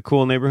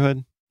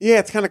neighborhood. Yeah,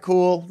 it's kind of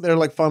cool. They're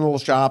like fun little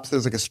shops.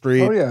 There's like a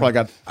street. Oh yeah, probably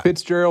got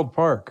Fitzgerald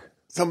Park.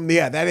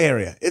 That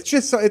area. It's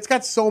just it's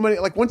got so many.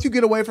 Like once you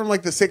get away from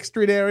like the 6th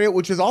Street area,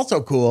 which is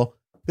also cool,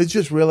 it's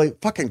just really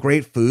fucking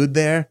great food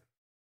there.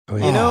 Oh,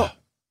 yeah.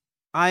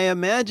 I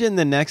imagine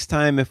the next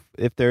time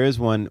if there is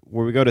one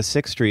where we go to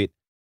 6th Street,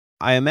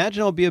 I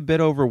imagine I'll be a bit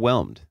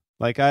overwhelmed.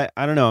 Like I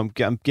don't know.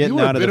 I'm getting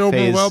out of the phase. You were a bit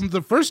overwhelmed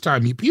the first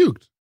time you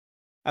puked.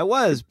 I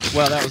was.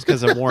 Well, that was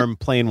because of warm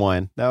plain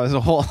wine. That was a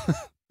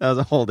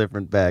whole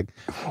different bag.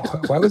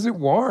 Why was it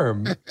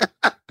warm?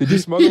 Did you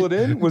smuggle it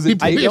in? Was it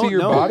taped to your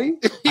body?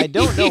 I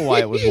don't know why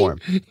it was warm.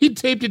 He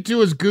taped it to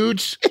his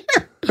gooch.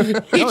 They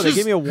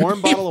gave me a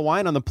warm bottle of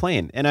wine on the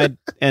plane, and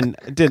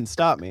it didn't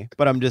stop me.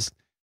 But I'm just,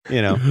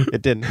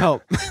 it didn't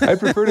help. I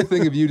prefer to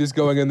think of you just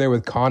going in there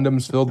with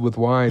condoms filled with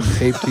wine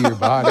taped to your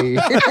body,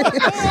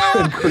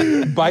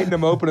 and biting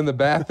them open in the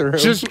bathroom.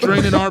 Just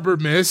draining Arbor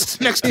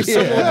Mist next to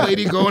some old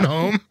lady going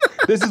home.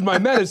 This is my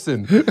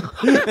medicine.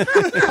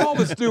 Call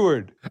the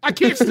steward. I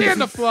can't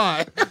stand the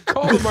fly.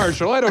 Call the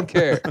marshal. I don't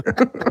care.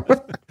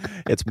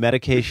 It's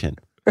medication.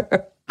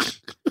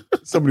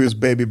 Somebody was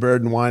baby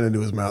bird and wine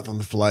into his mouth on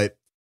the flight.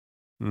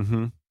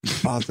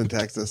 Mm-hmm. Austin,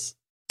 Texas.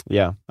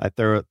 Yeah, I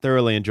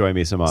thoroughly enjoy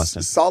me some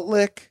Austin. Salt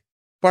Lick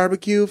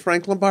Barbecue,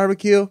 Franklin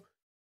Barbecue.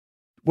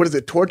 What is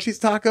it? Torchy's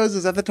Tacos?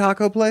 Is that the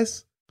taco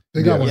place?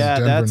 They got one in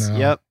Denver now.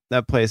 Yep.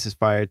 That place is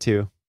fire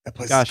too. That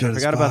place Gosh, is good I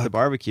forgot as about fuck. the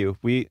barbecue.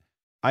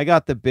 I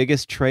got the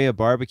biggest tray of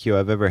barbecue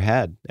I've ever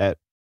had at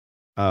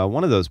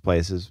one of those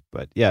places.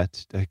 But yeah,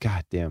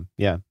 goddamn,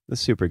 yeah,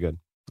 it's super good.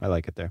 I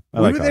like it there.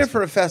 We were there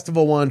for a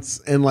festival once,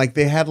 and like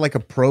they had like a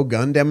pro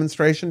gun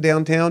demonstration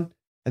downtown,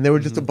 and there were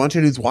just a bunch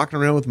of dudes walking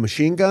around with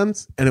machine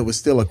guns, and it was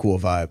still a cool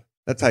vibe.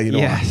 That's how you know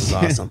it's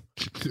awesome.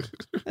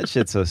 That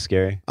shit's so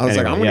scary. I was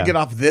like, I'm gonna get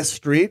off this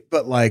street,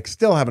 but like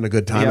still having a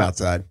good time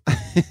outside.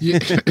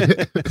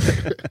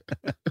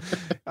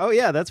 Oh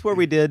yeah, that's where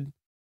we did.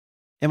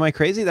 Am I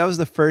crazy? That was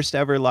the first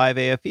ever live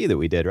AFE that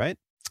we did, right?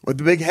 With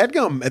the big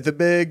headgum at the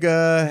big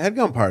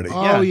headgum party.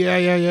 Oh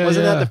yeah.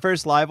 Wasn't that the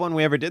first live one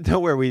we ever did though,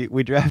 where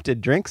we drafted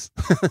drinks?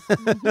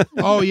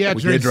 Oh yeah,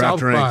 We during did draft South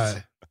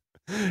drinks.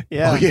 by.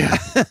 Yeah. Oh yeah.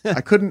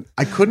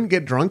 I couldn't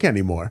get drunk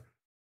anymore.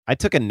 I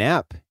took a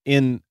nap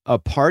in a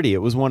party. It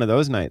was one of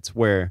those nights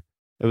where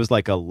it was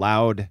like a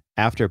loud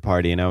after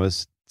party, and I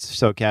was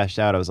so cashed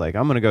out. I was like,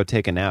 I'm gonna go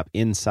take a nap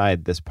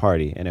inside this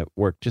party, and it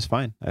worked just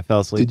fine. I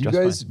fell asleep. Did you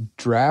just guys fine.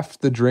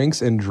 draft the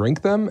drinks and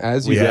drink them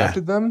as you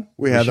drafted them?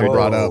 We had them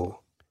brought up.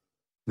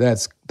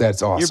 That's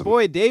awesome. Your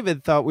boy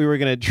David thought we were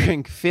gonna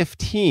drink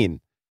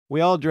 15.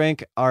 We all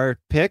drank our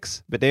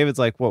picks, but David's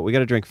like, "What? We got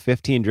to drink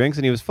 15 drinks,"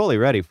 and he was fully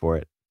ready for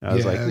it. I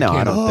was like, "No,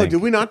 I don't think."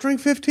 Did we not drink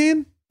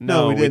 15?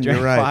 No, we didn't. drank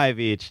You're right. 5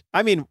 each.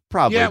 I mean,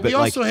 probably. Yeah, but we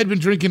also had been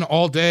drinking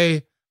all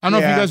day. I don't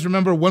know if you guys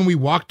remember when we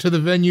walked to the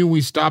venue,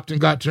 we stopped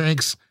and got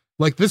drinks.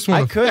 Like this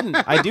one. I couldn't.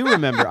 I do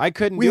remember. I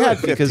couldn't We do had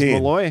it because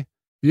 15. Malloy.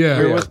 Yeah.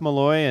 We were with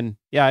Malloy, and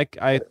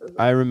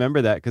I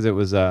remember that because it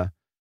was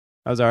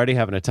I was already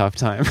having a tough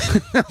time.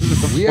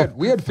 we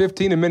had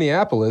 15 in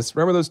Minneapolis.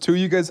 Remember those 2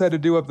 you guys had to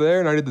do up there,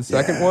 and I did the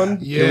second one?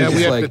 Yeah,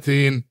 we had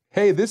 15.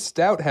 Hey, this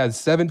stout has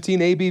 17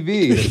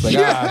 ABV. It's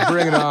like,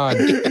 bring it on.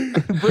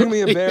 Bring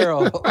me a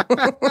barrel.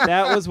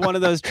 That was one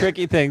of those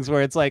tricky things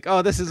where it's like,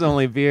 oh, this is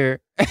only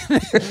beer.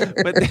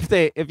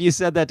 But if you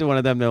said that to one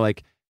of them, they're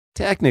like,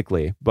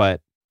 technically,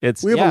 but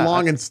it's We have a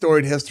long and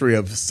storied history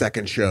of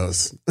second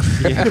shows.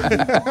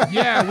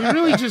 Yeah, we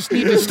really just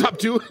need to stop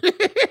doing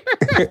it.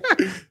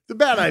 It's a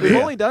bad We've idea.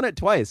 only done it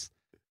twice.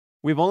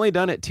 We've only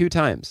done it 2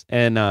 times,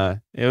 and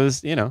it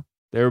was, they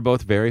were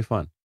both very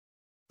fun.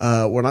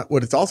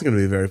 What it's also going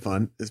to be very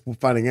fun is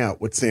finding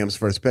out what Sam's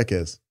first pick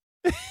is.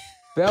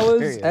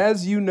 Fellas,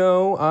 as you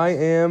know, I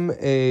am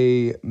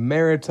a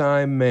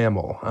maritime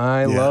mammal.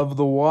 I love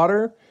the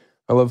water.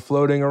 I love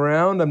floating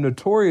around. I'm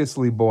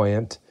notoriously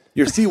buoyant.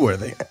 You're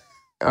seaworthy.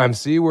 I'm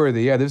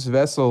seaworthy. Yeah, this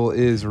vessel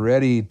is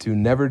ready to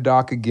never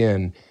dock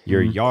again.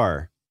 You're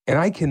yar. And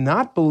I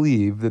cannot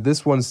believe that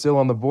this one's still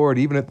on the board,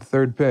 even at the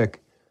 3rd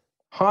pick.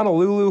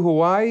 Honolulu,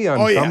 Hawaii,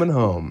 I'm coming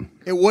home.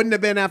 It wouldn't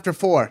have been after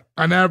 4.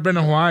 I've never been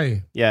to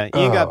Hawaii. Yeah,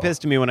 Ian got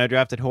pissed at me when I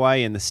drafted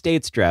Hawaii in the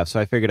States draft, so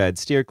I figured I'd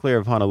steer clear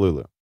of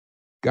Honolulu.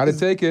 Got to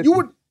take it.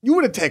 You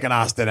would have taken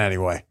Austin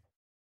anyway.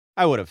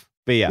 I would have,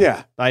 but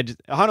yeah.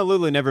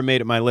 Honolulu never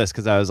made it my list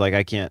because I was like,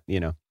 I can't,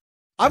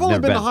 I've only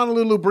been to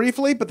Honolulu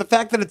briefly, but the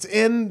fact that it's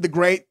in the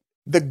great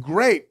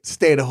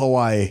state of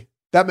Hawaii,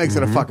 that makes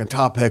it a fucking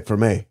top pick for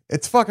me.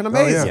 It's fucking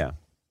amazing. Oh,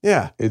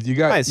 yeah. You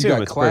got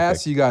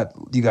class, perfect.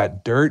 you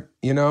got dirt,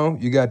 you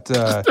got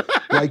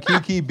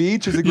Waikiki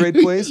Beach is a great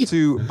place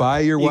to buy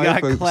your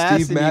wife a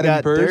Steve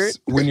Madden purse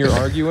when you're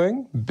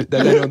arguing.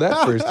 I know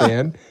that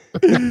firsthand.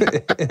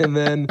 And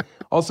then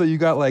also you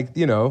got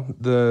you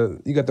got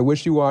the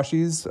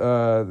wishy-washies,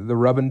 the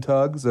rub and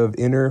tugs of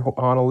inner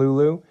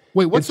Honolulu.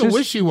 Wait, what's a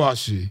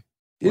wishy-washy?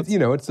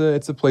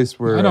 It's a place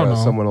where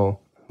someone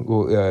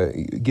will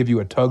give you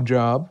a tug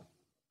job.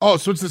 Oh,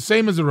 so it's the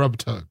same as a rub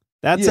tug.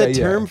 That's a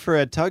term for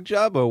a tug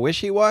job, a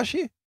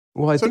wishy-washy?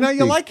 Well, so now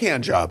you like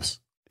hand jobs.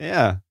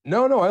 Yeah.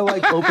 No, I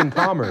like open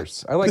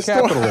commerce. I like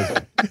capitalism.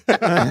 All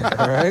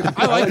right?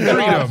 I like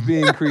freedom.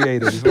 Being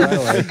creative is what I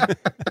like.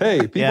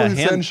 Hey, people who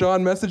send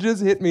Sean messages,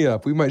 hit me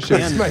up. We might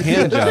share some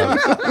hand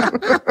jobs.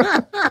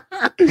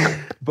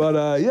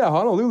 But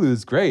Honolulu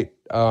is great.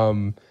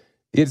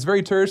 It's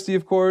very touristy,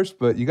 of course,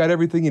 but you got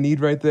everything you need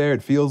right there.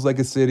 It feels like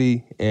a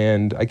city,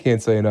 and I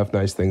can't say enough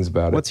nice things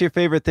about it. What's your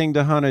favorite thing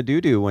to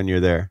Honolulu when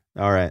you're there?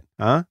 All right.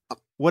 Huh?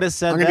 What has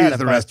said I'm going to use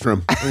the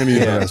restroom. I'm going to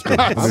use the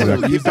restroom. I'm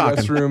going to use the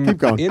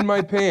restroom in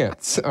my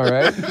pants. All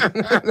right. I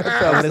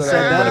would have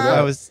said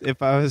that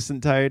if I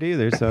wasn't tired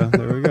either. So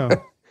there we go.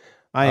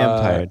 I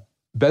am tired.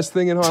 Best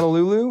thing in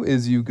Honolulu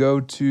is you go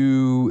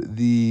to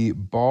the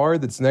bar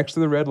that's next to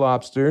the Red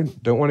Lobster.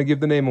 Don't want to give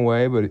the name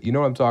away, but you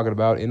know what I'm talking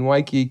about. In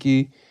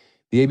Waikiki,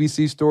 the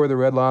ABC store, the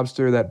Red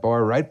Lobster, that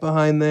bar right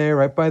behind there,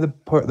 right by the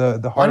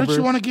harbor. Why don't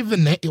you want to give the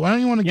name? Why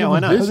don't you want to give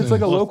the business? Because it's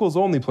like a locals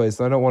only place,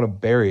 and I don't want to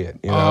bury it.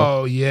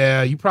 Oh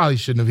yeah, you probably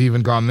shouldn't have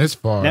even gone this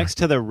far. Next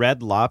to the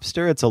Red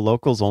Lobster, it's a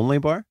locals only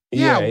bar.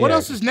 Yeah. What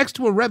else is next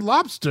to a Red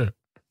Lobster?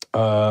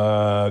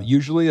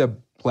 Usually a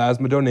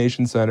plasma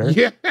donation center.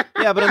 Yeah,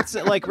 but it's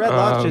like Red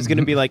Lobster is going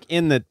to be like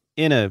in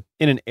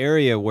an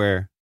area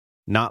where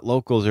not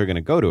locals are going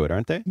to go to it,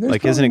 aren't they?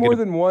 There's isn't it more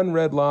than one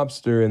Red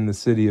Lobster in the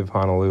city of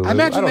Honolulu? I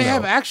imagine they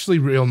have actually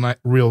real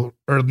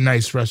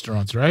nice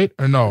restaurants, right?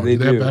 Or no? They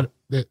do.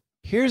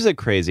 Here's a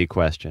crazy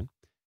question: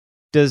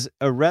 does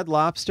a Red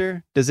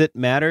Lobster, does it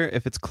matter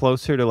if it's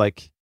closer to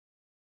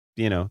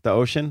the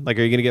ocean? Like,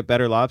 are you going to get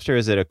better lobster? Or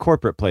is it a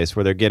corporate place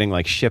where they're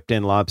getting shipped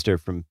in lobster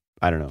from,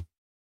 I don't know?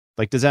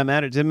 Does that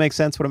matter? Does it make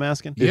sense what I'm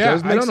asking? It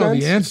does make I don't know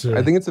the answer.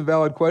 I think it's a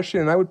valid question,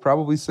 and I would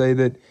probably say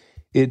that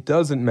it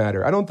doesn't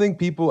matter. I don't think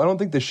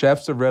the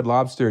chefs of Red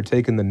Lobster are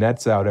taking the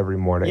nets out every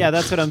morning. Yeah,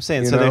 that's what I'm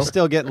saying. So they're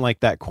still getting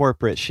that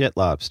corporate shit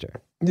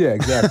lobster. Yeah,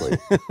 exactly.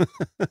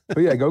 But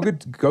yeah, go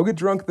get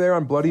drunk there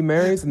on Bloody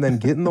Marys and then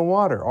get in the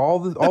water. All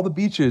the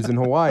beaches in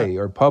Hawaii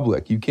are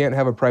public. You can't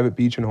have a private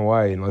beach in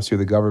Hawaii unless you're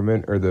the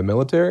government or the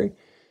military.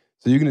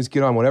 So you can just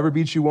get on whatever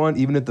beach you want.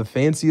 Even at the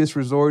fanciest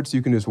resorts,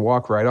 you can just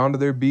walk right onto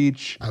their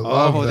beach. I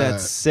love that.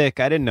 That's sick.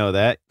 I didn't know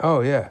that.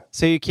 Oh, yeah.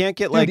 So you can't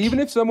get even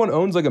if someone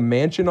owns a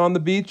mansion on the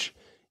beach,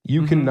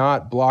 you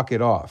cannot block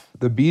it off.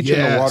 The beach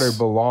and the water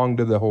belong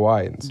to the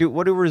Hawaiians.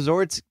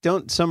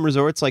 Don't some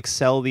resorts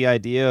sell the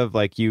idea of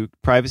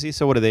privacy?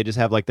 So what do they just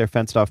have their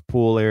fenced off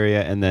pool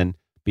area and then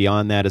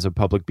beyond that is a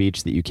public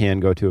beach that you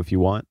can go to if you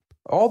want?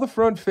 All the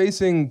front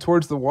facing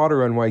towards the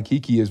water on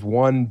Waikiki is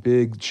one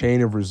big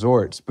chain of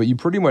resorts, but you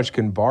pretty much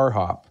can bar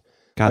hop.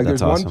 God,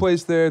 there's awesome. one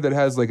place there that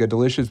has a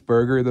delicious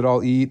burger that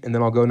I'll eat, and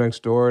then I'll go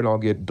next door and I'll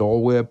get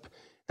Dole Whip,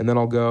 and then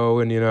I'll go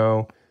and Is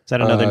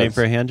that another name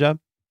for a hand job?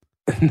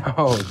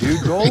 No,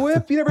 dude, Dole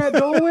Whip? You never had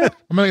Dole Whip?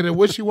 I'm going to get a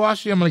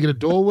wishy-washy. I'm going to get a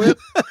Dole Whip.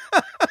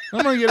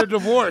 I'm going to get a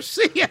divorce.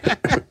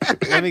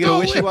 Let me get a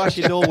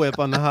wishy-washy Dole Whip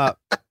on the hop.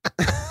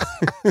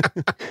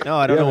 No,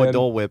 I don't know what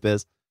Dole Whip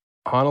is.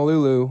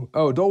 Honolulu.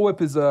 Oh, Dole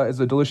Whip is a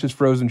delicious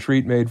frozen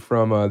treat made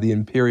from the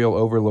imperial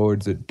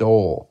overlords at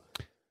Dole.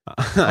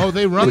 Oh,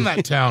 they run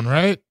that town,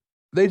 right?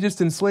 They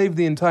just enslaved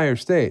the entire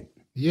state.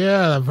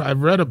 Yeah,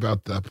 I've read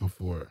about that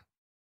before.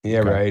 Yeah,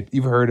 right.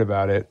 You've heard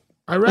about it.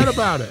 I read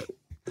about it.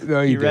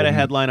 No, you read a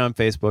headline on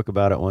Facebook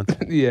about it once.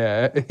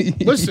 Yeah.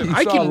 Listen,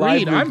 I can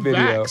read. I'm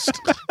vaxxed.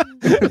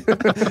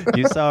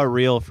 You saw a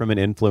reel from an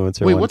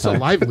influencer. Wait, what's a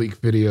live leak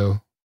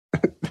video?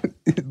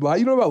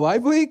 You know about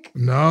Live Leak?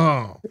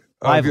 No.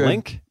 Live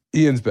Link?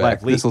 Ian's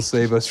back. This will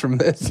save us from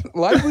this.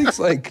 Live Leak's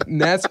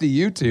nasty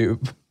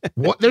YouTube.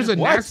 What? There's a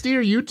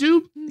nastier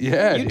YouTube?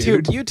 Yeah,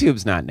 dude.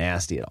 YouTube's not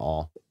nasty at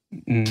all.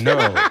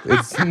 No,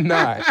 it's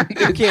not.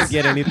 You can't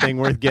get anything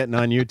worth getting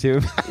on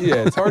YouTube.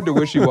 Yeah, it's hard to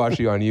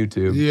wishy-washy on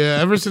YouTube. Yeah,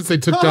 ever since they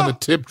took down the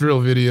tip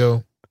drill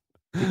video.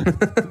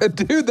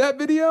 Dude, that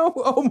video?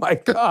 Oh my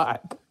God.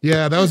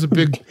 Yeah, that was a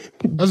big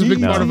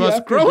part of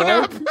us growing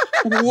up.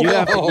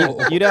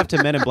 You'd have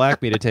to Men in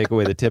Black me to take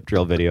away the tip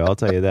drill video. I'll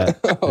tell you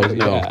that.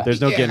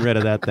 There's no getting rid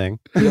of that thing.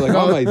 You're like,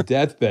 on my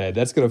deathbed,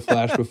 that's going to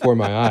flash before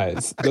my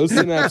eyes. Those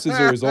synapses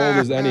are as old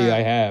as any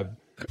I have.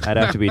 I'd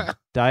have to be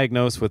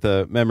diagnosed with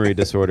a memory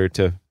disorder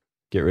to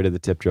get rid of the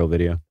tip drill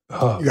video.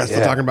 Oh, you guys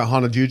still talking about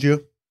Hana Juju?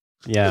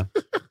 Yeah.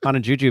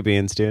 Hana Juju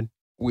beans, dude.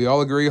 We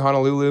all agree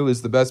Honolulu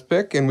is the best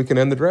pick, and we can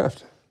end the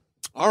draft.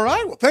 All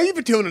right. Well, thank you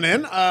for tuning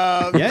in.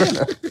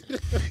 Yeah.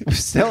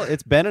 Still,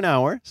 it's been an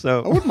hour,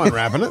 so I wouldn't mind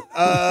wrapping it.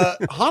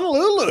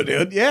 Honolulu,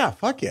 dude. Yeah,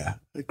 fuck yeah.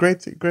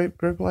 Great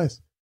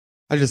place.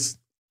 I just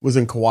was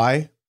in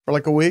Kauai for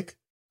like a week.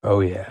 Oh,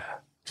 yeah.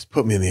 Just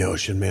put me in the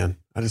ocean, man.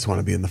 I just want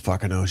to be in the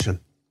fucking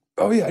ocean.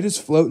 Oh, yeah. I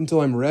just float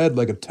until I'm red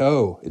like a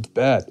toe. It's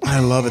bad.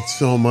 I love it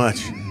so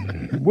much.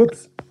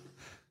 Whoops.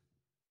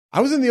 I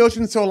was in the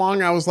ocean so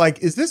long, I was like,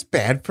 is this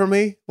bad for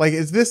me? Like,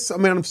 is this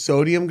amount of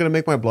sodium going to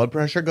make my blood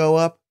pressure go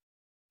up?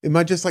 Am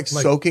I just like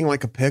soaking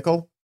like a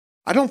pickle?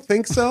 I don't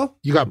think so.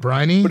 You got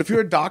briny? But if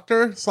you're a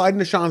doctor, slide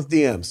into Sean's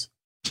DMs.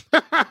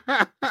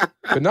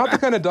 But not the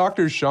kind of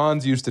doctors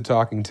Sean's used to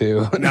talking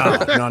to. No.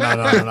 I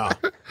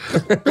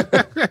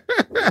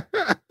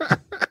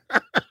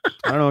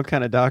don't know what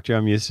kind of doctor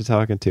I'm used to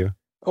talking to.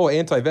 Oh,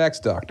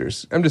 anti-vax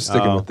doctors. I'm just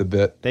sticking with the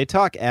bit. They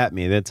talk at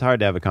me. It's hard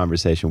to have a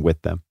conversation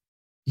with them.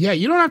 Yeah,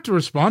 you don't have to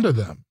respond to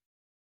them.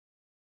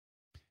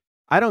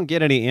 I don't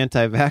get any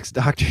anti-vax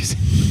doctors.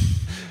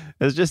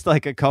 There's just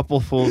like a couple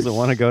fools that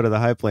want to go to the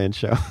High Plains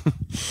show.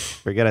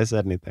 Forget I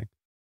said anything.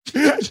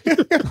 Can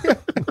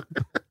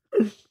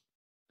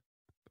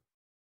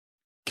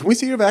we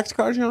see your vax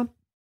card, Sean?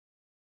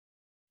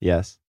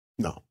 Yes.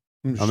 No.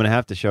 I'm going to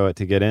have to show it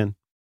to get in.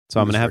 So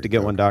I'm going to have to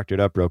get one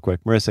doctored up real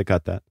quick. Marissa,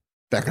 cut that.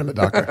 That kind of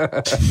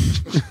doctor.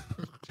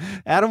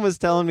 Adam was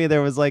telling me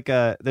there was like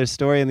their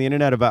story on the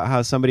internet about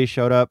how somebody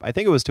showed up, I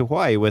think it was to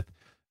Hawaii, with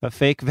a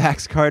fake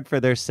vax card for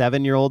their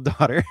 7-year-old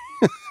daughter.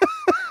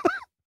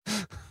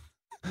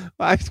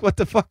 What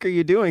the fuck are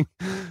you doing?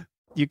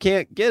 You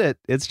can't get it.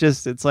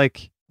 It's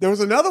like... There was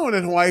another one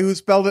in Hawaii who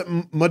spelled it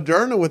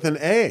Moderna with an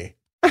A.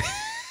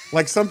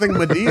 Like something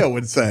Medea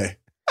would say.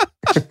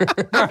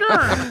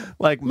 Moderna.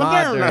 Like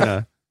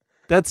Moderna.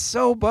 That's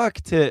so buck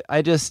to...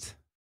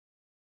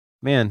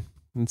 Man,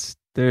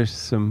 there's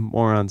some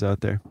morons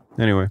out there.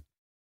 Anyway.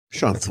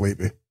 Sean's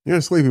sleepy. You're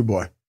a sleepy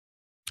boy.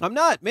 I'm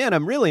not, man.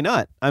 I'm really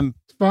not. I'm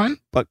fine.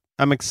 But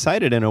I'm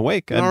excited and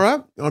awake. All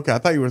right. Okay. I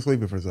thought you were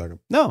sleepy for a second.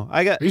 No,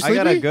 I got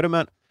a good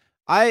amount.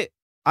 I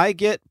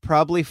get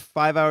probably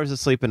 5 hours of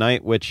sleep a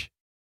night, which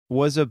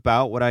was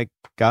about what I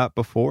got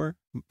before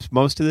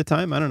most of the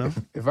time. I don't know.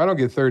 If I don't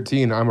get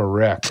 13, I'm a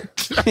wreck.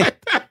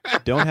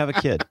 Don't have a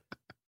kid.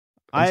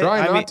 I'm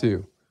trying not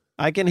to.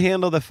 I can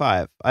handle the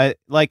 5. And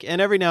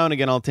every now and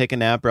again I'll take a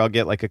nap or I'll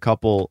get like a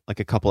couple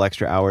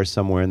extra hours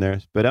somewhere in there.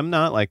 But I'm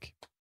not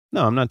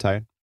I'm not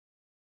tired.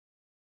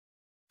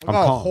 I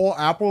got a whole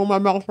apple in my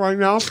mouth right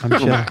now. I'm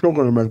still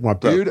going to make my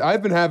pep. Dude,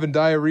 I've been having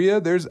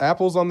diarrhea. There's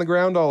apples on the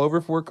ground all over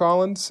Fort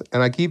Collins,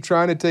 and I keep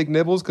trying to take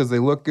nibbles because they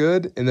look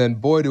good, and then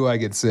boy, do I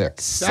get sick.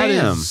 That's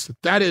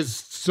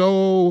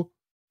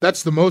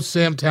the most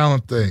Sam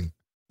Tallent thing.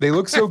 They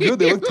look so good.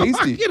 They look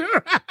tasty.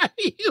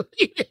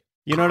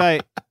 You know what I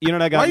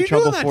got in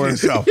trouble for?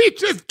 He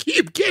just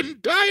keep getting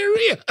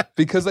diarrhea.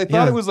 Because I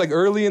thought it was like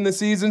early in the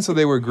season, so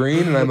they were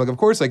green, and I'm like, of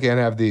course I can't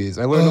have these.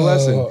 I learned a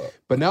lesson.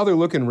 But now they're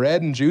looking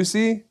red and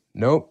juicy.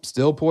 Nope,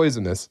 still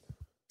poisonous.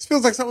 This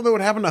feels like something that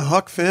would happen to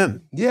Huck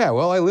Finn. Yeah,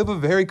 well, I live a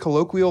very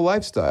colloquial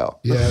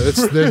lifestyle. Yeah,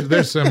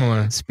 they're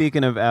similar.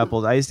 Speaking of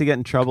apples, I used to get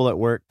in trouble at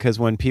work because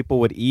when people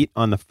would eat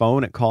on the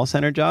phone at call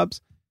center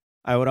jobs,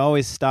 I would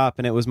always stop,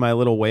 and it was my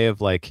little way of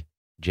like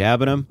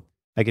jabbing them.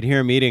 I could hear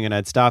them eating, and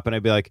I'd stop, and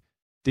I'd be like,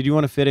 did you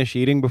want to finish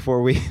eating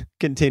before we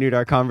continued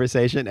our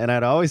conversation? And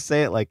I'd always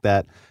say it like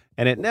that.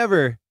 And it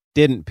never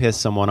didn't piss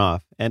someone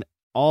off. And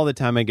all the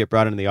time I get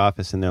brought into the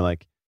office and they're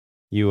like,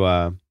 you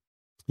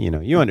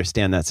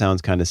understand that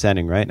sounds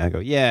condescending, right? And I go,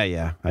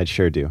 yeah, I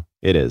sure do.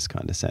 It is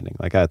condescending.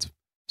 Like I was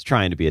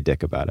trying to be a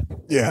dick about it.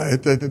 Yeah, I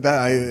hit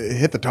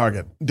the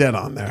target dead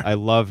on there. I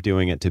love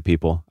doing it to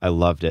people. I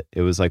loved it.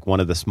 It was like one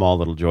of the small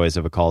little joys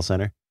of a call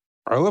center.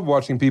 I love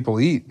watching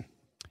people eat.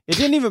 It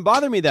didn't even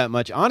bother me that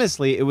much.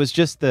 Honestly, it was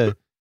just the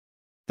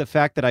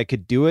fact that I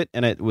could do it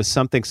and it was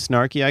something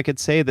snarky I could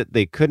say that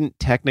they couldn't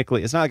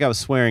technically. It's not like I was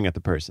swearing at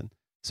the person.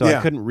 So I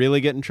couldn't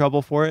really get in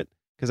trouble for it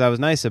because I was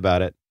nice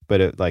about it.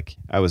 But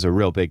I was a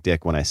real big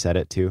dick when I said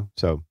it too.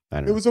 So I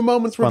don't know. It was a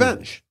moment's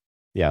revenge.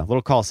 Yeah, a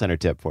little call center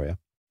tip for you.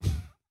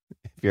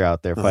 If you're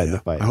out there fighting the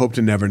fight. I hope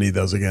to never need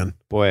those again.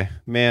 Boy,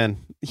 man,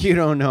 you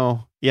don't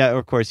know. Yeah,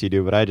 of course you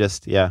do. But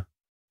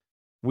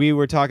we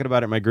were talking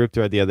about it in my group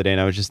thread the other day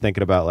and I was just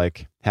thinking about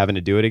like having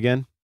to do it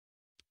again.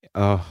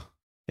 Oh,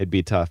 it'd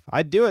be tough.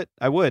 I'd do it.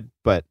 I would,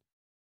 but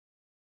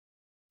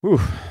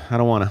I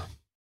don't want to.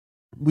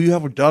 Well, you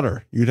have a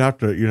dutter. You'd have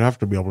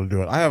to be able to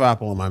do it. I have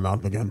apple in my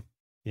mouth again.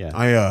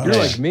 Yeah. You're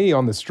like me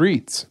on the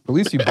streets. At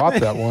least you bought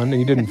that one and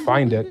you didn't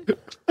find it.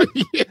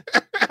 Yeah.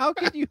 How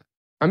could you?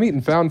 I'm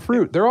eating found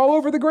fruit. They're all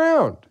over the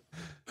ground.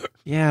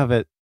 Yeah,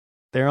 but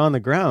they're on the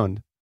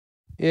ground.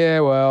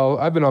 Yeah, well,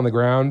 I've been on the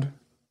ground.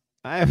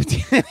 I have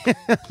to.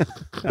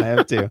 I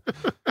have to.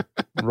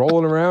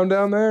 Rolling around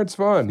down there. It's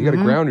fun. You got to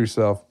ground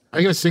yourself. Are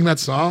you going to sing that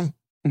song?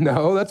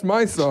 No, that's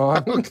my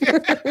song.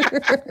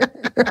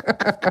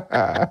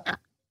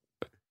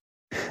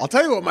 I'll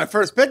tell you what my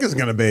first pick is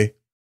going to be.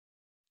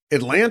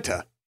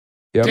 Atlanta.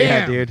 Yep. Damn.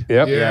 Yeah, dude.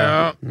 Yep.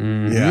 Yeah.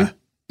 Mhm. Yeah.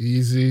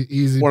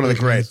 Easy. One of the pickings.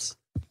 greats.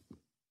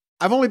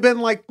 I've only been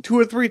like 2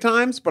 or 3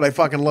 times, but I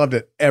fucking loved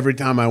it every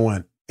time I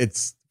went.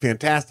 It's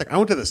fantastic. I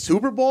went to the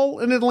Super Bowl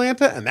in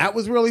Atlanta, and that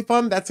was really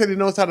fun. That city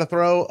knows how to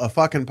throw a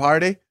fucking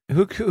party.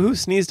 Who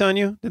sneezed on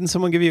you? Didn't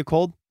someone give you a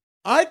cold?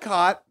 I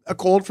caught a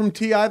cold from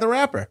T.I. the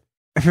rapper.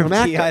 From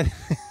Actor. T.I.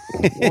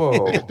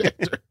 Whoa.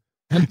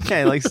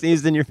 Okay, like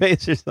sneezed in your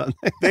face or something.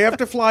 They have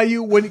to fly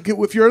you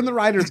if you're in the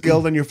Writers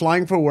Guild and you're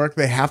flying for work.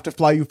 They have to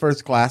fly you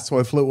first class. So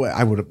I flew.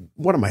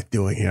 What am I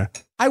doing here?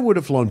 I would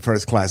have flown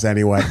first class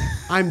anyway.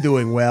 I'm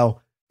doing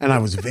well, and I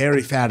was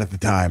very fat at the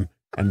time.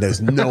 And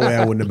there's no way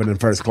I wouldn't have been in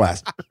first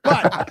class.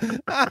 But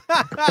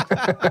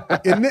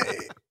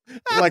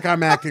like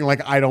I'm acting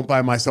like I don't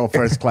buy myself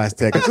first class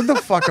tickets. What the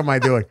fuck am I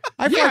doing?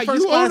 I fly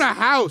first you class own a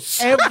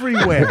house.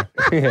 everywhere.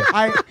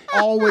 I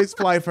always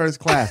fly first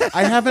class.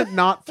 I haven't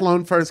not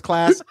flown first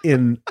class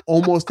in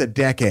almost a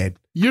decade.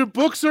 Your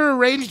books are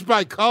arranged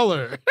by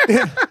color.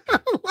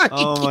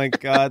 Oh my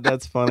god,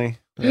 that's funny.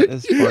 That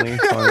is funny.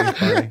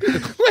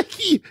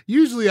 Like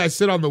usually I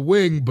sit on the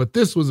wing, but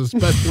this was a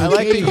special. I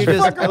like that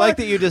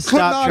occasion. you just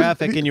stopped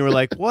traffic and you were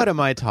like, "What am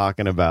I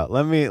talking about?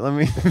 Let me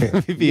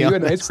be You had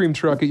an honest." ice cream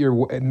truck at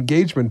your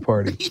engagement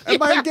party.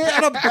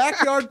 At a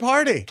backyard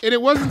party. And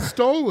it wasn't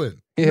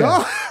stolen.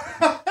 Yeah.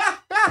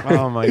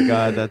 Oh my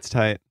god, that's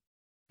tight.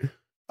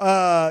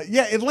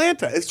 Yeah,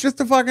 Atlanta. It's just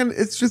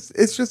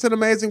an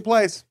amazing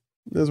place.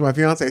 This is my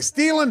fiance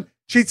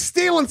she's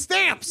stealing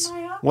stamps.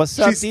 What's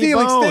up, She's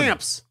stealing D-Bone?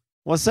 stamps.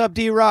 What's up,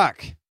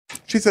 D-Rock?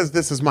 She says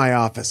this is my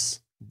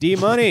office.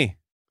 D-Money.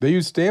 They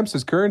use stamps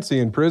as currency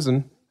in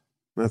prison.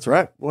 That's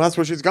right. Well, that's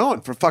where she's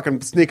going for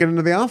fucking sneaking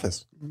into the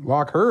office.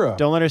 Lock her up.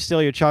 Don't let her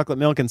steal your chocolate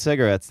milk and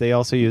cigarettes. They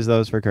also use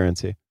those for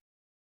currency.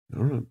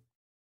 All right.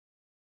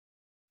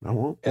 I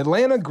won't.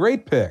 Atlanta,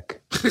 great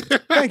pick.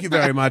 Thank you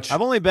very much.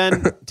 I've only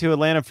been to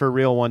Atlanta for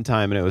real one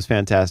time, and it was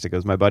fantastic. It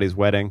was my buddy's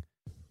wedding.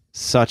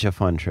 Such a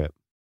fun trip.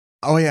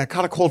 Oh yeah, I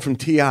caught a cold from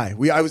T.I.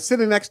 I was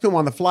sitting next to him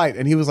on the flight,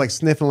 and he was like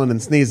sniffling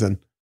and sneezing.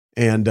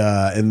 And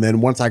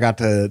then once I got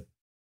to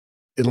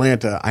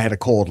Atlanta, I had a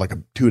cold like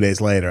 2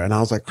 days later, and I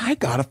was like, I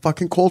got a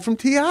fucking cold from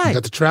T.I. You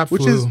got the trap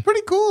which flu. is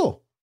pretty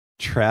cool.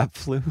 Trap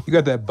flu. You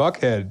got that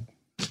buckhead.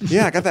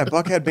 Yeah, I got that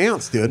buckhead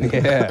bounce, dude.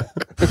 Yeah.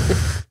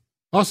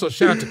 Also,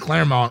 shout out to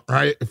Claremont,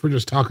 right? If we're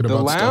just talking The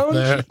about stuff lounge?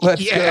 there.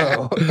 Let's Yeah.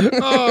 go.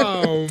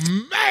 Oh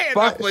man,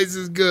 that place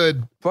is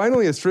good.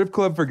 Finally, a strip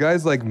club for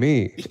guys like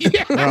me.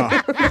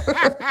 Oh.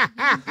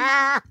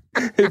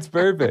 It's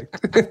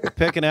perfect.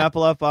 Pick an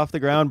apple up off the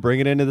ground, bring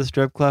it into the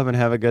strip club, and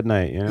have a good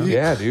night. You know.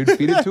 Yeah, dude.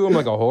 Feed it to him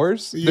like a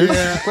horse.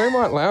 Yeah.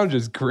 Claremont Lounge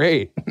is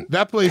great.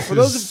 That place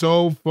those is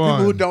so People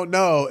who fun. don't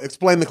know,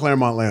 explain the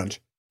Claremont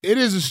Lounge. It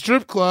is a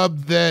strip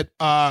club that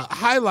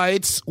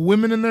highlights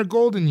women in their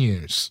golden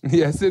years.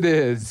 Yes, it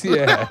is.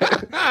 Yeah.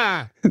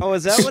 Oh,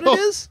 is that what it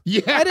is?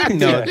 Yeah, I didn't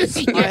know.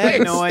 yes. I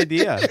had no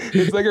idea.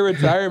 It's like a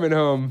retirement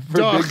home for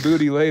Dog. big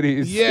booty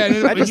ladies. Yeah, and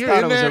I when just you're thought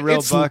in it was there, a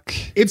real buck.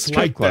 It's strip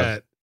like club.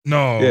 that.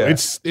 No, Yeah.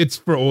 it's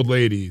for old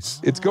ladies.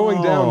 It's going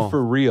Oh. down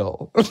for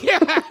real. yeah.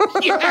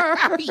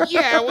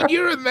 When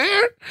you're in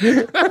there,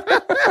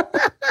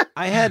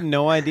 I had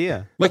no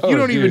idea. like Oh, you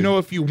don't dude. even know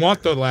if you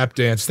want the lap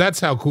dance. That's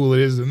how cool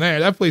it is in there.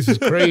 That place is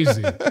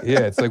crazy. Yeah,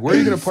 it's like, where are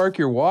you going to park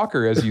your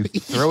walker as you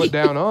throw it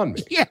down on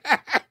me? Yeah.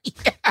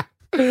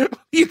 They're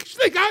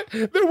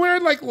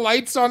wearing like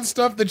lights on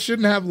stuff that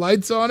shouldn't have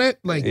lights on it.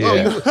 Like,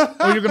 Yeah.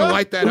 you're gonna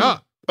light that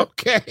up.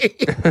 Okay.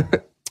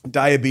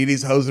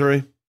 Diabetes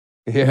hosiery.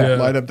 Yeah.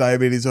 Light up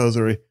diabetes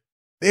hosiery.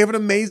 They have an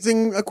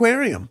amazing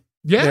aquarium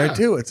there Yeah.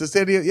 too. It's a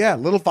city.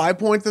 Little Five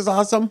Points is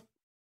awesome.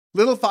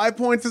 Little Five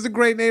Points is a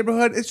great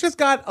neighborhood. It's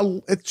got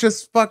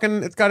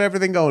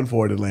everything going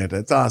for it, Atlanta.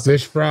 It's awesome.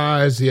 Fish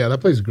fries. Yeah, that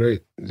place is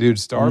great. Dude,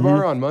 Star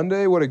Bar on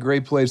Monday, what a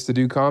great place to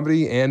do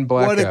comedy and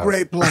blackout. What a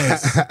great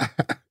place.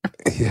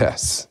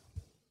 Yes.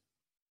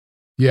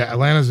 Yeah,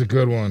 Atlanta's a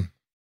good one.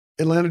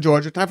 Atlanta,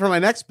 Georgia. Time for my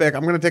next pick.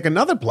 I'm going to take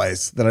another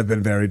place that I've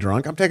been very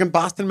drunk. I'm taking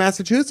Boston,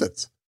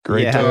 Massachusetts.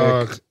 Great Yeah. pick.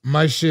 Dog,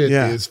 my shit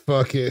Yeah. is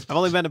fucking. I've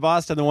only been to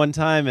Boston the one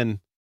time, and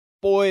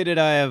boy, did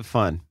I have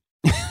fun.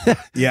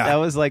 Yeah. That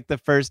was like the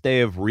first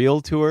day of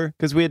real tour,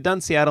 because we had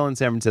done Seattle and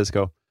San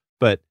Francisco,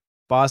 but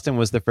Boston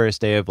was the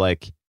first day of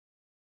like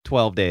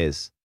 12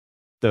 days.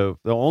 The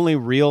only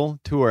real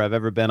tour I've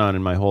ever been on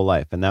in my whole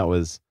life, and that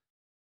was,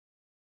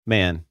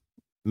 man,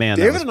 that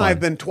David was and I have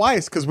fun. been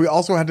twice because we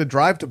also had to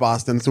drive to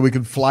Boston so we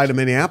could fly to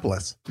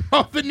Minneapolis.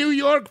 Oh, the New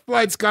York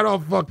flights got all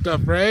fucked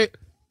up, right?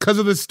 Because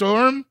of the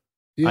storm?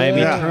 I am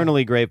Yeah.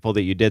 eternally grateful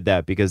that you did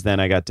that because then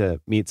I got to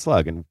meet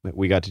Slug and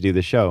we got to do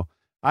the show.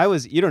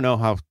 You don't know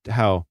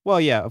how well,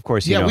 yeah, of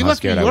course, you know we how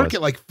left New scared I York was.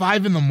 at like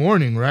 5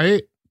 a.m,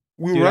 right?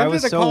 We Dude, were I under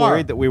was the so car.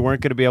 worried that we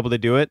weren't going to be able to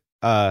do it.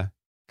 'Cause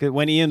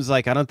when Ian's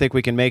like, I don't think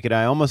we can make it,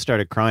 I almost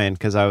started crying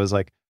because I was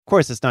like, of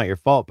course, it's not your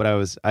fault, but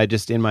I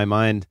just in my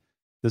mind,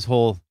 this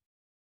whole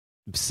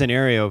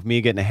scenario of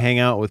me getting to hang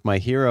out with my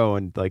hero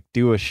and like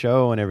do a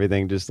show and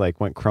everything just like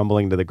went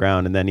crumbling to the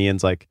ground. And then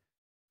Ian's like,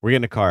 we're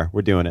getting a car,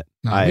 we're doing it.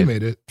 We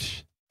made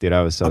it. Dude,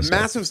 I was so A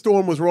scared. massive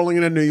storm was rolling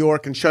into New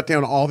York and shut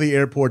down all the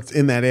airports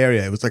in that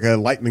area. It was like a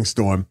lightning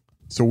storm.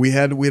 So we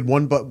had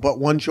one but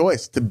one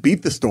choice to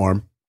beat the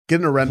storm, get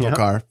in a rental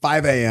car,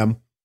 5 a.m.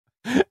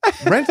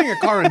 Renting a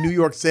car in New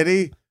York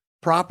City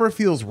proper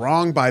feels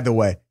wrong, by the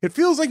way. It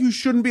feels like you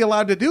shouldn't be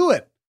allowed to do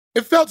it.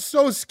 It felt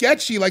so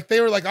sketchy. Like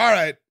they were like, all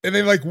right. And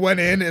they like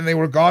went in and they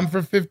were gone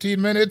for 15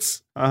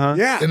 minutes. Uh-huh.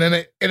 Yeah. And then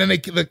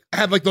they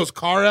had like those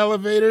car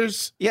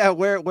elevators. Yeah,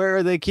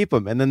 where they keep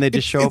them, and then they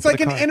just show up. It's like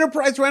with an the car.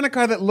 enterprise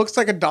rent-a-car that looks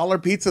like a dollar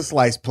pizza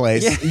slice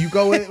place. Yeah. You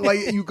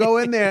go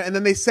in there, and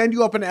then they send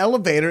you up an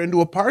elevator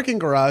into a parking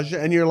garage,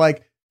 and you're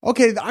like,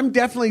 okay, I'm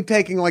definitely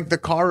taking like the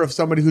car of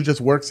somebody who just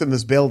works in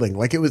this building.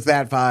 Like it was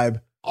that vibe.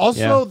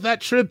 Also,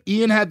 that trip,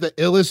 Ian had the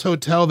illest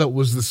hotel that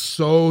was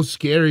so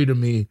scary to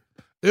me.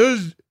 It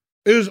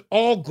was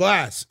all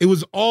glass. It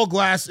was all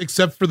glass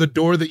except for the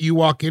door that you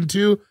walk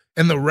into,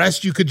 and the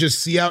rest you could just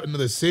see out into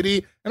the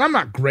city. And I'm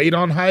not great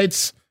on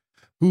heights.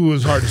 Ooh, it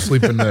was hard to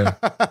sleep in there.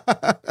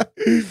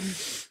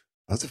 That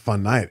was a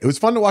fun night. It was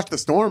fun to watch the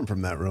storm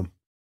from that room.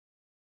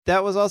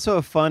 That was also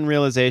a fun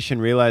realization,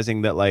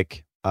 realizing that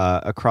like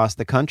across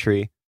the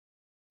country,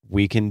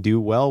 we can do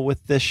well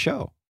with this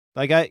show.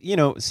 Like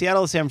Seattle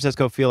and San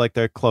Francisco feel like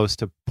they're close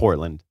to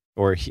Portland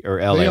or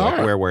LA, like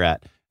where we're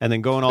at. And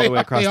then going all the way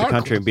across the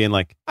country and being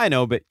like, I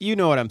know, but you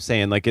know what I'm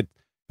saying. Like it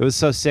was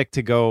so sick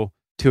to go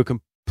to a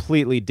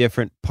completely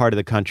different part of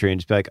the country and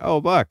just be like,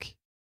 oh, Buck,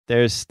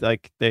 there's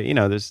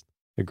there's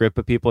a grip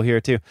of people here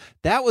too.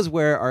 That was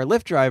where our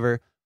Lyft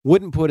driver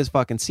wouldn't put his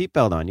fucking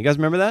seatbelt on. You guys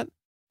remember that?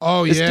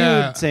 Oh, this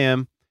yeah. dude,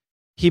 Sam,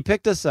 he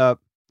picked us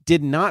up,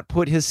 did not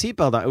put his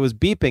seatbelt on. It was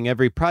beeping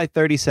every probably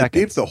 30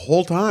 seconds. It beeps the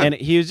whole time. And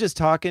he was just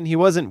talking. He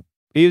was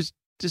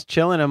just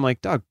chilling. I'm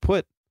like, dog,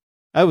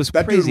 that was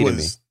that crazy dude to me.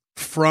 was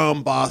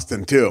from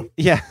Boston too.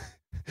 Yeah.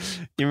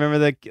 You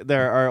remember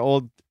our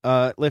old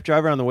Lyft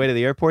driver on the way to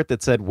the airport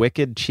that said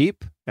wicked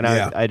cheap? And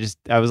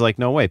I was like,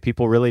 no way.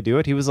 People really do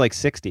it. He was like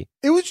 60.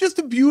 It was just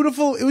a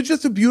beautiful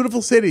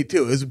city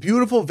too. It was a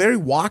beautiful, very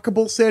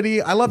walkable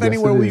city. I love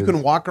anywhere where you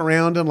can walk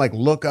around and like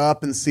look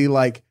up and see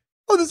like,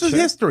 oh, this is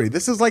history.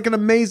 This is like an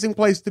amazing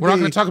place to be. We're not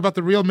going to talk about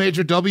the real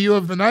major W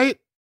of the night.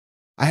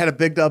 I had a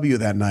big W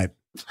that night.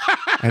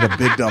 I had a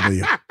big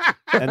W.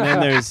 And then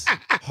there's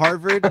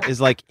Harvard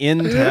is like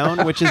in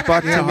town, which is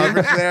Buck to me.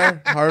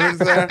 Harvard's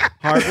there.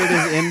 Harvard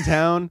is in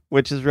town,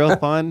 which is real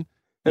fun.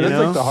 And it's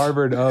like the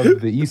Harvard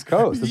of the East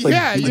Coast. It's like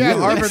the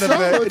Harvard of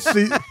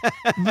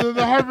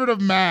the Harvard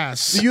of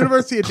Mass. The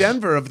University of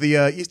Denver of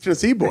the Eastern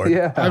Seaboard.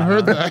 Yeah. I've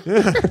heard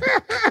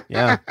that.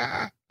 Yeah.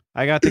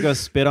 I got to go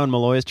spit on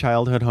Malloy's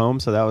childhood home,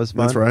 so that was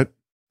fun. That's right.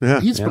 Yeah.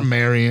 He's from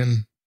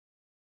Marion.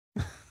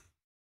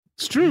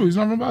 It's true. He's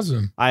not from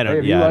Boston. I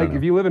don't. Hey,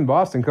 if you live in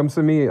Boston, come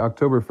see me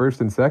October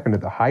 1st and 2nd at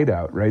the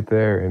Hideout right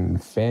there in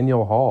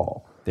Faneuil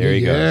Hall. There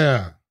he goes.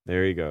 Yeah.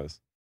 There he goes.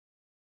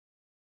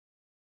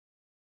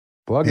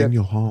 Plug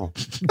Faneuil it. Hall.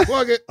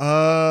 Plug it.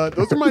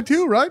 Those are my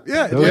two, right?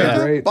 Yeah. Those are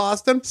great.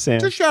 Boston. Sam.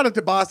 Just shout out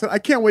to Boston. I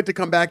can't wait to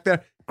come back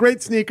there.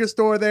 Great sneaker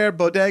store there.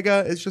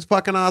 Bodega is just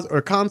fucking awesome.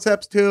 Or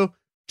Concepts too.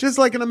 Just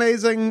like an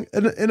amazing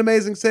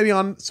city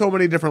on so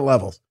many different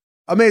levels.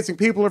 Amazing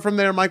people are from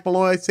there. Mike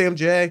Malloy, Sam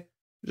J.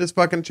 Just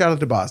fucking shout out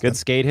to Boston. Good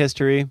skate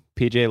history.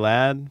 PJ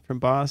Ladd from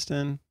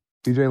Boston.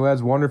 PJ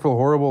Ladd's Wonderful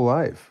Horrible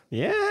Life.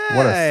 Yeah.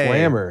 What a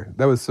slammer.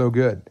 That was so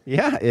good.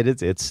 Yeah, it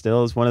is. It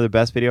still is one of the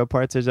best video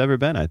parts there's ever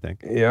been, I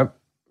think. Yep.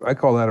 I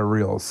call that a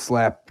real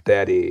slap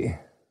daddy.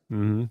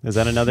 Mm-hmm. Is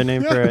that another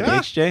name for an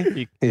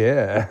HJ?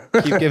 Yeah.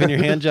 Keep giving your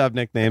hand job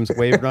nicknames.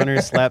 Wave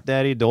Runner, Slap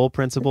Daddy, Dole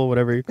Principal,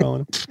 whatever you're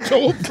calling him.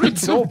 Dole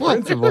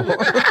Principal.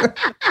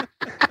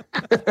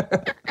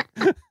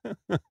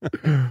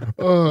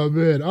 Oh,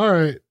 man. All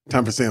right.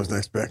 Time for Sam's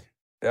next pick.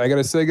 I got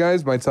to say,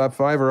 guys, my top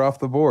 5 are off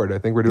the board. I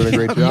think we're doing a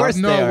great job. course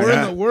they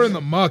are. We're in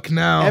the muck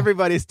now.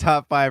 Everybody's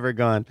top 5 are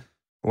gone.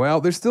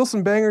 Well, there's still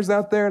some bangers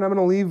out there, and I'm going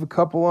to leave a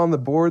couple on the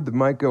board that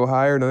might go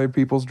higher in other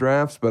people's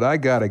drafts, but I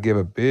got to give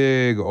a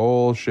big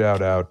old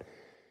shout out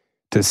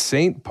to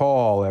St.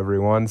 Paul,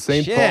 everyone.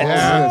 St. Paul,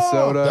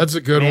 Minnesota. That's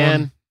a good Man,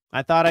 one.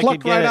 I thought I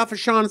Plucked could get right it. off of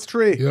Sean's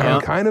tree. Yeah.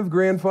 I'm kind of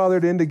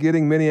grandfathered into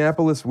getting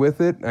Minneapolis with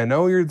it. I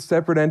know you're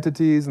separate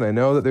entities, and I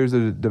know that there's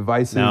a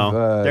divisive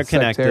they're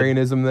connected.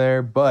 sectarianism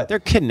there, but They're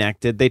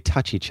connected. They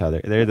touch each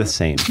other. They're the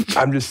same.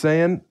 I'm just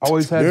saying,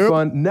 always had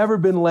fun, never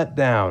been let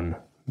down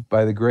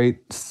by the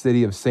great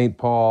city of St.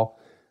 Paul.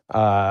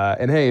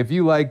 And hey, if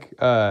you like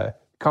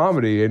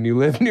comedy and you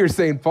live near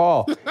St.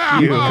 Paul, you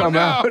can come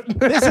out.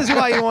 This is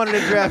why you wanted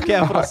to draft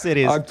capital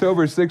cities.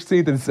 October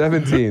 16th and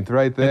 17th,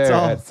 right there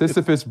at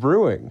Sisyphus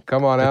Brewing.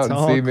 Come on out and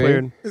see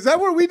me. Is that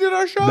where we did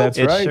our show? That's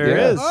right. Sure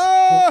yeah. is.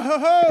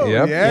 Oh,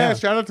 Yep. yeah.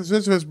 Shout out to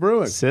Sisyphus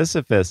Brewing.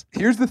 Sisyphus.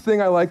 Here's the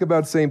thing I like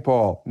about St.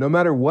 Paul. No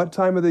matter what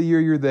time of the year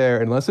you're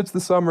there, unless it's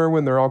the summer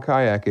when they're all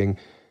kayaking,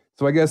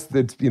 so I guess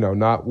that's,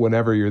 not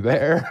whenever you're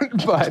there,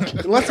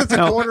 but Unless it's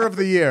a quarter of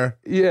the year.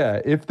 yeah,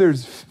 if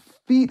there's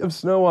feet of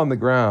snow on the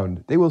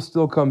ground, they will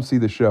still come see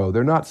the show.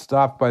 They're not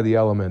stopped by the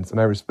elements, and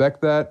I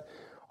respect that.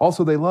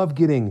 Also, they love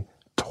getting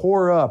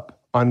tore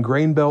up on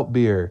grain belt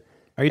beer.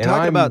 Are you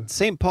talking about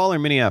St. Paul or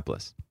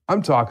Minneapolis?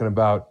 I'm talking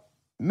about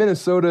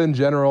Minnesota in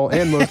general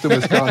and most of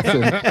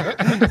Wisconsin.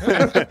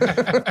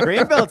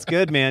 Grain Belt's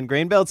good, man.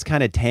 Grain Belt's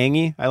kind of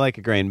tangy. I like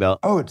a Grain Belt.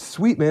 Oh, it's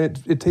sweet, man.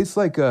 It tastes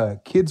like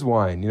kid's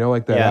wine,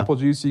 like that apple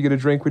juice you get a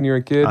drink when you're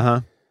a kid.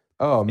 Uh-huh.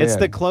 Oh, man. It's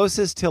the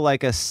closest to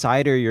like a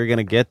cider you're going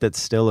to get that's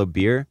still a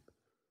beer.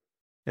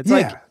 It's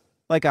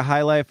like a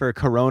High Life or a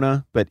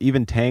Corona, but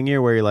even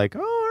tangier where you're like,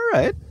 oh, all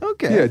right,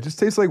 okay. Yeah, it just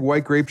tastes like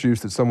white grape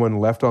juice that someone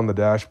left on the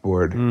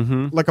dashboard.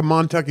 Mm-hmm. Like a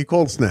Montucky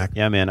cold snack.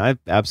 Yeah, man. I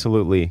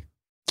absolutely...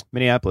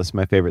 Minneapolis,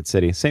 my favorite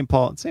city. St.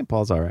 Paul's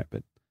all right,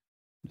 but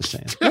I'm just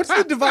saying. What's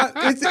the divide?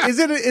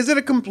 Is it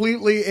a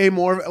completely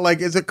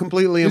amorphous? Is it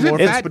completely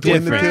amorphous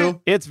between the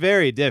two? It's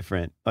very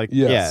different. Yes.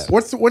 Yeah.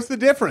 What's the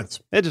difference?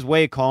 It's just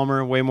way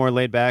calmer, way more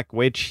laid back,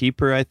 way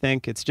cheaper, I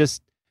think. It's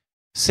just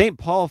St.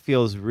 Paul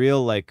feels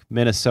real like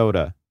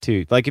Minnesota,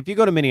 too. Like if you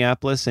go to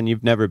Minneapolis and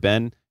you've never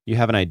been, you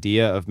have an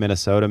idea of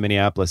Minnesota.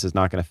 Minneapolis is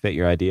not going to fit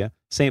your idea.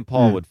 St.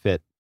 Paul would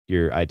fit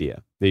your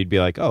idea. You'd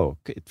be like, oh,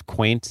 it's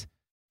quaint.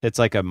 It's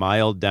like a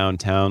mild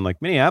downtown.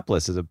 Like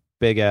Minneapolis is a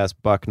big-ass,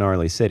 buck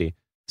gnarly city.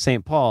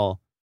 St.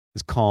 Paul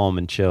is calm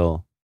and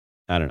chill.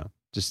 I don't know.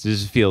 It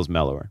just feels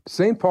mellower.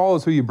 St. Paul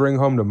is who you bring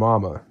home to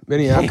mama.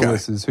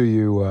 Minneapolis is who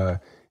you,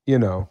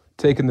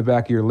 take in the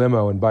back of your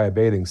limo and buy a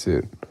bathing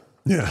suit.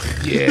 Yeah.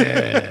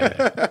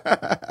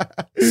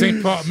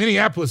 St. Paul,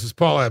 Minneapolis is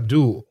Paul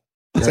Abdul.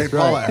 St.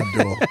 Paul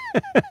Abdul.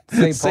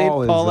 St.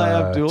 Paul is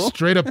Abdul.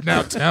 Straight up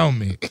now, tell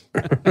me.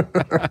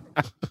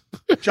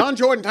 John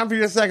Jordan, time for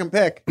your second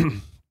pick.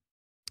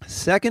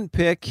 Second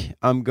pick,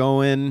 I'm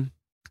going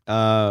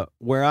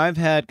where I've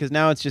had, because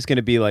now it's just going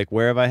to be like,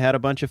 where have I had a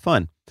bunch of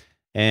fun?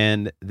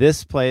 And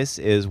this place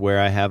is where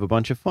I have a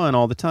bunch of fun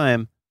all the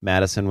time,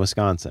 Madison,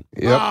 Wisconsin.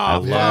 Yep.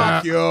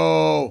 Fuck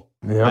you.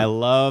 Yep. I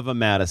love a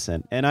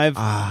Madison. And I've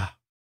a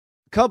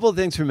couple of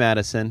things from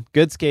Madison.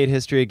 Good skate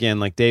history, again,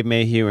 like Dave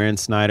Mayhew, Aaron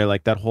Snyder,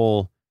 like that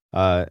whole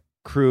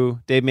crew.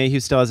 Dave Mayhew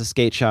still has a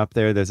skate shop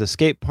there. There's a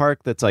skate park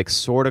that's like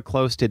sort of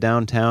close to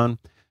downtown.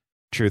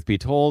 Truth be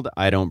told,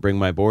 I don't bring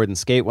my board and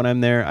skate when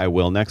I'm there. I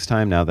will next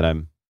time now that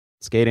I'm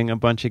skating a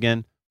bunch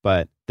again.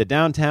 But the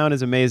downtown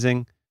is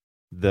amazing.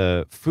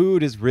 The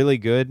food is really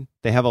good.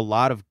 They have a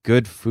lot of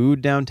good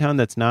food downtown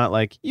that's not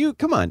like,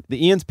 come on,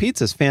 the Ian's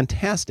Pizza is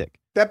fantastic.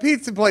 That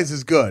pizza place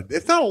is good.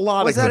 It's not a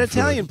lot Was of that good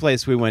Italian food.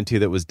 place we went to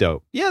that was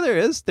dope? Yeah, there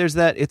is. There's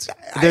that.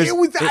 There's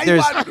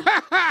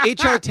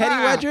HR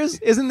Teddy Wedgers.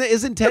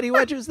 Isn't Teddy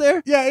Wedgers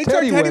there? Yeah, HR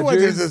Teddy Teddy Wedgers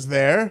Wedgers is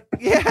there.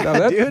 Yeah,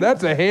 No, dude.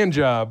 that's a hand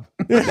job.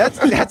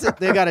 That's it.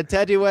 They got a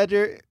Teddy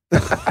Wedger.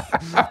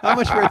 How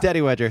much for a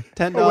Teddy Wedger?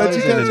 $10 wedgie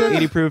and an wedger?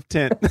 80 proof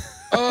tint.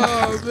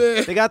 Oh,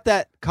 man. They got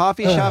that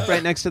coffee shop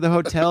right next to the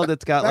hotel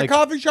that's got That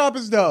coffee shop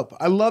is dope.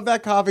 I love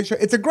that coffee shop.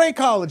 It's a great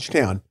college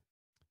town.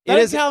 That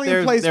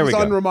Italian place was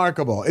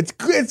unremarkable. It's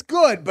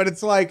good, but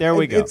it's like There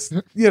we go. It's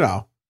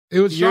It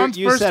was Sean's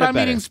you first said it time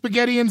better. eating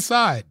spaghetti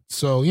inside.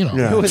 So, Yeah.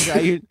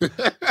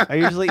 I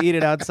usually eat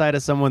it outside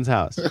of someone's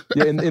house.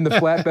 Yeah, in the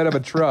flatbed of a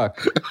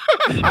truck.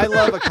 I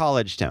love a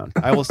college town.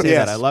 I will say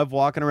Yes. that. I love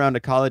walking around a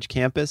college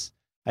campus.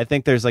 I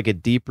think there's like a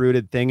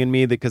deep-rooted thing in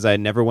me because I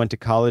never went to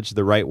college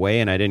the right way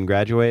and I didn't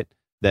graduate,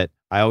 that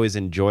I always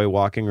enjoy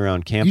walking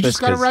around campus. you just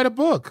got to 'cause- write a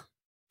book.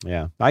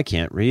 Yeah, I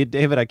can't read.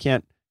 David, I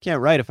can't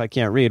write if I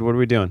can't read. What are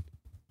we doing?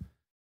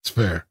 It's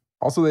fair.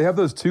 Also, they have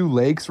those two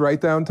lakes right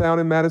downtown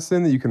in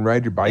Madison that you can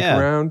ride your bike Yeah.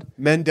 around.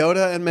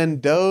 Mendota and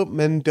Mendona,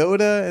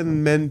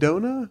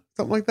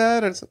 something like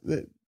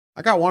that.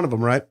 I got one of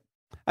them right.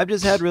 I've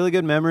just had really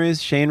good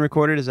memories. Shane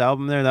recorded his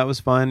album there. That was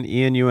fun.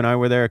 Ian, you and I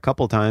were there a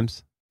couple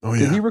times. Oh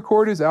Did he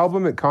record his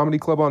album at Comedy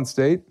Club on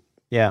State?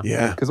 Yeah.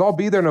 Yeah. Because I'll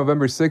be there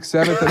November 6th,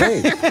 7th, and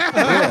 8th.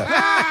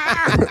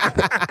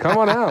 Yeah. Come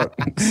on out.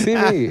 See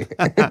me.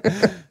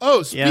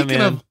 Oh, speaking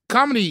man. of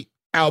comedy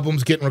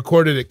albums getting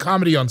recorded at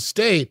Comedy on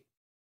State,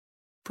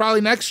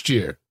 probably next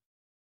year.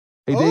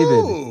 Hey, David.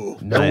 Oh.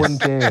 No Nice. one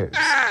cares.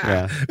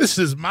 Yeah. This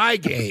is my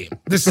game.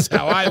 This is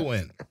how I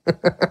win.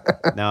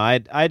 No,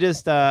 I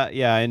just I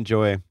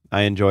enjoy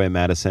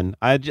Madison.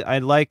 I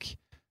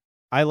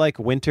like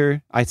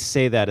winter. I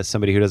say that as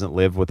somebody who doesn't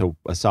live with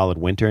a solid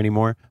winter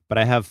anymore, but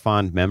I have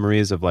fond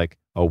memories of like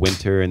a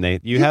winter and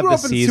you have grew the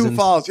up in seasons. Sioux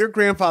Falls. You're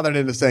grandfathered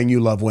into saying you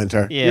love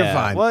winter. Yeah. You're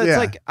fine. Well, it's Yeah.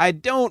 like I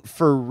don't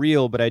for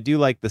real, but I do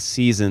like the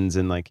seasons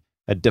and like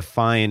a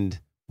defined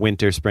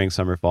winter, spring,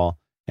 summer, fall.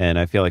 And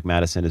I feel like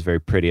Madison is very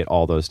pretty at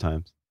all those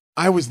times.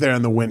 I was there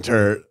in the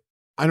winter.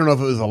 I don't know if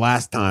it was the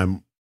last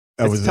time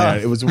That was tough.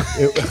 it.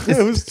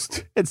 It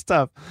was. It's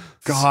tough.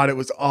 God, it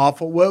was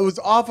awful. Well, it was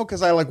awful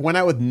because I went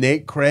out with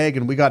Nate Craig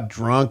and we got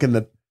drunk and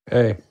the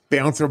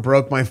bouncer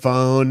broke my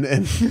phone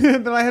and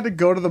then I had to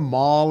go to the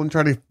mall and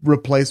try to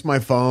replace my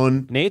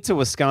phone. Nate's a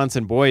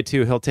Wisconsin boy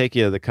too. He'll take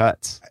you to the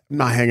cuts. I'm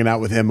not hanging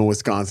out with him in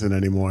Wisconsin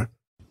anymore.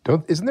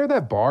 Isn't there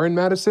that bar in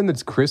Madison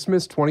that's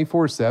Christmas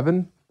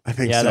 24/7? I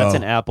think Yeah, so. that's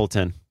in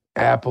Appleton.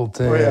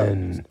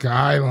 Appleton.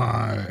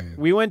 Skyline.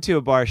 We went to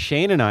a bar,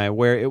 Shane and I,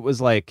 where it was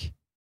like,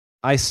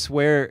 I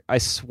swear,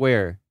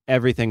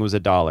 everything was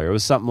 $1. It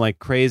was something like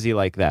crazy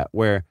like that,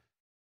 where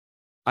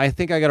I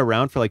think I got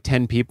around for like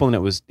 10 people and it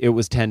was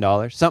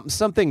 $10.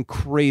 Something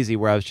crazy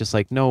where I was just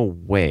like, no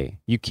way.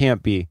 You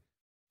can't be.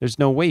 There's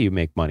no way you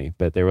make money.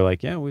 But they were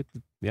like, yeah, we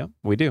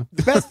do.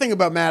 The best thing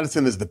about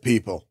Madison is the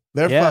people.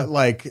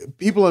 They're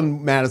people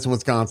in Madison,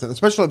 Wisconsin,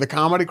 especially the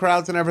comedy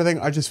crowds and everything,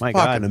 are just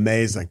fucking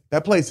amazing.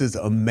 That place is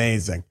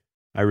amazing.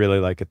 I really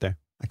like it there.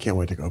 I can't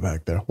wait to go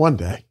back there one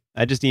day.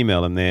 I just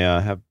emailed them. They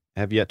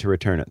have yet to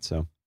return it.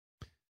 So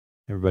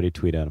everybody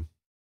tweet at them.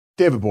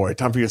 David Gborie,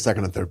 time for your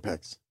second and third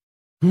picks.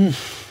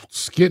 Oof,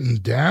 it's getting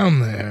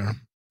down there.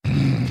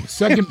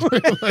 Second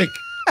pick,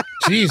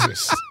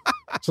 Jesus.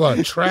 It's a lot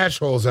of trash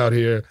holes out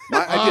here.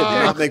 I did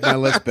not make my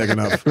list big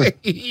enough.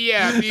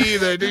 Yeah, me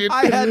either, dude.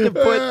 I had to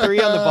put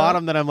 3 on the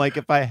bottom that I'm like,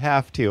 if I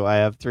have to, I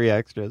have 3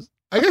 extras.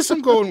 I guess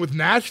I'm going with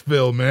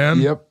Nashville, man.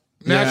 Yep.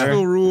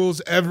 Nashville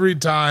rules every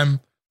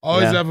time.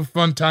 Always have a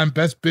fun time.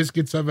 Best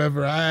biscuits I've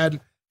ever had.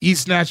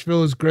 East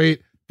Nashville is great.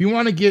 If you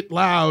want to get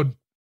loud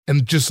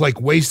and just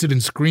waste it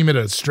and scream at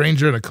a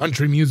stranger at a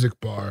country music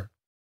bar,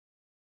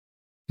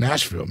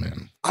 Nashville,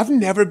 man. I've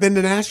never been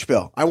to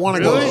Nashville. I want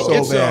to go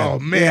so bad. Oh,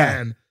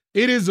 man.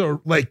 It is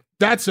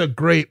that's a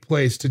great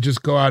place to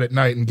just go out at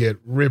night and get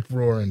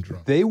rip-roaring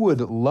drunk. They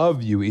would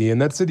love you, Ian.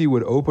 That city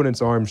would open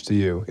its arms to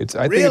you.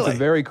 I think it's a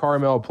very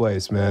Carmel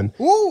place, man.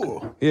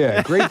 Ooh.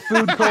 Yeah, great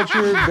food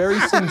culture, very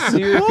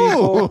sincere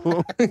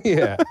people.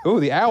 Yeah.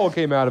 Ooh, the owl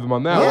came out of him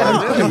on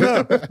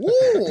that one.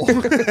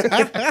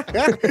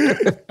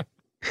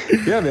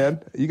 Yeah,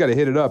 man. You got to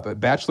hit it up. A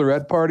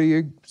bachelorette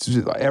party,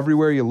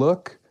 everywhere you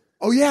look.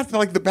 Oh, yeah, it's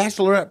like the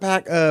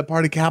bachelorette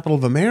party capital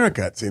of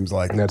America, it seems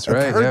like. That's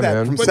right, I've heard that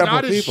man. from But several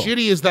not as people.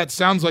 shitty as that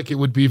sounds like it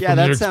would be Yeah, from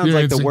that your sounds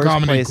like experience the in worst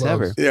comedy place clubs.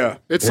 ever. Yeah.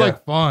 It's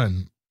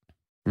fun.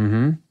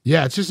 Mm-hmm.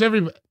 Yeah, it's just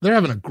they're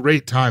having a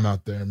great time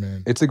out there,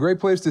 man. It's a great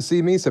place to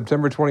see me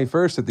September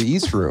 21st at the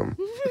East Room.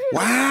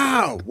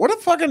 Wow. What a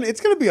fucking,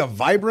 it's going to be a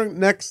vibrant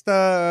next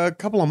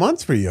couple of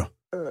months for you.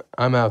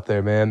 I'm out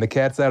there, man. The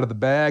cat's out of the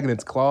bag and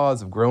its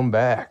claws have grown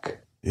back.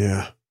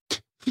 Yeah.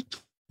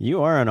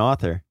 You are an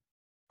author.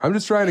 I'm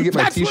just trying to get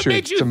my That's what T-shirt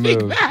made you to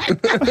think move.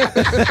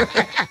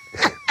 that.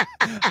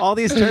 all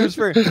these terms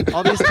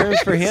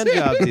for hand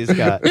jobs he's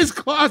got. His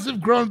claws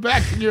have grown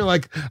back, and you're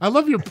like, I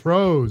love your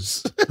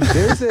prose.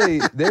 There's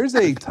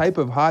a type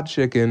of hot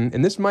chicken,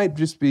 and this might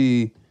just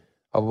be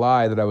a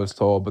lie that I was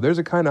told, but there's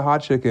a kind of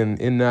hot chicken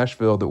in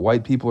Nashville that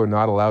white people are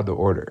not allowed to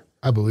order.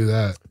 I believe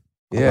that.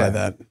 Yeah, buy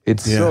that.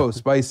 It's so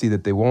spicy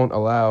that they won't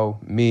allow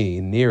me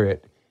near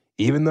it,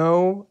 even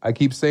though I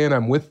keep saying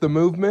I'm with the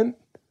movement.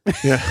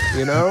 Yeah.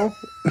 You know,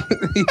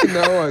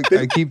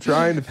 I keep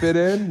trying to fit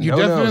in. You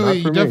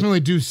definitely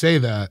do say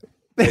that.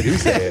 I do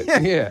say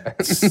it. Yeah.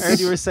 I heard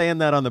you were saying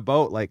that on the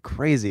boat like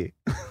crazy.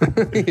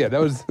 Yeah, that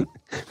was.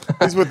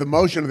 He's with the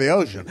motion of the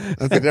ocean.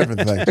 That's a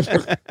different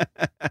thing.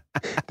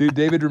 Dude,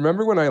 David,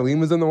 remember when Eileen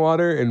was in the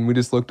water and we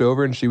just looked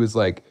over and she was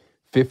like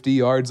 50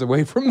 yards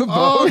away from the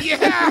boat? Oh,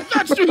 yeah.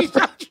 That's true.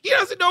 He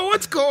doesn't know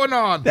what's going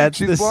on. That's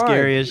She's the blind.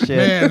 scariest shit.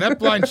 Man, that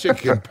blind chick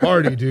can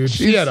party, dude.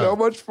 She's so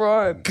much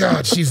fun.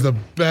 God, she's the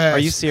best. Are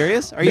you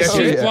serious? Are you Yeah,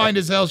 serious? she's blind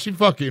as hell. She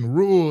fucking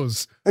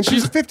rules. And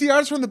she's 50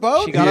 yards from the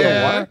boat? She got on the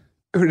Yeah. water?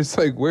 We were just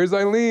like, where's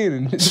Eileen?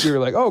 And she were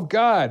like, oh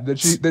God.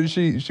 Then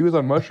she was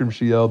on mushrooms.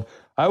 She yelled,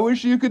 I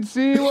wish you could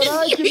see what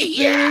I can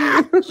see.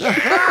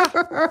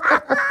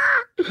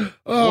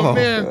 Oh,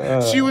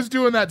 man. She was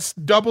doing that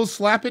double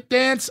slap it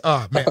dance.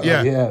 Oh, man.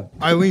 Yeah. Yeah.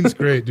 Eileen's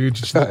great, dude.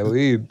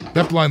 Eileen.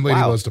 That blind lady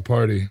Wow. loves to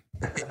party.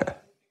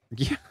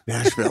 Yeah,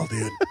 Nashville,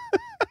 dude.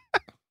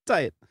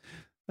 tight.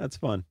 That's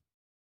fun.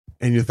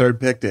 And your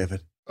third pick,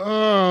 David.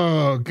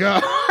 Oh,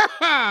 God.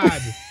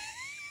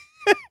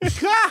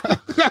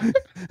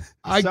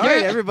 I Sorry,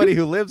 get everybody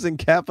who lives in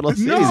capital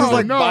cities. No, This is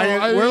like no,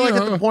 we're like at you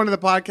the know. point of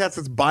the podcast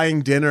that's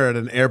buying dinner at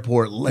an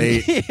airport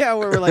late. Yeah,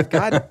 where we're like,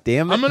 God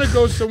damn it. I'm going to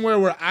go somewhere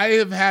where I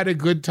have had a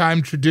good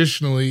time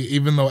traditionally,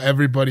 even though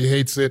everybody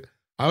hates it.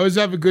 I always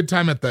have a good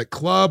time at that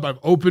club. I've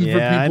opened for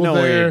people I know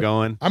there. where you're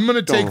going. I'm going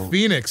to take Don't.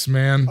 Phoenix,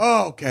 man.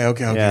 Oh, okay, good.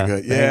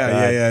 thank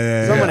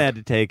Yeah. God. Someone had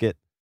to take it.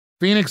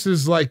 Phoenix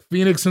is like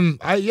Phoenix, and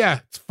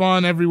it's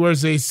fun.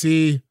 Everywhere's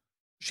AC.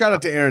 Shout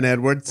out to Aaron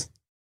Edwards.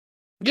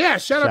 Yeah,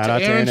 shout out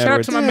to Aaron. Shout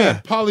out to my man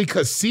Pauly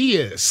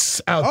Casillas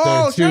out there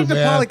Oh, too, shout out to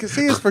man. Pauly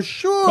Casillas for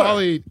sure.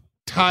 Pauly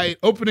tight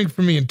opening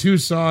for me in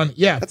Tucson.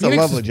 Yeah, That's a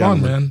Phoenix lovely is fun,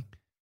 gentleman. man.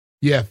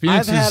 Yeah,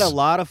 Phoenix I've had is a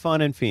lot of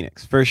fun in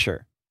Phoenix, for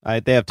sure.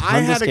 They have tons I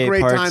of had skate a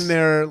great parks. time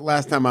there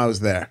last time I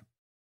was there.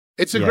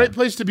 It's a Yeah. great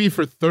place to be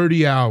for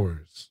 30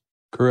 hours.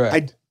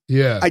 Correct.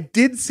 Yeah. I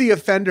did see a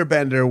fender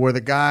bender where the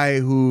guy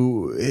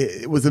who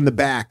was in the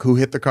back who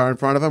hit the car in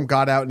front of him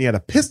got out and he had a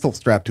pistol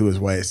strapped to his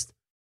waist.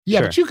 Yeah,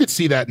 Sure. but you could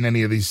see that in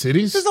any of these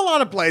cities. There's a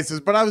lot of places,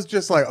 but I was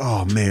just like,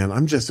 oh man,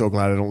 I'm just so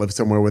glad I don't live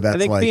somewhere where that's I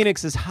think like.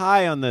 Phoenix is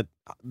high on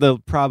the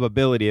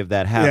probability of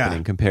that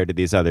happening compared to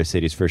these other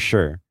cities for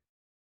sure.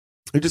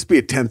 It'd just be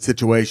a tense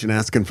situation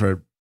asking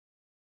for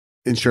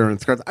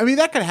insurance cards. I mean,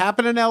 that could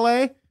happen in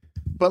LA,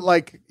 but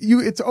like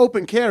it's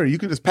open carry. You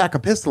can just pack a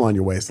pistol on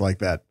your waist like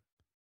that.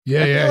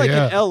 Yeah, I feel yeah, like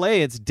yeah. in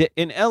LA,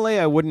 in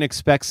LA, I wouldn't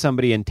expect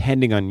somebody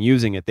intending on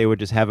using it. They would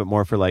just have it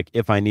more for like,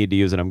 if I need to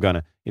use it, I'm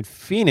gonna. In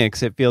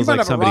Phoenix, it You feels might like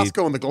have somebody. a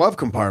Roscoe in the glove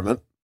compartment.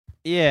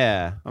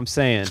 Yeah, I'm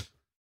saying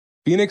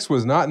Phoenix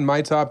was not in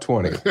my top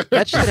 20.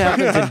 that shit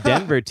happens in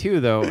Denver too,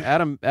 though.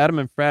 Adam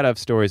and Fred have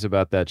stories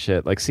about that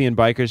shit, like seeing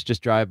bikers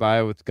just drive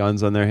by with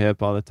guns on their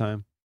hip all the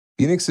time.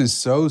 Phoenix is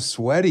so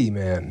sweaty,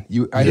 man.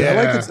 I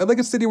like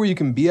a city where you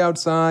can be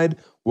outside,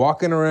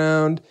 walking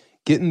around,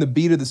 getting the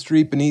beat of the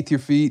street beneath your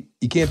feet.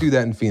 You can't do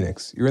that in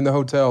Phoenix. You're in the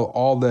hotel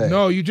all day.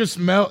 No, you just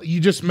melt.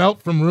 You just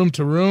melt from room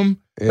to room.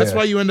 Yeah. That's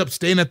why you end up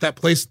staying at that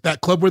place,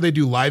 that club where they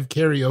do live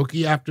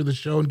karaoke after the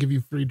show and give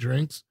you free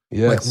drinks.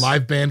 Yes. Like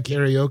live band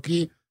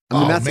karaoke. I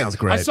mean, that sounds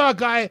great. I saw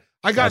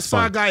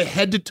a guy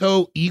head to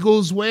toe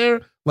Eagles wear,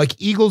 like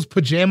Eagles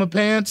pajama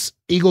pants,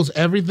 Eagles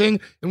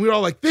everything, and we were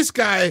all like, "This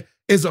guy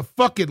is a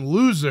fucking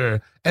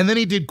loser." And then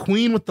he did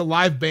Queen with the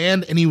live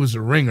band, and he was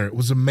a ringer. It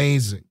was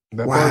amazing.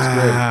 That bar's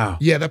great. Wow.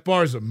 Yeah, that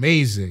bar is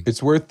amazing.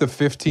 It's worth the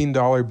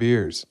 $15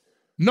 beers.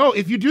 No,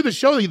 if you do the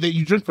show, that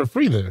you drink for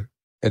free there.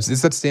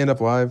 It's that stand up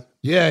live.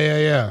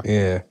 Yeah,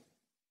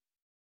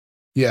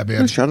 Yeah.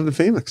 man. Shout out to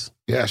Phoenix.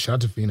 Yeah, shout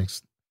out to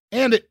Phoenix.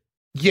 And it's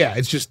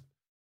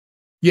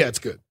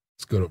good.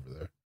 It's good over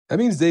there. That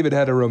means David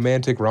had a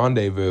romantic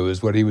rendezvous,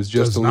 is what he was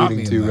just Does not alluding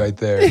mean to that. right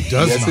there. It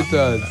does yes, not it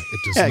does. mean that. It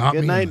does Yeah, not good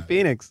mean night, that.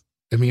 Phoenix.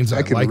 It means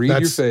I can like read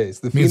that your face.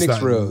 The means Phoenix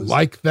that I rose.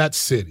 like that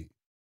city.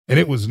 And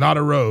it was not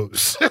a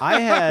rose. I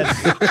had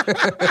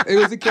It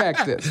was a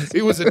cactus.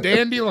 It was a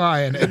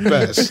dandelion at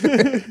best.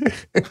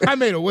 I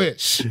made a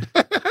wish.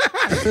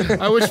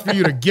 I wish for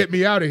you to get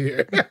me out of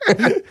here.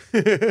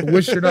 I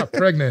wish you're not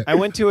pregnant. I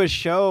went to a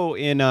show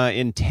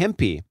in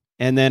Tempe,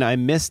 and then I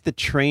missed the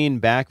train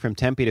back from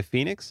Tempe to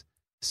Phoenix.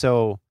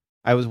 So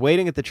I was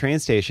waiting at the train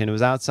station. It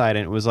was outside,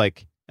 and it was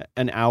like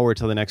an hour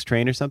till the next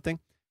train or something.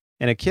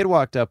 And a kid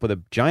walked up with a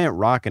giant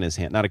rock in his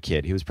hand. Not a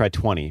kid. He was probably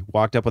 20.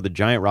 Walked up with a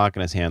giant rock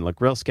in his hand. Looked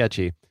real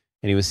sketchy.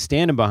 And he was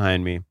standing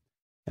behind me.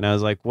 And I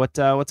was like, what's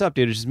up,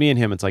 dude? It's just me and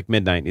him. It's like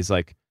midnight. And he's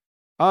like,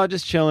 oh,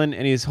 just chilling.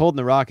 And he's holding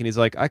the rock. And he's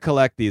like, I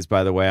collect these,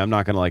 by the way. I'm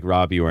not going to like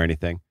rob you or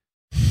anything.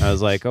 I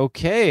was like,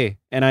 okay.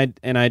 And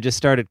I just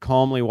started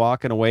calmly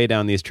walking away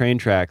down these train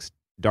tracks,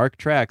 dark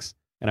tracks.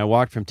 And I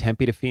walked from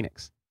Tempe to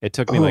Phoenix. It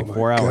took me like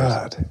 4 hours.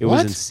 God. It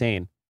was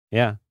insane.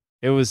 Yeah.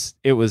 It was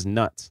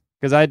nuts.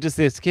 Because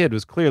this kid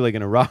was clearly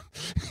going to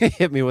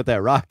hit me with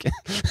that rock.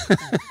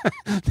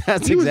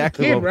 That's He was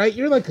exactly a kid, what. right?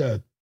 You're like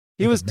a.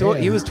 He was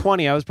man. he was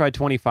 20. I was probably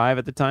 25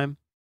 at the time.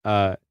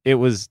 It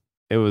was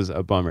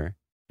a bummer.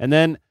 And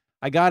then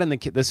I got in the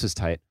this was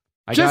tight.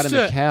 I got in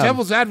the cab.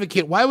 Devil's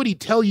advocate. Why would he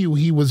tell you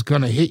he was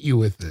gonna hit you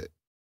with it?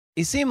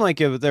 He seemed like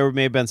there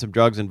may have been some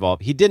drugs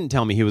involved. He didn't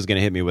tell me he was going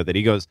to hit me with it.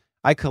 He goes,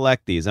 "I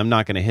collect these. I'm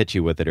not going to hit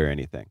you with it or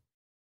anything."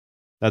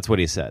 That's what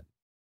he said.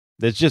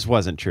 That just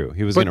wasn't true.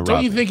 He was going to rob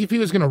Don't you me. think if he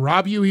was gonna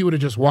rob you, he would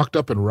have just walked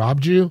up and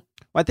robbed you?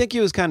 I think he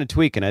was kind of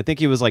tweaking. I think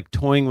he was like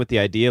toying with the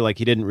idea, like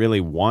he didn't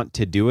really want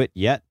to do it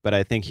yet, but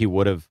I think he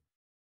would have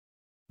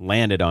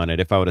landed on it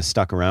if I would have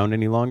stuck around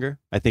any longer.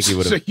 I think he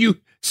would have.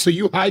 So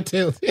you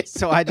hightailed it.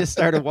 So I just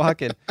started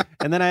walking,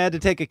 and then I had to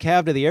take a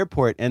cab to the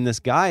airport, and this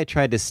guy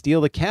tried to steal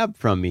the cab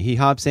from me. He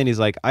hops in, he's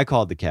like, "I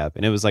called the cab,"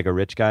 and it was like a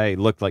rich guy. He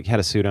looked like he had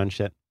a suit on.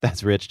 Shit,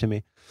 that's rich to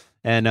me.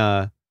 And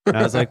I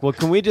was like, "Well,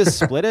 can we just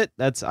split it?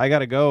 I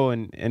gotta go."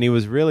 And he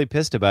was really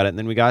pissed about it. And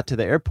then we got to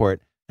the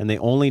airport, and they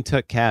only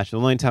took cash. The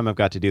only time I've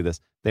got to do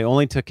this, they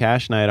only took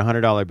cash, and I had a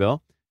 $100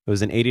 bill. It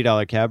was an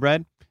 $80 cab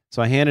ride.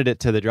 So I handed it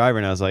to the driver,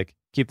 and I was like,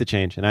 "Keep the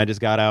change." And I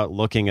just got out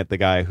looking at the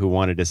guy who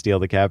wanted to steal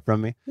the cab from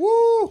me. Woo!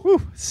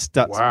 Woo,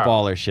 Wow.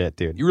 baller shit,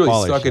 dude. You really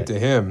Baller stuck shit. it to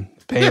him,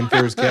 paying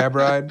for his cab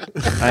ride.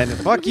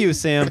 Fuck you,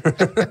 Sam.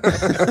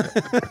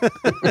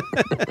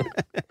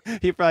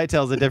 He probably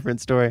tells a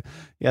different story.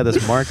 Yeah,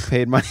 this Mark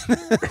paid my.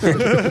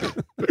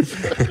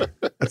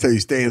 That's how you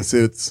stay in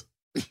suits.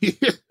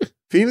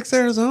 Phoenix,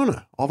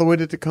 Arizona, all the way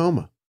to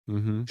Tacoma.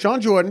 Mm-hmm.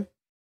 Sean Jordan,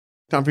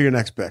 time for your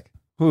next pick.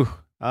 Whew.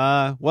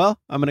 Well,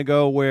 I'm gonna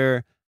go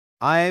where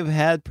I've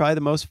had probably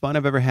the most fun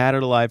I've ever had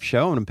at a live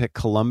show. I'm gonna pick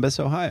Columbus,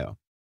 Ohio.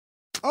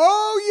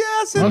 Oh,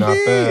 yes, Not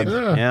bad.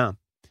 indeed.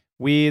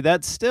 Yeah.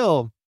 That's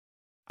still,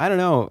 I don't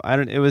know.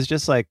 It was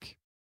just like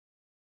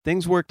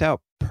things worked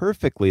out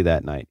perfectly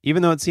that night.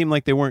 Even though it seemed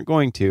like they weren't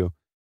going to,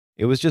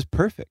 it was just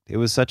perfect. It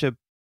was such a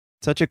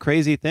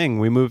crazy thing.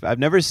 We moved, I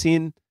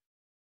don't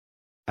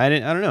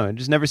know. I've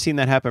just never seen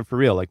that happen for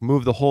real. Like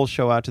move the whole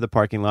show out to the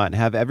parking lot and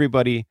have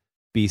everybody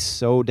be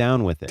so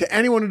down with it. To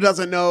anyone who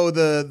doesn't know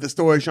the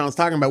story Sean's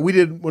talking about,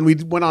 when we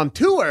went on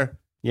tour,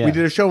 Yeah. we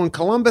did a show in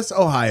Columbus,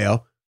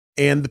 Ohio.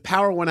 and the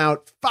power went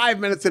out 5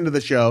 minutes into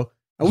the show.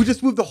 And we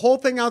just moved the whole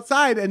thing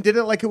outside and did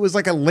it like it was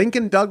like a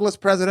Lincoln Douglas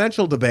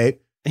presidential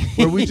debate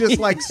where we just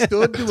like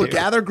stood to a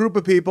gathered group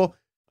of people.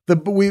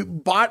 We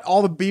bought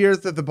all the beers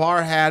that the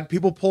bar had.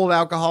 People pulled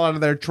alcohol out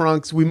of their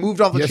trunks. We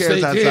moved all the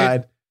chairs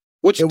outside.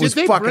 Which it was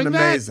did they fucking bring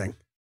that? amazing.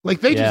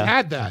 Like they just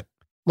had that.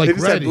 Like they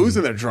just ready. had booze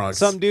in their trunks.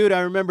 Some dude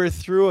I remember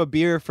threw a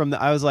beer from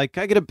I was like,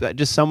 can I get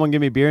just someone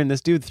give me beer? And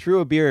this dude threw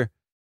a beer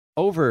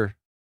over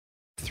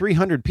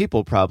 300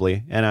 people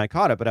probably. And I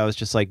caught it, but I was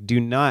just like,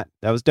 that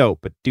was dope,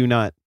 but do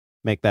not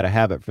make that a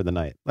habit for the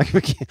night. Like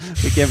we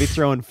can't be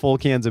throwing full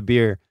cans of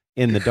beer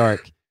in the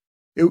dark.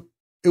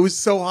 It was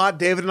so hot.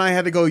 David and I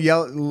had to go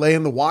lay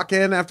in the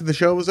walk-in after the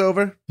show was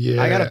over.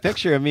 Yeah, I got a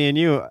picture of me and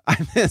you.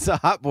 It's a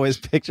Hot Boys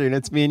picture, and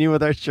it's me and you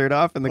with our shirt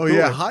off in the cooler.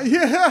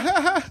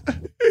 Yeah.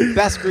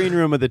 Best green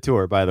room of the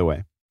tour, by the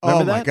way.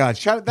 Remember my God!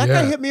 That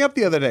guy hit me up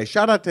the other day.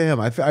 Shout out to him.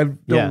 I don't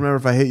remember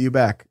if I hit you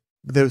back.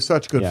 But there was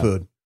such good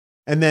food,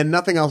 and then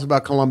nothing else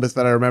about Columbus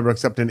that I remember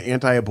except an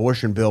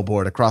anti-abortion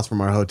billboard across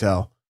from our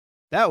hotel.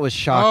 That was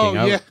shocking.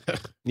 Oh,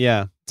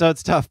 yeah. So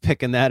it's tough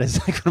picking that as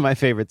like one of my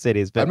favorite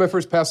cities. But I had my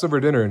first Passover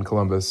dinner in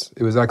Columbus.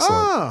 It was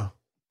excellent. Oh,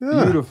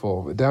 yeah.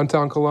 Beautiful.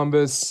 Downtown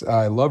Columbus.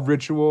 I love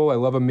ritual. I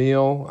love a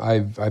meal.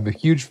 I'm a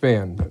huge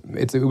fan.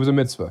 It was a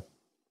mitzvah.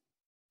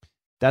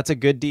 That's a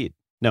good deed.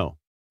 No.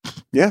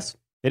 Yes.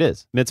 It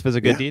is. Mitzvah's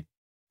a good deed?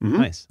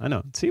 Mm-hmm. Nice. I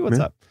know. See what's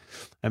up.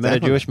 I met a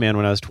Jewish man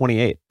when I was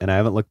 28, and I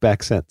haven't looked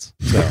back since.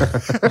 So.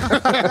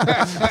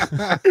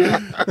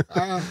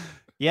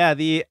 Yeah,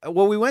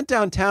 we went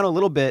downtown a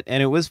little bit,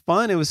 and it was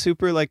fun. It was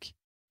super, like,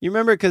 you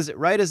remember, because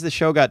right as the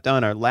show got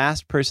done, our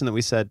last person that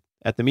we said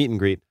at the meet and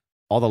greet,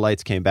 all the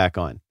lights came back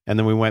on. And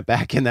then we went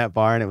back in that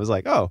bar, and it was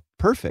like, oh,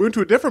 perfect. We went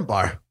to a different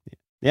bar.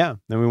 Yeah.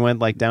 Then we went,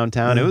 like,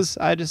 downtown.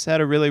 I just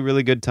had a really,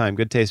 really good time.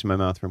 Good taste in my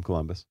mouth from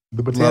Columbus.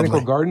 The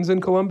Botanical Gardens in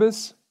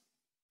Columbus,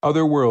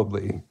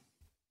 otherworldly.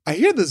 I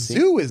hear the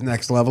zoo is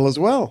next level as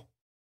well.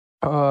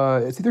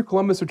 It's either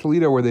Columbus or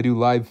Toledo where they do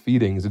live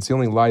feedings. It's the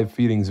only live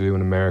feeding zoo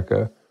in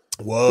America.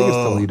 Whoa. I think it's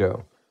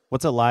Toledo.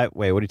 What's a live?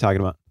 Wait, what are you talking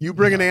about? You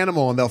bring an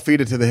animal and they'll feed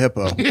it to the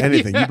hippo.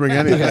 Anything. You bring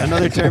anything.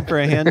 Another term for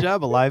a hand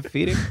job, a live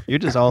feeding? You're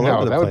just all over the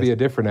place. No, that would be a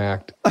different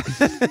act.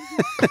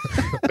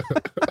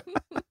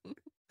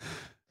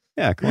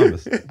 Yeah,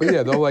 Columbus. But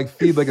yeah, they'll like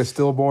feed like a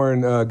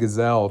stillborn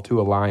gazelle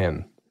to a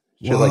lion.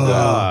 Shit like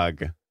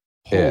that.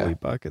 Holy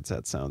buckets,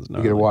 that sounds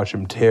gnarly. You gotta watch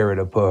them tear it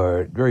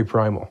apart. Very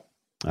primal.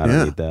 I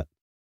don't need that.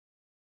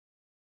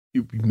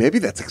 Maybe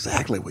that's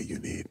exactly what you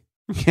need.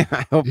 Yeah,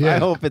 I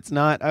hope it's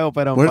not. I hope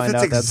I don't what find if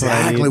out that's that's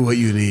exactly what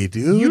you need,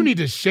 dude? You need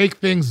to shake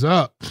things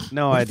up.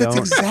 No, I don't.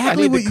 That's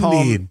exactly what you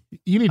need.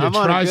 You need to I'm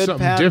try on a good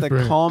something path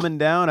different. to calming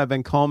down. I've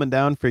been calming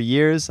down for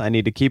years. I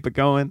need to keep it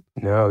going.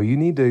 No, you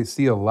need to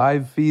see a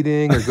live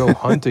feeding or go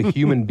hunt a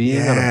human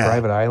being on a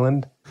private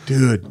island.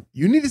 Dude,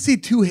 you need to see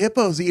two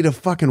hippos eat a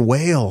fucking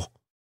whale.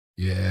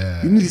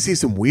 Yeah. You need to see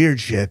some weird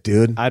shit,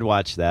 dude. I'd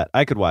watch that.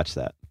 I could watch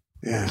that.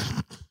 Yeah.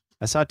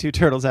 I saw two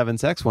turtles having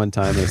sex one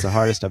time. It was the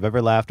hardest I've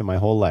ever laughed in my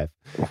whole life.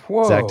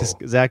 Whoa.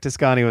 Zach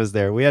Toscani was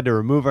there. We had to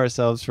remove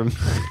ourselves from...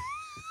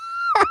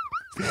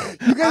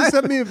 You guys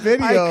sent me a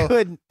video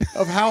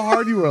of how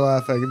hard you were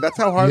laughing. That's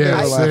how hard they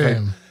were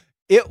laughing.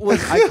 It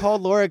was. I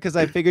called Laura because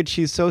I figured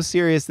she's so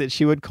serious that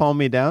she would calm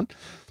me down,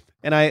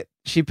 and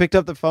she picked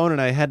up the phone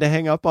and I had to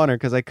hang up on her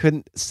because I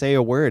couldn't say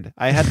a word.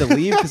 I had to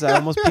leave because I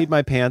almost peed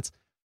my pants.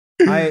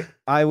 I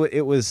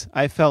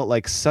felt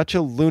like such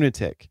a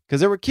lunatic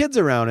because there were kids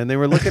around and they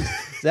were looking.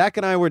 Zach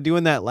and I were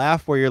doing that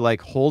laugh where you're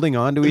like holding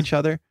on to each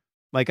other,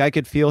 like I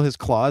could feel his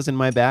claws in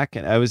my back,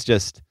 and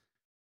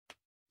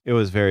it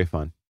was very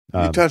fun.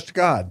 You touched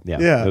God.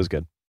 Yeah, it was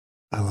good.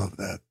 I love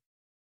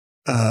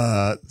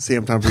that.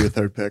 Sam, time for your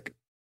third pick.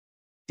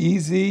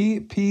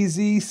 Easy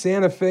peasy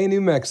Santa Fe,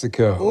 New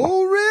Mexico.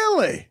 Oh,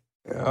 really?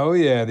 Oh,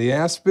 yeah. The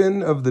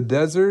aspen of the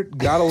desert.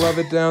 Gotta love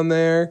it down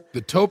there.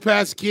 The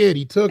Topaz Kid,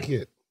 he took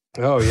it.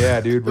 Oh,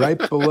 yeah, dude. Right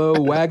below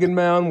Wagon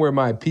Mound, where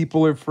my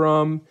people are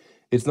from.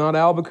 It's not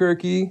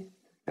Albuquerque.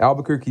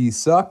 Albuquerque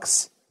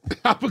sucks.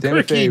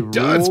 Albuquerque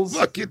does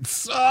fucking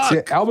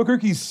suck.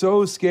 Albuquerque's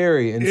so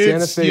scary, and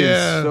Santa Fe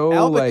is so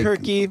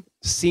Albuquerque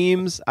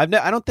seems. I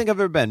don't think I've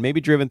ever been.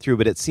 Maybe driven through,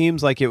 but it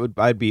seems like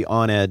I'd be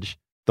on edge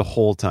the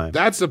whole time.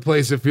 That's a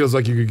place that feels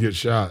like you could get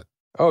shot.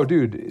 Oh,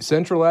 dude,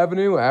 Central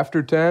Avenue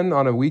after 10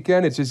 on a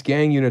weekend, it's just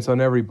gang units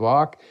on every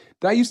block.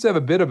 I used to have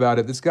a bit about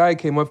it. This guy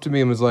came up to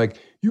me and was like,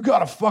 "You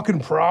got a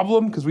fucking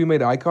problem?" Because we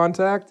made eye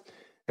contact,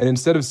 and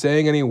instead of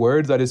saying any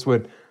words, I just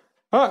went,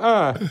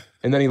 and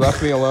then he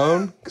left me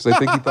alone because I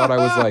think he thought I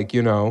was like,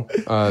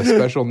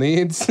 special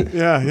needs.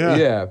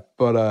 Yeah.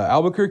 But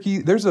Albuquerque,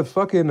 there's a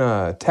fucking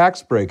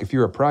tax break if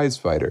you're a prize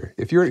fighter.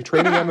 If you're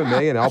training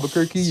MMA in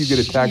Albuquerque, you get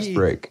a tax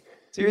break.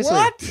 Seriously?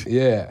 What?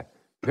 Yeah.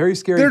 Very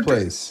scary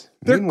place.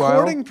 They're Meanwhile,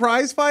 courting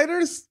prize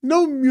fighters?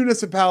 No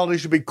municipality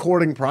should be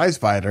courting prize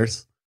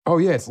fighters. Oh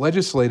yeah, it's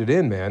legislated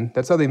in, man.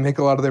 That's how they make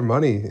a lot of their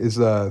money. Is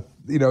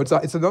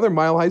it's another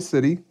mile high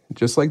city,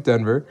 just like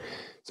Denver.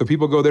 So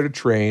people go there to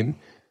train.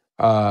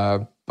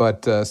 But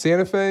But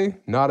Santa Fe,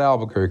 not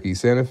Albuquerque.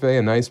 Santa Fe,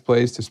 a nice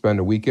place to spend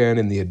a weekend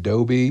in the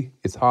Adobe.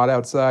 It's hot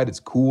outside. It's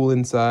cool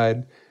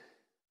inside.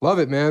 Love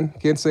it, man.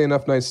 Can't say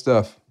enough nice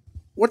stuff.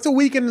 What's a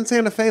weekend in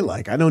Santa Fe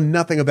like? I know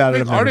nothing about it.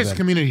 Big artist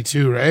community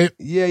too, right?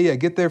 Yeah.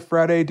 Get there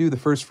Friday, do the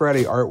first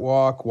Friday art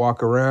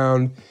walk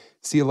around,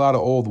 see a lot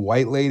of old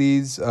white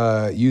ladies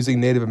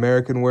using Native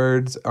American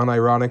words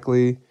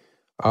unironically.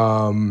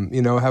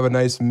 Have a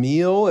nice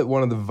meal at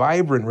one of the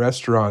vibrant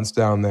restaurants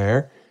down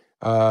there.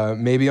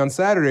 Maybe on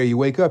Saturday you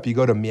wake up, you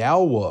go to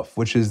Meow Wolf,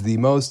 which is the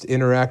most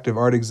interactive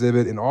art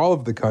exhibit in all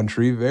of the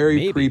country.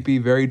 Very creepy,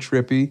 very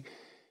trippy.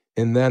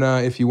 And then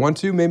if you want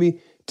to,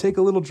 maybe take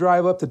a little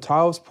drive up to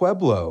Taos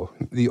Pueblo,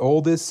 the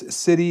oldest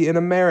city in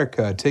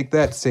America. Take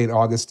that, St.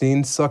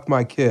 Augustine. Suck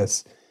my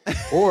kiss.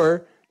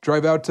 Or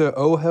drive out to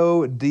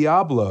Ojo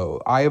Diablo,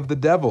 Eye of the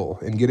Devil,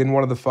 and get in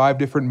one of the 5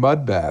 different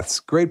mud baths.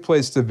 Great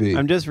place to be.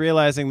 I'm just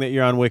realizing that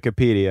you're on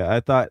Wikipedia. I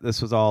thought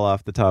this was all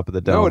off the top of the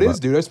dome. No, it is,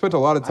 dude. I spent a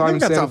lot of time in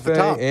Santa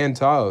Fe and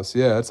Taos.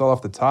 Yeah, that's all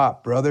off the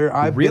top, brother.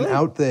 I've been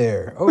out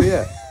there. Oh,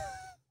 yeah.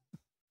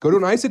 Go to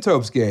an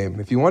Isotopes game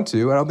if you want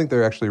to. I don't think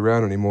they're actually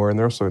around anymore, and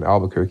they're also in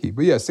Albuquerque.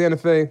 But yeah, Santa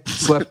Fe,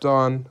 slept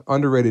on,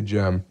 underrated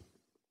gem.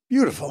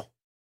 Beautiful.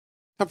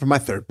 Time for my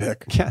third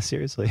pick. Yeah,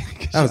 seriously.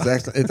 That was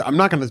excellent. I'm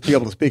not going to be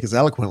able to speak as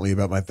eloquently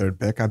about my third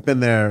pick. I've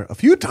been there a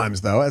few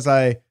times, though, as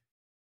I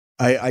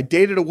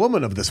dated a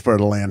woman of this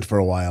fertile land for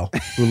a while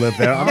who lived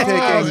there.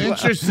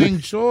 Interesting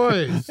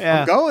choice.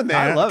 I'm going there.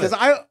 I love it.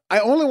 Because I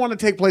only want to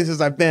take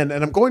places I've been,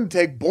 and I'm going to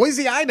take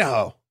Boise,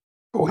 Idaho.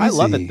 Boise. I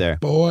love it there.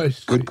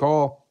 Boys. Good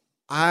call.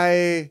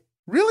 I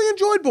really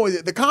enjoyed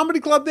Boise. The comedy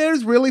club there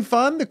is really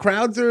fun. The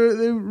crowds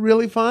they're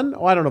really fun.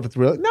 Oh, I don't know if it's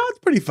really. No, it's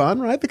pretty fun,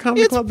 right? The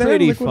comedy club there. It's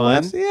pretty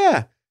fun.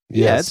 Yeah.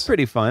 Yeah, it's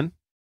pretty fun.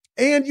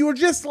 And you were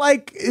just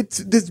like,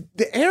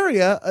 the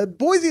area,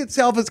 Boise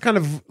itself is kind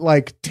of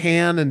like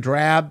tan and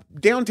drab.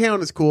 Downtown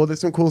is cool.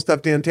 There's some cool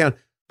stuff downtown.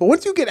 But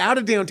once you get out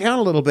of downtown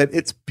a little bit,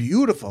 it's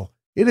beautiful.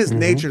 It is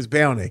nature's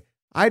bounty.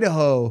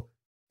 Idaho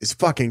is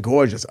fucking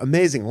gorgeous.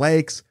 Amazing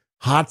lakes,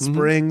 hot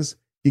springs.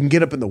 You can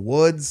get up in the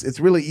woods. It's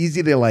really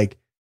easy to like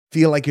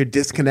feel like you're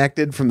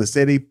disconnected from the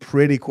city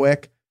pretty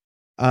quick.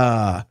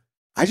 I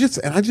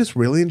just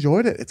really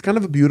enjoyed it. It's kind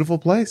of a beautiful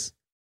place.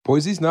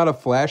 Boise's not a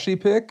flashy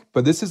pick,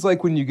 but this is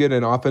like when you get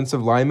an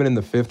offensive lineman in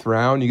the 5th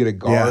round, you get a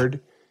guard,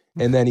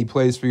 and then he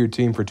plays for your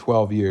team for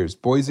 12 years.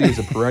 Boise is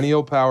a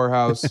perennial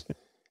powerhouse.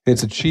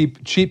 It's a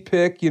cheap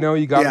pick. You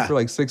got him for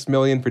like $6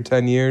 million for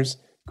 10 years.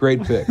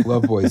 Great pick.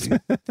 Love Boise.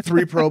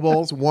 3 Pro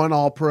Bowls, 1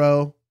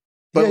 All-Pro,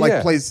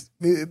 but plays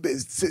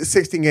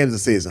 16 games a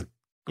season.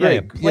 Great.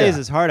 Yeah, plays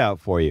his heart out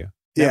for you.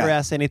 Never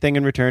asks anything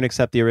in return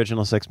except the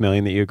original $6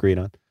 million that you agreed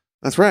on.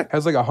 That's right.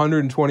 Has like a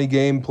 120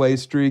 game play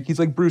streak. He's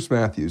like Bruce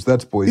Matthews.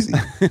 That's Boise.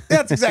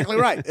 That's exactly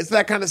right. It's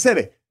that kind of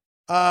city.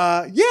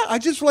 I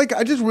just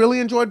really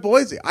enjoyed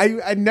Boise.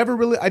 I'd never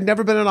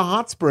been in a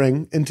hot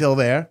spring until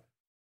there.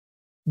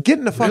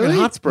 Getting a fucking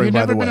hot spring, You've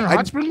by the never way. been in a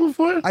hot spring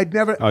before? I'd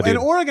never. And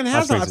Oregon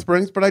has hot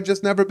springs, but I'd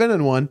just never been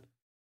in one.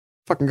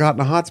 Fucking got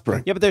in a hot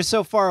spring. Yeah, but they're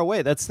so far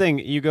away. That's the thing.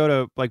 You go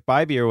to like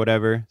Bybee or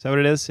whatever. Is that what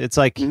it is? It's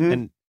like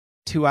in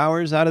 2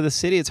 hours out of the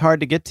city. It's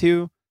hard to get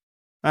to.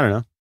 I don't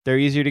know. They're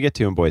easier to get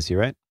to in Boise,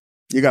 right?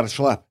 You got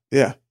to schlep.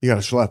 Yeah, you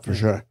got to schlep for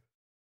sure.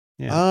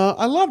 Yeah.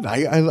 I loved it.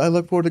 I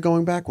look forward to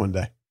going back one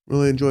day.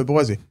 Really enjoy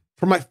Boise.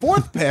 For my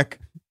 4th pick,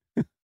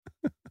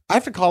 I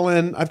have to call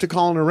in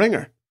a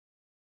ringer.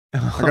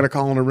 I got to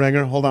call in a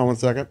ringer. Hold on one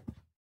second.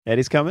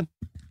 Eddie's coming.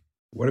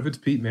 What if it's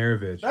Pete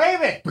Maravich?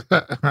 David,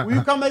 will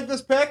you come make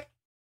this pick?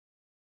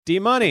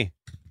 D-Money.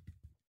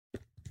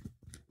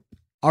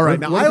 All right.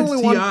 What now, if I only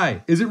it's want.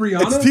 T.I.? Is it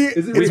Rihanna?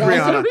 It's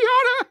Rihanna.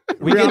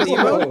 We get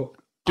D-Mo?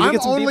 Do we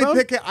get some D-Mo?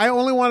 I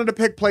only wanted to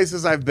pick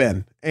places I've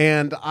been,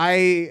 and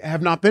I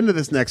have not been to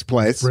this next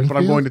place, but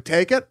I'm going to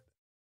take it.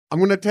 I'm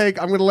going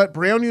to let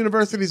Brown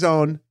University's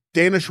own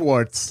Dana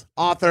Schwartz,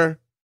 author,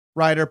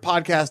 writer,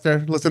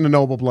 podcaster, listen to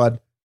Noble Blood,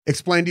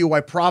 explain to you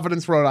why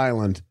Providence, Rhode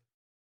Island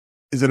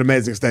is an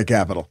amazing state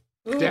capital.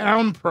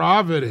 Down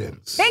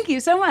Providence. Thank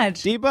you so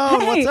much.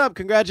 D-Bone, what's up?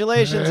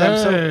 Congratulations. I'm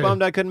so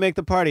bummed I couldn't make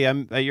the party.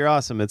 You're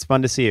awesome. It's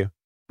fun to see you.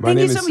 Thank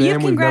you so much.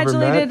 You've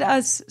congratulated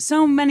us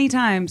so many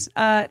times.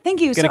 Thank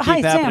you. It's going to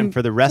keep happening Sam.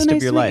 for the rest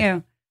of your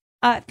life.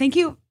 Thank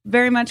you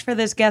very much for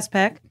this guest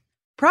pick.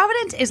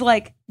 Providence is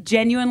like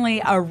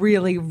genuinely a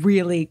really,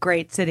 really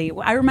great city.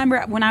 I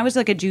remember when I was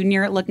like a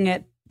junior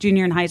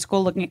in high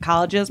school, looking at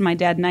colleges, my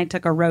dad and I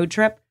took a road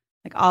trip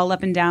like all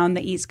up and down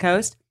the East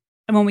Coast.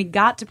 And when we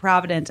got to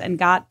Providence and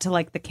got to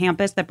like the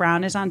campus that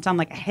Brown is on, it's on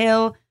like a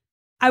hill.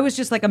 I was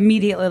just like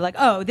immediately like,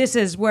 oh, this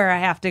is where I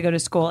have to go to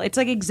school. It's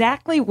like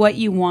exactly what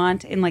you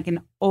want in like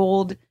an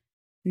old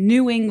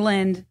New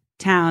England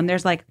town.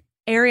 There's like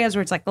areas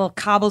where it's like little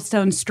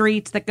cobblestone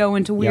streets that go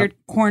into weird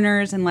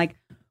corners and like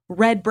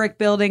red brick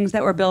buildings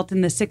that were built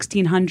in the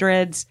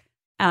 1600s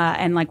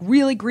and like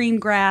really green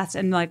grass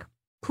and like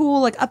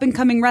cool like up and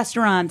coming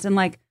restaurants and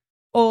like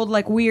old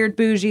like weird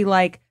bougie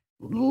like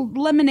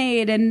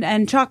lemonade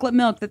and chocolate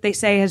milk that they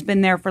say has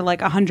been there for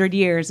like 100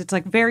 years. It's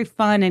like very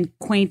fun and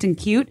quaint and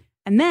cute.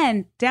 And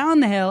then down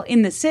the hill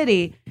in the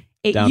city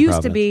It Down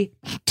used to Providence.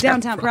 be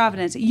downtown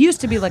Providence. It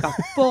used to be like a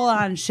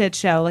full-on shit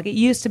show. Like it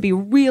used to be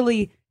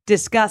really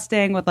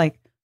disgusting with like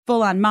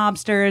full-on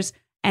mobsters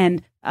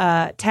and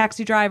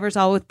taxi drivers,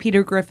 all with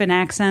Peter Griffin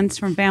accents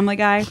from Family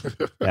Guy.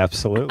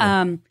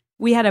 Absolutely.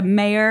 We had a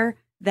mayor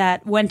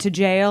that went to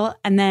jail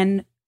and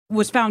then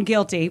was found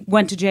guilty,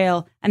 went to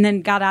jail, and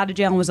then got out of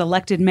jail and was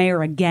elected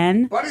mayor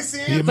again. Buddy The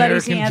Sands.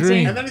 American Yancey.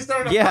 dream. And then he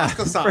started a Yeah.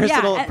 pasta sauce.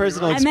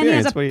 Personal and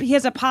experience. then he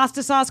has a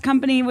pasta sauce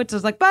company, which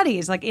is like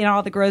Buddy's, like in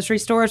all the grocery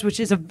stores, which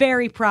is a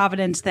very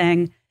Providence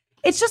thing.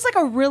 It's just like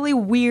a really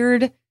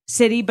weird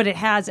city, but it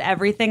has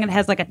everything. It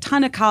has like a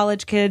ton of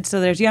college kids,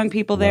 so there's young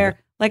people there.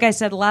 Like I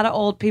said, a lot of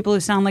old people who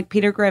sound like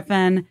Peter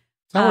Griffin.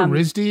 Is that what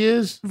RISD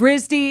is?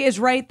 RISD is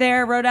right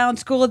there, Rhode Island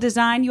School of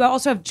Design. You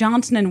also have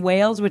Johnson and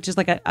Wales, which is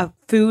like a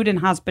food and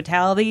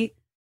hospitality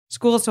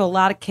school, so a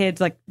lot of kids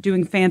like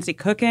doing fancy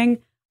cooking.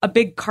 A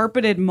big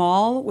carpeted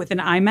mall with an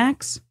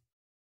IMAX.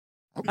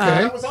 Okay.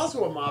 That was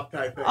also a mob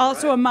type thing.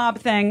 Also right? a mob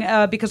thing,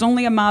 because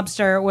only a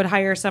mobster would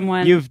hire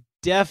someone. You've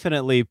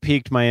definitely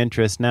piqued my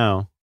interest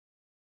now.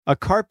 A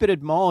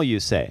carpeted mall, you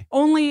say?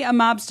 Only a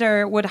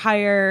mobster would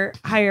hire.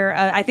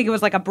 I think it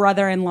was like a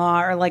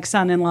brother-in-law or like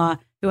son-in-law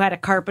who had a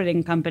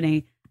carpeting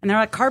company, and they're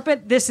like,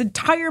 carpet this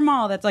entire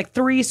mall that's like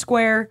 3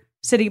 square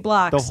city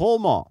blocks. The whole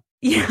mall.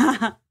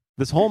 Yeah.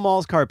 This whole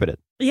mall's carpeted.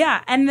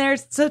 Yeah, and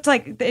it's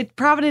like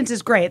Providence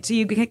is great. So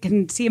you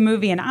can see a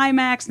movie in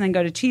IMAX and then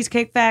go to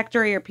Cheesecake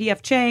Factory or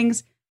PF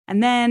Chang's,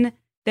 and then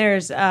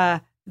there's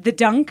the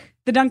Dunkin'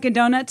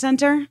 Donut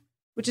Center,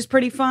 which is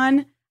pretty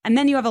fun. And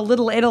then you have a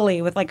Little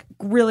Italy with like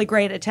really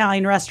great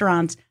Italian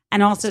restaurants,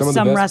 and also Some of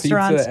the best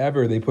restaurants. pizza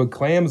ever. They put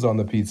clams on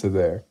the pizza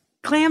there.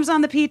 Clams on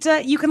the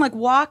pizza. You can like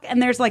walk,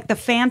 and there's like the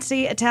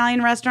fancy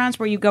Italian restaurants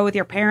where you go with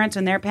your parents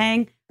and they're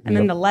paying, and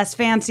then the less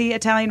fancy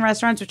Italian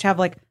restaurants which have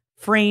like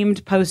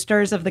framed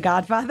posters of The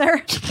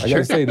Godfather. I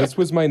gotta say, this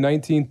was my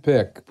 19th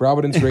pick.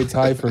 Providence rates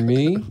high for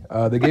me.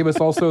 They gave us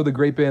also the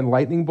great band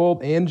Lightning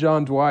Bolt, and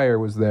John Dwyer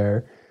was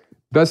there.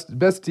 Best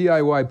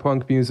DIY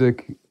punk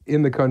music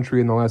in the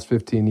country in the last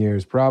 15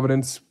 years.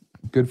 Providence,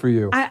 good for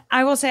you.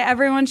 I will say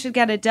everyone should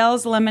get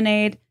Adele's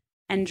lemonade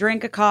and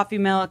drink a coffee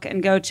milk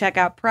and go check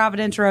out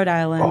Providence, Rhode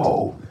Island.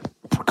 Oh,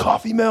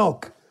 coffee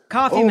milk.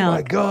 Coffee milk. Oh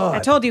my God. I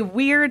told you,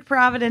 weird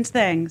Providence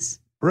things.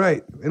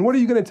 Right. And what are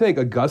you going to take?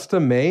 Augusta,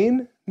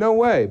 Maine? No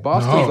way.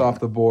 Boston's off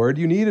the board.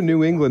 You need a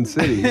New England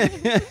city.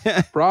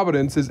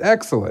 Providence is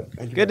excellent.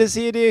 Good to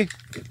see you, D.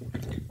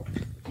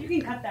 You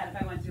can cut that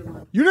if I went too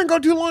long. You didn't go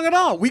too long at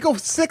all. We go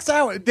 6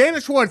 hours.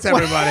 Dana Schwartz,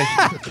 everybody.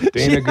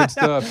 Dana, good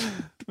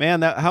stuff.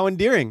 Man, how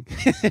endiring.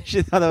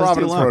 She thought that was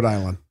Providence, too long. Rhode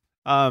Island.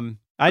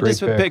 I Great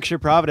just would pick. picture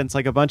Providence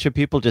like a bunch of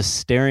people just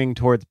staring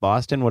towards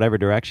Boston, whatever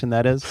direction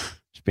that is,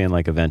 just being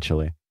like,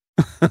 eventually.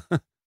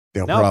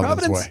 Dale No,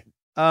 Providence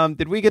way.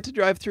 Did we get to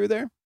drive through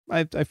there?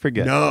 I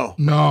forget. No.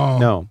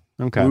 No.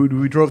 Okay.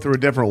 We drove through a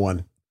different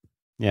one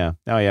Yeah.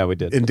 Oh, yeah, we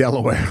did. in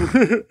Delaware.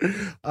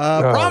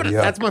 Providence,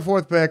 yuck. that's my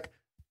 4th pick.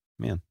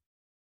 Man.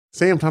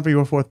 Sam, time for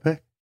your 4th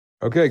pick.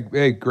 Okay.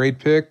 Hey, great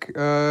pick.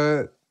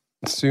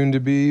 Soon to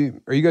be.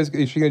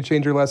 Is she going to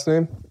change her last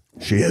name?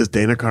 She is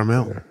Dana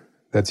Carmel.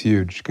 That's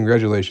huge.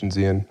 Congratulations,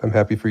 Ian. I'm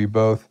happy for you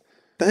both.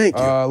 Thank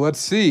you. Let's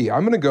see.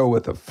 I'm gonna go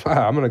with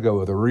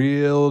a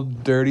real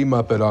dirty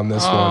Muppet on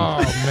this one.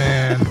 Oh,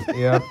 man.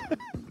 Yep.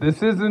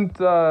 This isn't.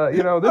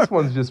 This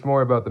one's just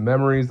more about the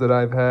memories that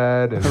I've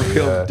had. And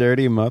Real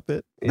dirty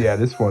Muppet. yeah,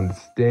 this one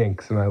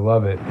stinks, and I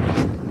love it.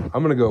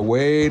 I'm gonna go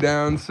way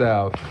down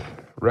south,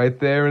 right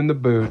there in the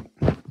boot.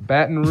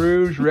 Baton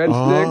Rouge, Red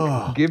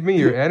Stick. Give me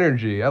your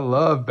energy. I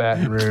love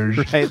Baton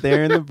Rouge. Right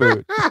there in the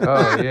boot.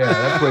 Oh yeah,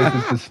 that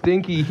place is the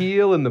stinky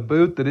heel in the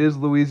boot that is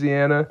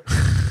Louisiana.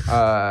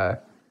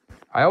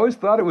 I always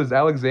thought it was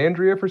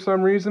Alexandria for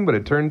some reason, but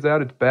it turns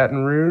out it's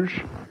Baton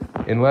Rouge.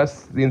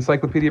 Unless the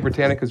Encyclopedia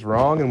Britannica is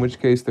wrong, in which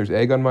case there's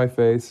egg on my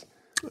face.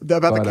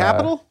 About the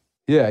capital?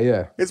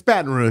 Yeah. It's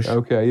Baton Rouge.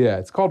 Okay, yeah.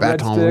 It's called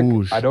Baton Red Stick.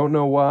 Rouge. I don't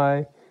know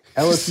why.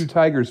 LSU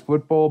Tigers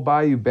football,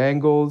 Bayou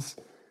Bengals.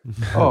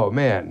 Oh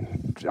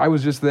man, I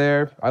was just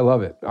there. I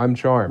love it. I'm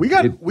charmed. We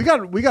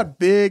got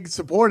big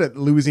support at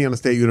Louisiana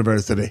State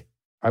University.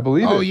 I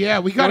believe it. Oh, yeah.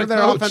 We got One a of their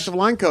coach. offensive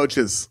line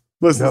coaches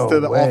listens No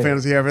to the All way.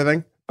 Fantasy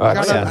Everything.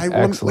 That's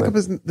Look up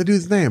excellent. the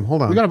dude's name.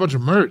 Hold on. We got a bunch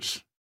of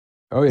merch.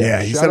 Oh yeah.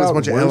 Yeah, he Shout sent us a out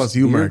bunch of Worst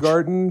LSU Beer merch.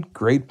 Garden,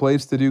 great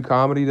place to do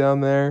comedy down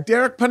there.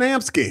 Derek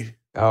Panamsky.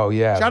 Oh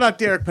yeah. Shout out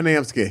Derek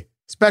Panamsky,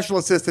 special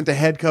assistant to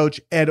head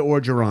coach Ed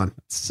Orgeron.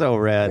 So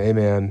rad. Hey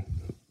man,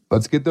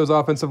 let's get those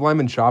offensive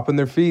linemen chopping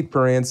their feet,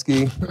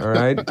 Paransky. All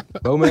right,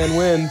 low man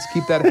wins.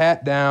 Keep that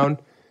hat down.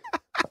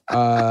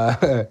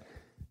 I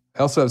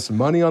also have some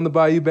money on the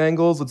Bayou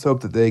Bengals. Let's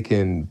hope that they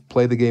can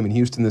play the game in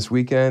Houston this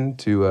weekend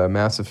to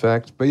mass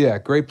effect. But yeah,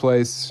 great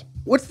place.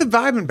 What's the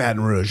vibe in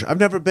Baton Rouge? I've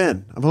never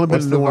been. I've only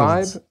What's been the to New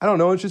Orleans. vibe? I don't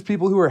know. It's just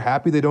people who are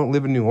happy they don't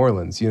live in New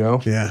Orleans. You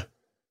know, Yeah.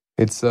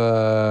 it's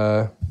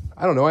I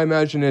don't know. I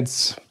imagine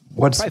it's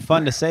what's Probably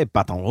fun to say,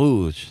 Baton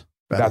Rouge.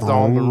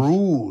 Baton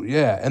Rouge.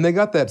 Yeah, and they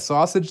got that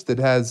sausage that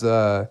has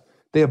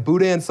They have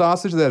boudin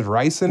sausage that has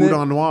rice in it.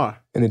 Boudin noir.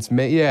 And it's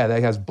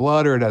that has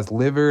blood or it has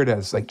liver, it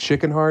has like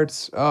chicken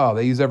hearts. Oh,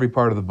 they use every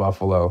part of the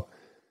buffalo.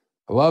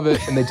 I love it.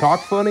 And they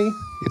talk funny.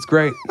 It's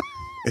great.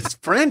 It's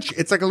French.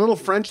 It's like a little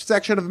French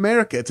section of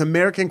America. It's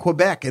American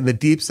Quebec in the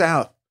deep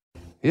south.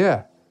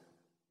 Yeah.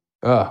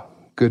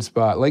 Good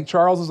spot. Lake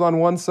Charles is on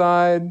one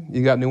side.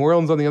 You got New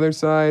Orleans on the other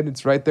side.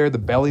 It's right there, the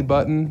belly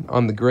button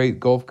on the great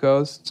Gulf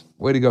Coast.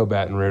 Way to go,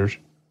 Baton Rouge.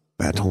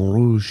 Baton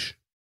Rouge.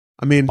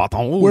 I mean,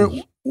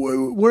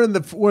 we're in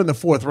the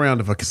fourth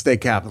round of a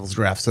state capitals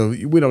draft, so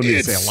we don't need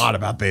to say a lot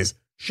about these.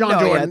 Sean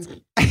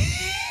Jordan,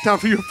 time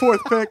for your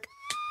fourth pick.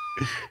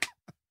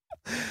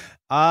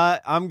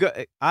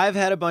 I've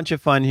had a bunch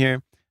of fun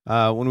here.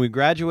 When we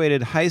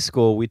graduated high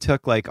school, we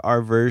took like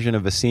our version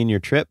of a senior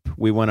trip.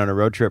 We went on a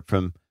road trip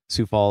from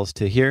Sioux Falls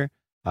to here.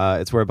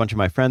 It's where a bunch of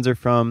my friends are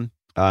from.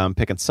 I'm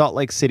picking Salt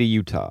Lake City,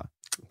 Utah.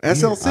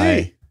 SLC.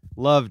 I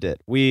loved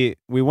it. We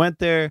went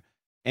there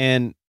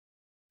and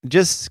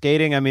just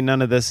skating. I mean,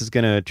 none of this is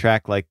going to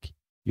attract like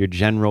your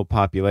general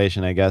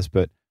population, I guess,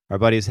 but our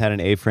buddies had an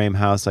A-frame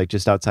house like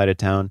just outside of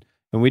town.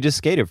 And we just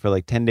skated for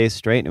like 10 days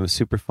straight, and it was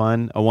super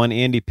fun. One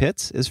Andy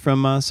Pitts is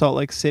from Salt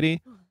Lake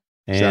City.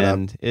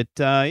 And it,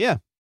 I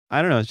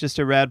don't know. It's just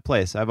a rad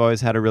place. I've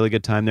always had a really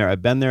good time there.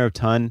 I've been there a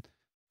ton.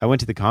 I went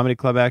to the comedy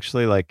club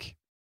actually, like,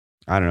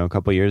 I don't know, a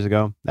couple years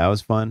ago. That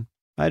was fun.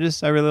 I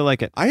really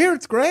like it. I hear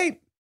it's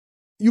great.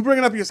 You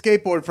bringing up your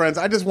skateboard friends.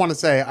 I just want to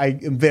say I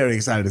am very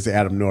excited to see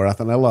Adam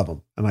Norath, and I love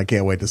him, and I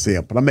can't wait to see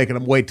him. But I'm making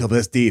him wait till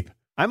this deep.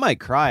 I might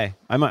cry.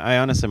 I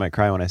honestly might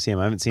cry when I see him.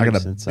 I haven't seen him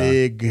since. I got a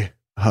big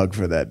hug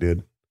for that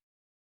dude.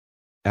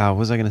 What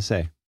was I going to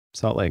say?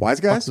 Salt Lake. Wise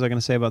guys? What was I going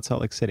to say about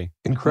Salt Lake City?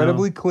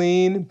 Incredibly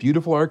clean,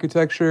 beautiful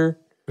architecture.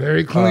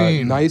 Very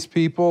clean. Nice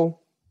people.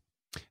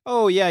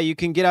 Oh yeah, you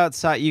can get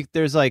outside.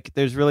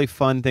 There's really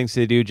fun things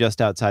to do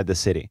just outside the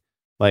city,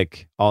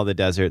 like all the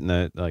desert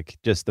and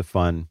just the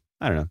fun.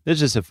 I don't know. It's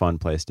just a fun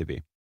place to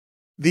be.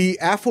 The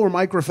A4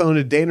 microphone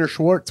of Dana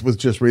Schwartz was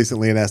just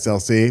recently in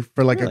SLC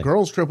for like a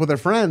girls trip with their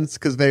friends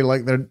because they're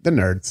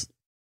nerds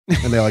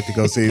and they like to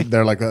go see.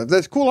 They're like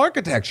there's cool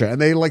architecture,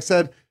 and they like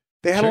said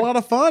they had a lot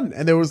of fun,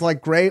 and there was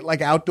like great like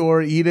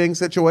outdoor eating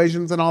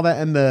situations and all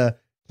that, and the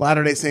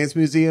Latter-day Saints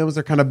museums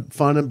are kind of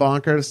fun and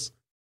bonkers.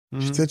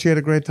 She said she had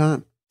a great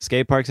time.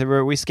 Skate parks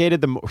everywhere. We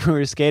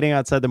were skating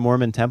outside the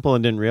Mormon temple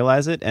and didn't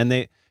realize it. And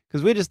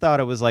because we just thought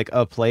it was like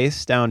a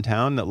place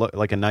downtown that looked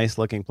like a nice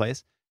looking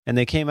place. And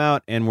they came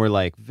out and were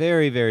like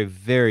very, very,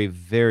 very,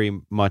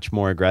 very much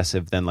more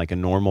aggressive than like a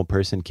normal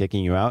person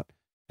kicking you out.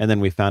 And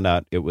then we found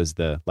out it was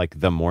the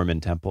Mormon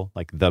temple,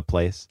 like the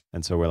place.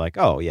 And so we're like,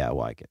 oh yeah,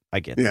 well I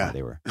get that.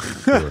 They were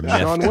miffed.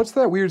 Sean, what's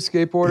that weird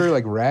skateboarder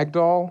like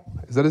Ragdoll?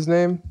 Is that his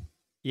name?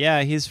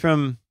 Yeah,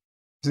 Isn't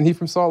he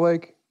from Salt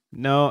Lake?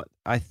 No,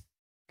 I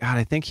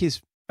think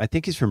he's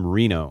from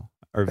Reno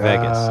or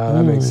Vegas.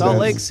 That makes Salt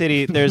sense. Lake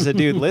City, there's a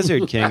dude,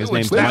 Lizard King. His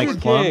name's Mike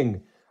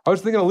Plum. I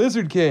was thinking of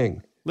Lizard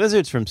King.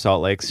 Lizard's from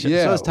Salt Lake. So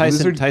is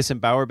Tyson. Tyson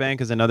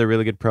Bowerbank is another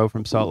really good pro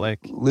from Salt Lake.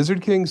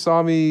 Lizard King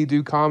saw me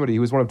do comedy. He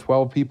was one of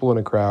 12 people in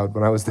a crowd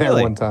when I was there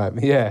one time.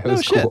 Yeah, it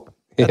was cool.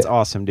 That's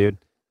awesome, dude.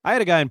 I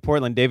had a guy in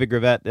Portland, David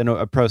Gravett,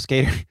 a pro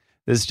skater.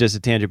 This is just a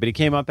tangent, but he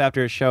came up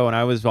after a show and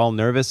I was all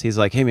nervous. He's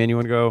like, hey man, you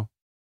want to go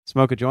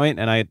smoke a joint?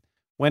 And I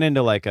went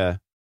into like a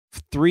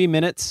 3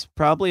 minutes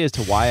probably as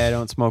to why I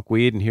don't smoke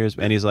weed. And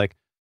he's like,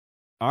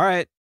 all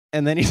right.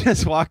 And then he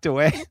just walked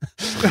away.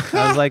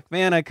 I was like,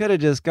 man, I could have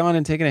just gone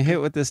and taken a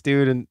hit with this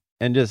dude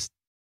and just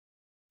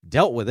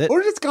dealt with it.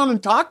 Or just gone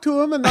and talked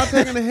to him and not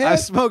taking a hit. I've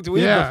smoked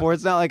weed before.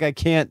 It's not like I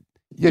can't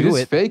do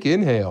it. Fake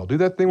inhale. Do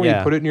that thing where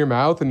you put it in your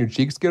mouth and your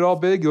cheeks get all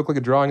big. You look like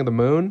a drawing of the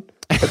moon.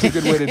 That's a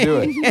good way to do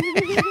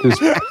it.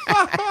 Just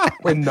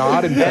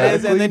nod and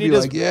then you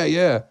just like,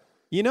 yeah.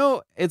 You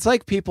know, it's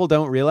like people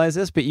don't realize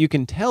this, but you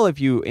can tell if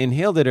you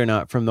inhaled it or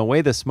not from the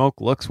way the smoke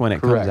looks when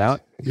it comes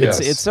out. Yes.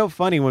 It's so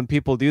funny when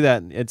people do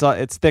that.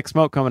 It's thick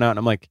smoke coming out, and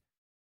I'm like,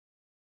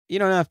 you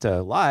don't have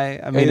to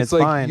lie. I mean, it's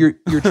like fine.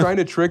 You're trying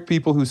to trick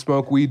people who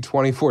smoke weed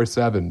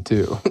 24/7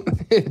 too.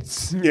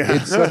 It's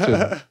such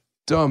a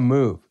dumb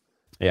move.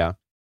 Yeah.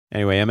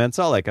 Anyway, I'm in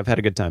Salt Lake. I've had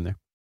a good time there.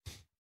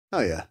 Oh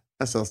yeah,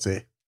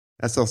 SLC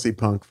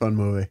Punk, fun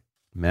movie.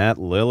 Matt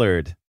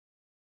Lillard.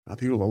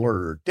 Matthew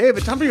Lillard.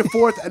 David, time for your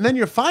fourth and then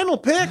your final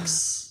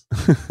picks.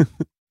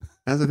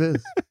 As it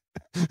is.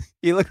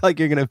 You look like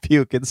you're going to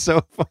puke. It's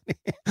so funny.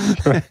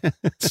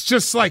 It's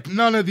just like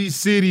none of these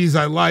cities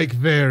I like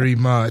very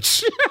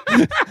much.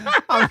 I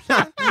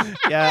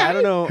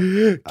don't know.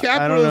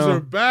 Capitals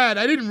are bad.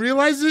 I didn't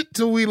realize it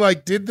till we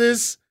did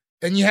this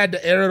and you had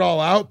to air it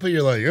all out, but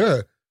you're like,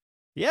 ugh.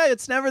 Yeah,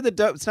 it's never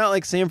it's not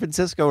like San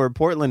Francisco or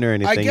Portland or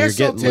anything. I guess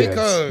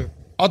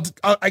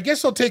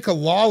I'll take a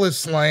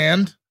lawless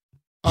land.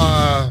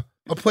 A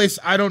place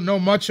I don't know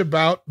much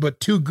about, but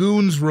two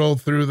goons roll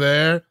through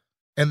there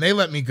and they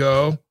let me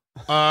go.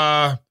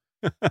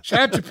 Shout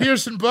out to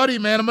Pierce and Buddy,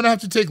 man. I'm gonna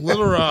have to take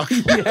Little Rock.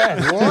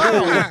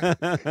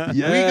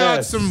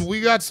 Yes.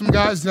 We got some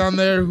guys down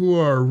there who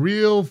are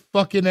real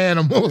fucking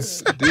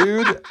animals.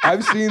 Dude,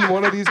 I've seen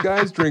one of these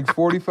guys drink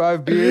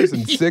 45 beers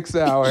in 6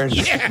 hours.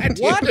 Yeah, dude.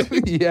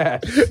 What? Yeah.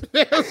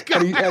 Those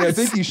guys. And I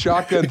think he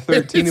shotgunned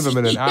 13 of them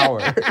in an hour.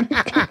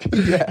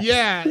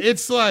 Yeah,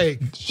 it's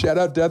like, Shout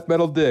out Death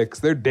Metal Dicks.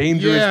 They're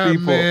dangerous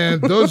people. man,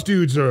 those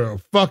dudes are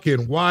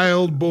fucking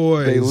wild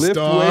boys. They lift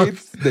dog.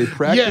 weights. They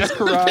practice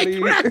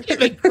karate.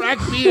 They crack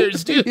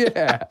beers, dude.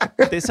 Yeah.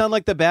 They sound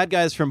like the bad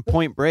guys from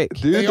Point Break.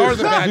 Dude, They are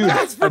the bad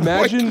guys from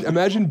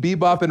imagine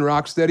Bebop and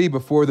Rocksteady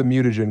before the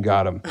mutagen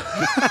got him.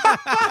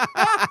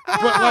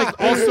 But like,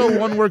 also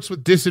one works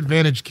with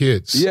disadvantaged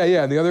kids.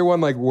 Yeah, and the other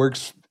one like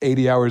works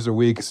 80 hours a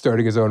week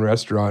starting his own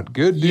restaurant.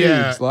 Good dudes.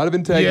 Yeah. A lot of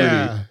integrity.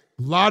 Yeah.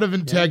 A lot of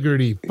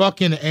integrity.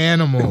 Fucking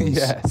animals.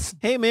 Yes.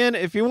 Hey man,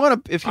 if you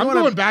want to, I'm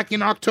going back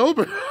in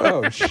October.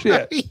 Oh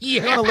shit.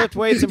 you want to lift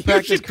weights and You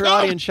practice should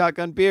karate come. and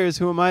shotgun beers,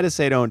 who am I to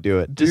say don't do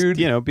it? Just,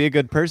 Dude, be a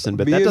good person,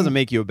 but me that and- doesn't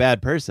make you a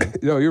bad person.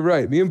 No, you're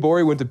right. Me and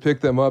Gborie went to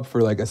pick them up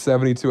for like a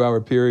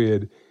 72-hour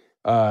period.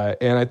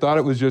 And I thought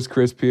it was just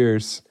Chris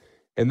Pierce.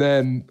 And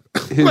then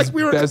his Like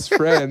we were- best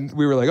friend,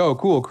 we were like, oh,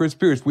 cool, Chris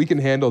Pierce, we can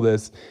handle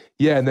this.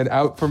 Yeah, and then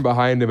out from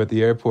behind him at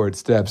the airport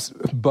steps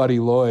Buddy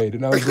Lloyd.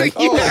 And I was like,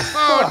 oh,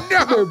 fuck,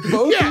 no. they're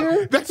both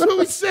here? That's what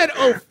we said.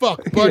 Oh,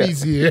 fuck.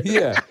 Buddy's here.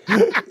 Yeah.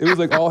 It was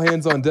like all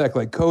hands on deck,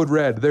 like Code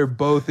Red. They're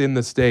both in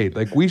the state.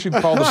 Like, we should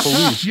call the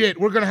police. Shit,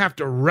 we're going to have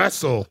to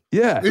wrestle.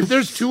 Yeah. If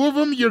there's two of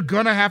them, you're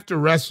going to have to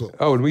wrestle.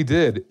 Oh, and we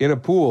did in a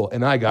pool,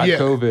 and I got Yeah.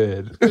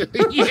 COVID.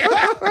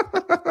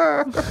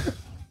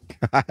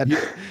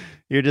 Yeah.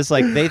 You're just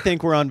like, they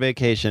think we're on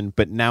vacation,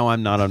 but now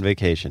I'm not on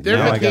vacation. Their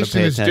now I gotta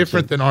vacation pay is attention.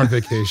 different than our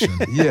vacation.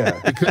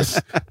 Yeah.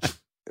 Because,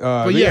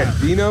 But yeah.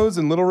 Dino's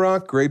in Little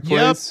Rock, great Yep.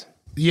 place.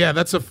 yeah,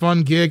 that's a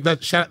fun gig.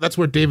 That's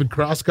where David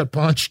Cross got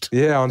punched.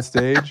 Yeah, on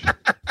stage.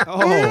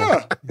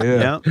 Oh,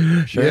 Yeah.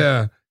 yeah, sure.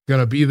 Yeah.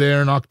 Gonna be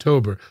there in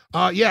October.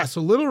 Yeah, so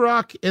Little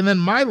Rock, and then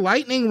my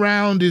lightning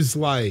round is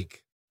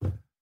like,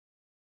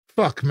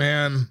 fuck,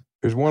 man.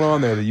 There's one on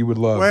there that you would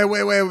love.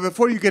 Wait.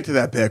 Before you get to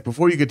that pick,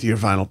 before you get to your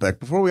final pick,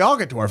 before we all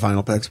get to our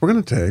final picks, we're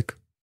going to take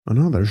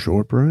another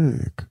short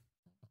break.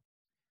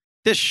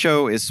 This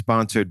show is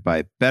sponsored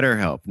by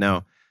BetterHelp.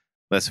 Now,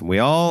 listen, we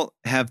all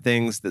have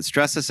things that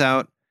stress us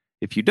out.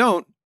 If you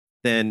don't,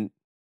 then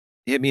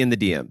hit me in the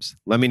DMs.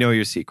 Let me know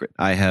your secret.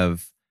 I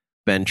have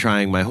been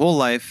trying my whole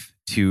life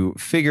to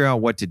figure out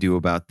what to do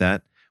about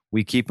that.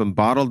 We keep them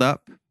bottled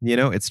up.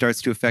 It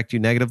starts to affect you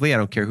negatively. I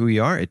don't care who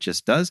you are. It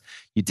just does.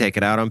 You take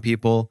it out on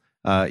people.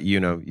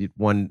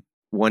 One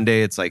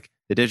day it's like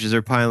the dishes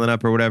are piling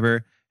up or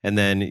whatever, and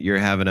then you're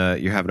having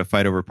a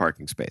fight over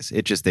parking space.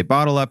 They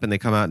bottle up and they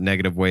come out in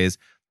negative ways.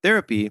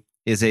 Therapy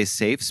is a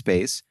safe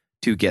space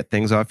to get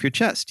things off your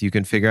chest. You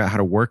can figure out how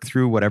to work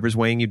through whatever's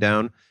weighing you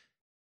down.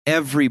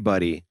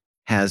 Everybody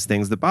has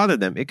things that bother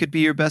them. It could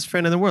be your best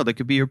friend in the world. It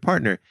could be your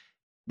partner.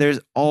 There's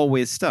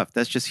always stuff.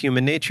 That's just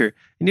human nature.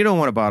 And you don't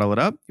want to bottle it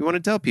up. You want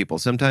to tell people.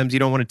 Sometimes you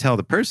don't want to tell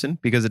the person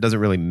because it doesn't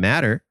really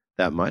matter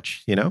that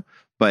much,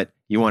 but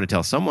you want to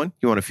tell someone.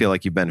 You want to feel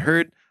like you've been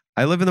heard.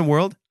 I live in the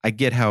world. I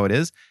get how it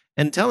is.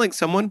 And telling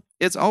someone,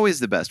 it's always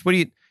the best.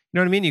 You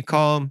know what I mean? You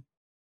call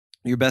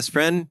your best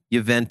friend,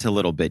 you vent a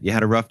little bit. You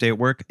had a rough day at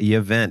work, you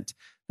vent.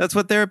 That's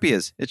what therapy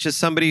is. It's just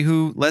somebody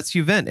who lets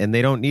you vent and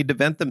they don't need to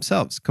vent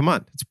themselves. Come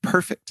on, it's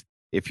perfect.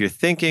 If you're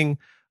thinking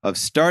of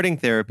starting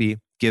therapy,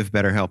 give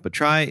BetterHelp a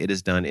try. It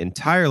is done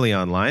entirely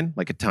online,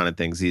 like a ton of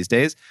things these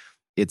days.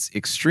 It's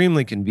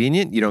extremely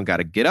convenient. You don't got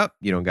to get up.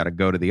 You don't got to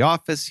go to the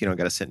office. You don't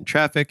got to sit in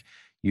traffic.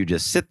 You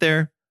just sit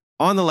there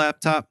on the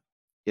laptop.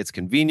 It's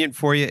convenient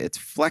for you. It's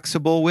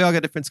flexible. We all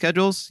got different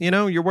schedules.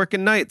 You're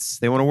working nights.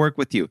 They want to work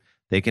with you.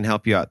 They can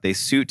help you out. They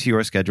suit to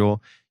your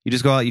schedule. You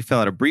just go out, you fill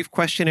out a brief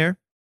questionnaire.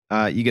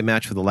 You get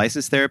matched with a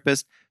licensed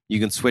therapist. You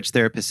can switch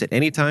therapists at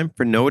any time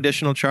for no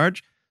additional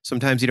charge.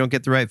 Sometimes you don't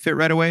get the right fit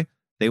right away.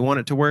 They want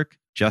it to work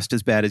just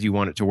as bad as you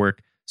want it to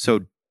work.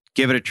 So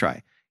give it a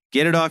try.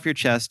 Get it off your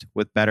chest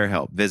with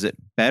BetterHelp. Visit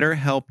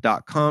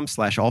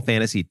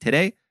betterhelp.com/allfantasy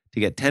today to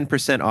get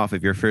 10% off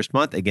of your first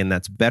month. Again,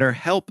 that's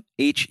BetterHelp,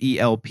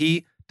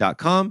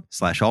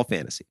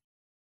 HELP.com/allfantasy.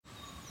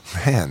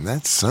 Man,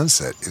 that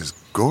sunset is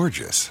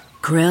gorgeous.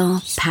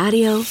 Grill,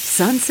 patio,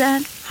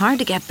 sunset. Hard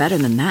to get better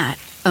than that.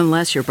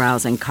 Unless you're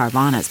browsing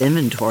Carvana's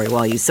inventory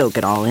while you soak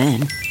it all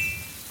in.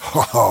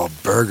 Oh,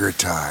 burger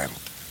time.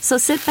 So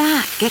sit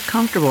back, get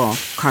comfortable.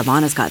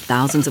 Carvana's got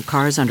thousands of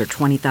cars under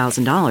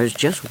 $20,000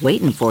 just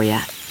waiting for you.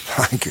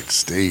 I could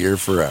stay here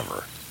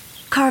forever.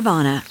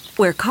 Carvana,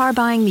 where car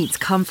buying meets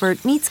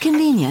comfort meets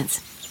convenience.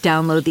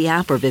 Download the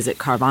app or visit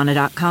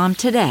Carvana.com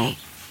today.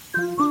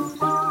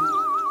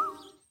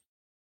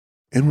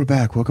 And we're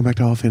back. Welcome back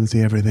to All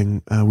Fantasy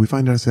Everything. We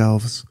find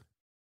ourselves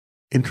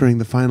entering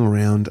the final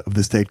round of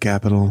the state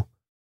capital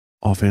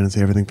All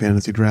Fantasy Everything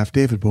Fantasy Draft.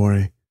 David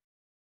Gborie,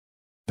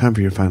 time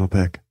for your final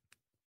pick.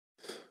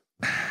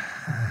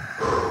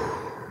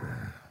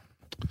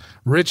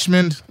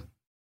 Richmond.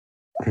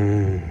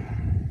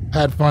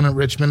 Had fun at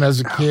Richmond as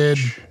a kid.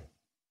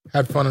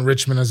 Had fun in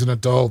Richmond as an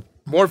adult.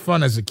 More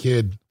fun as a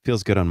kid.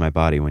 Feels good on my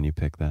body when you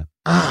pick that.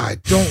 I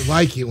don't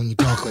like it when you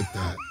talk like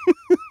that.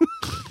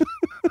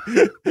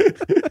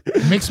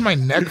 It makes my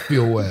neck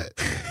feel wet.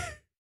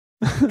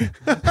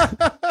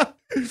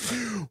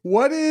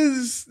 What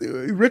is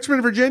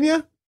Richmond,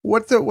 Virginia?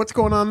 What's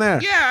going on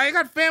there? Yeah, I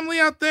got family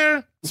out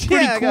there. It's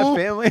pretty cool. I got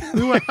family.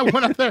 I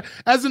went out there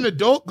as an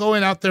adult.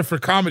 Going out there for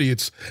comedy,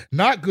 it's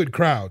not good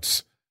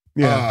crowds.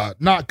 Yeah,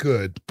 not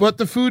good. But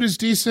the food is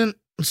decent.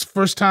 It's the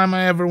first time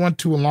I ever went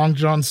to a Long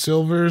John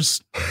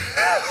Silver's.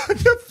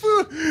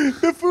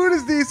 The food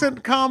is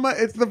decent, comma.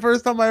 It's the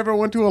first time I ever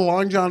went to a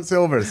Long John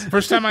Silver's.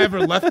 First time I ever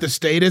left the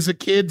state as a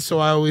kid, so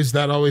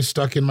that always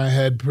stuck in my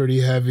head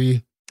pretty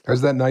heavy.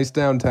 Is that nice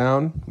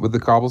downtown with the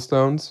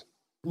cobblestones?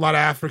 A lot of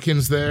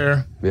Africans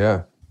there.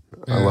 Yeah.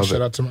 I love shout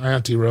it. out to my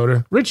auntie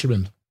Rhoda.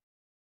 Richmond,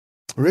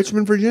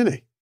 Virginia.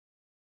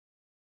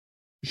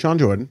 Sean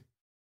Jordan.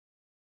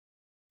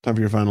 Time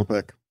for your final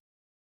pick.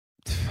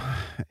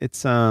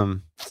 It's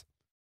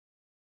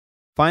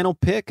final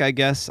pick, I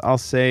guess I'll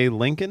say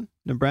Lincoln,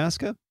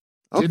 Nebraska.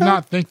 Did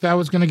not think that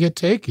was going to get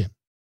taken.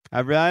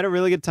 I had a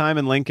really good time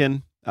in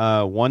Lincoln.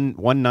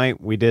 One night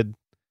we did.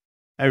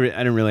 I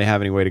didn't really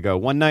have any way to go.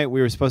 One night we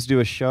were supposed to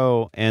do a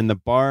show, and the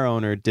bar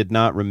owner did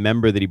not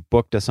remember that he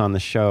booked us on the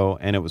show,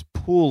 and it was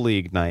pool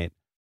league night.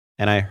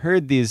 And I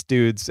heard these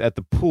dudes at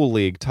the pool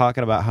league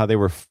talking about how they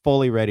were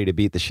fully ready to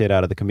beat the shit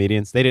out of the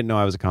comedians. They didn't know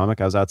I was a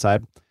comic. I was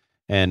outside,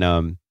 and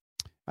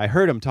I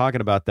heard them talking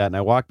about that, and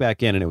I walked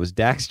back in, and it was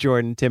Dax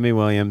Jordan, Timmy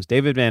Williams,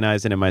 David Van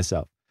Eisen, and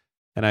myself.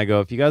 And I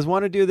go, if you guys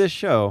want to do this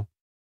show,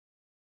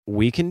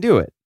 we can do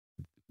it.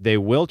 They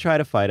will try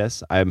to fight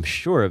us. I'm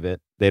sure of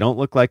it. They don't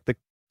look like the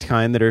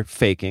kind that are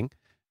faking.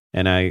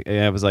 And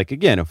I was like,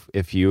 again,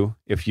 if you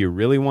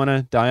really want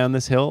to die on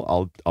this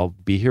hill, I'll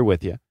be here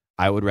with you.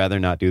 I would rather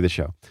not do the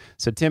show.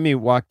 So Timmy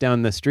walked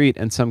down the street,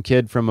 and some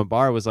kid from a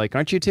bar was like,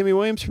 aren't you Timmy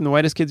Williams from The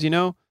Whitest Kids You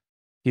Know?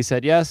 He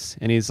said yes.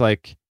 And he's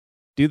like,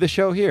 do the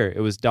show here.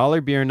 It was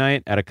 $1 beer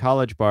night at a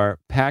college bar,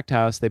 packed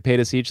house. They paid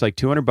us each like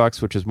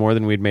 $200, which was more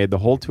than we'd made the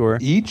whole tour.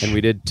 Each? And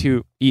we did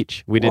two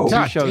each. We did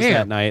God two shows damn.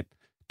 that night.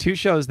 2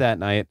 shows that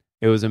night.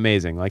 It was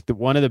amazing. Like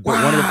one of the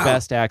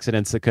best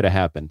accidents that could have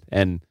happened.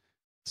 And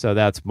so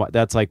that's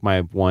like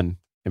my one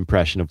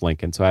impression of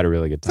Lincoln. So I had a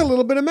really good It's time. a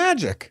little bit of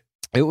magic.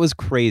 It was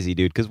crazy,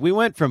 dude, because we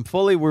went from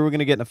fully we were going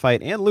to get in a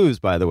fight and lose,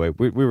 by the way.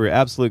 We were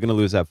absolutely going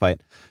to lose that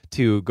fight,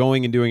 to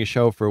going and doing a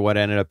show for what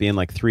ended up being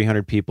like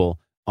 300 people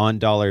on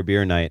 $1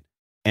 beer night.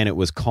 And it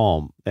was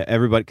calm.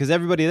 Because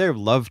everybody there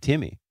loved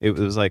Timmy. It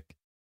was like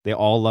they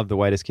all loved The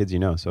Whitest Kids You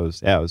Know. So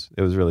it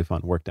was really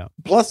fun. Worked out.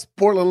 Plus,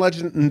 Portland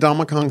legend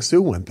Ndamukong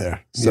Suh went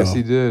there. So. Yes,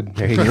 he did.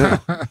 There you go.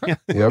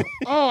 Yep.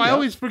 Oh, I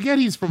always forget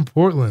he's from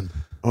Portland.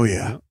 Oh,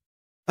 yeah.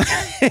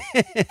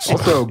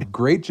 Also,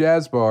 great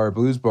jazz bar,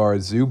 blues bar,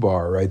 Zoo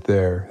Bar right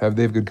there.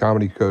 They have good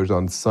comedy shows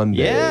on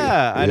Sunday.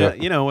 Yeah. I Yep.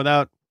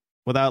 don't,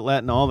 without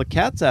letting all the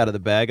cats out of the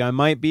bag, I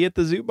might be at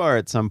the Zoo Bar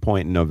at some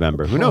point in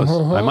November. Who knows?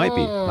 I might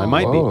be.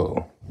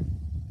 Whoa.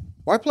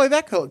 Why play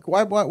that?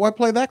 Why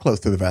play that close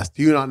to the vest?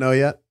 Do you not know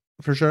yet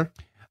for sure?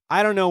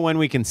 I don't know when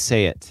we can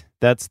say it.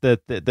 That's the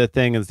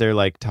thing, is they're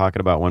like talking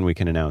about when we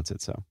can announce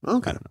it. So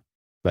Okay. I don't know.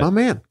 But- Oh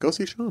man, go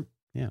see Sean.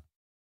 Yeah.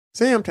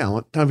 Sam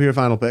Tallent. Time for your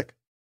final pick.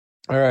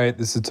 All right,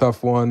 this is a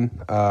tough one.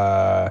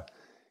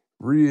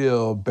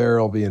 Real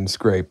barrel being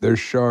scraped. There's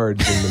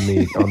shards in the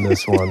meat on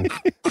this one.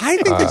 I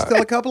think there's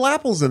still a couple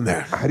apples in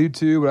there. I do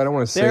too, but I don't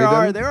want to say There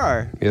them.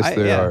 are. Yes,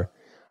 there are.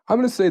 I'm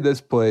going to say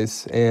this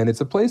place, and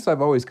it's a place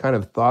I've always kind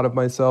of thought of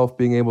myself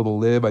being able to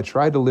live. I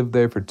tried to live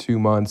there for 2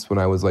 months when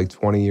I was like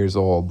 20 years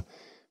old,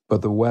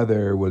 but the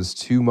weather was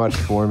too much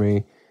for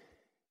me.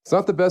 It's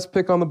not the best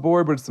pick on the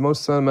board, but it's the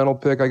most sentimental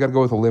pick. I got to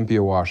go with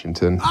Olympia,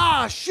 Washington.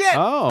 Ah, shit.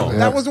 Oh.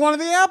 That was one of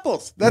the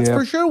apples. That's Yeah.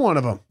 for sure one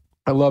of them.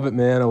 I love it,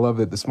 man. I love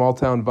it. The small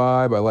town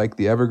vibe. I like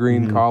the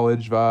Evergreen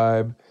College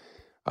vibe.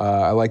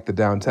 I like the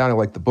downtown. I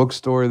like the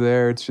bookstore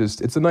there. It's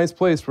a nice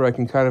place where I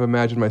can kind of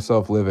imagine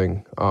myself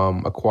living.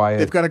 A quiet.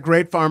 They've got a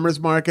great farmer's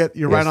market.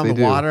 You're Yes, right on they the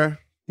do. water.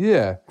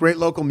 Yeah. Great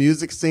local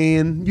music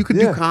scene. You could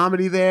do Yeah.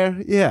 comedy there.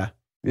 Yeah.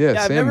 Yeah,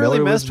 Yeah, I've Sam never really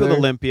Miller messed lives with there.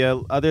 Olympia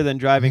other than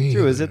driving Me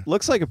through. either. It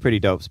looks like a pretty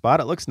dope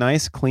spot. It looks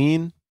nice,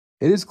 clean.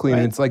 It is clean.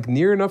 Right. It's like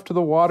near enough to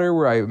the water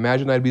where I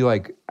imagine I'd be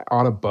like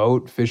on a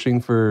boat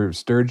fishing for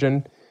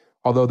sturgeon,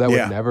 although that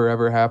Yeah. would never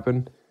ever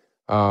happen.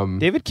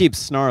 David keeps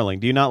snarling.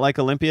 Do you not like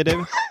Olympia,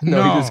 David? No,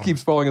 No. he just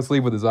keeps falling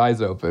asleep with his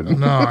eyes open.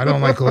 No, I don't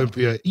like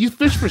Olympia. You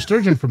fish for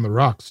sturgeon from the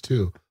rocks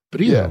too,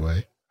 but either Yeah.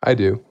 way, I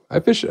do.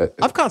 I fish.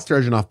 I've caught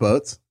sturgeon off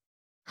boats.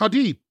 how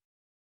deep?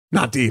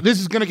 Not deep. This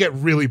is gonna get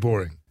really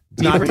boring.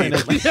 Not Deeper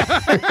deep. than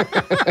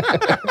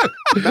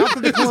Mouth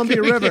of the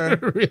Columbia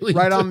River. Really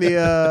Right on the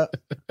I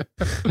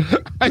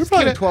you're was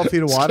probably gonna- 12 feet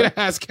of I was water. gonna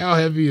ask how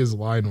heavy his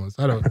line was.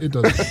 It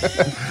doesn't.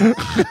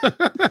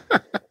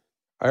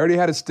 I already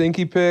had a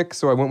stinky pick,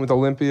 so I went with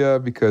Olympia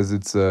because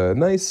it's a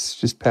nice,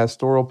 just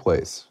pastoral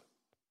place.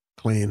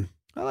 Clean.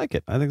 I like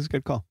it. I think it's a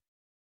good call.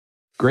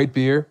 Great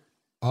beer.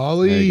 There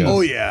Ollie. you go.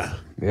 Oh yeah.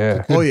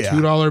 Yeah. Oh yeah,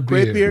 $2 beer.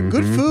 Great beer,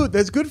 good food.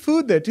 There's good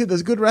food there too.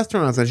 There's good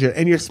restaurants and shit.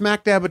 And you're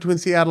smack dab between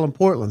Seattle and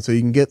Portland, so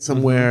you can get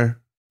somewhere.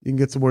 You can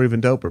get somewhere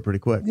even doper pretty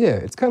quick. Yeah,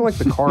 it's kind of like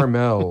the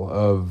Carmel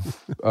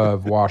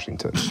of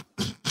Washington.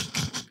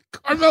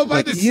 Carmel by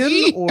Like the in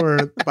sea? or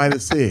by the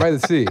sea? By the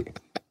sea.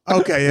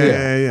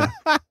 Okay,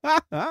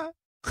 yeah.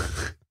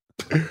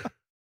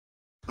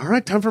 All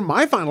right, time for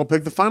my final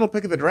pick, the final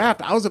pick of the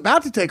draft. I was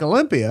about to take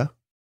Olympia.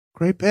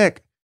 Great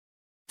pick.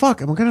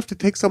 Fuck, am I going to have to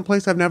take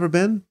someplace I've never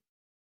been?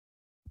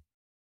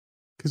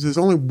 Because there's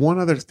only one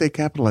other state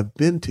capital I've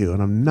been to,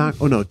 and I'm not,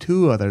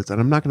 two others, and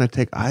I'm not going to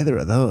take either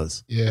of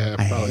those. Yeah,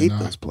 I probably hate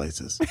not. those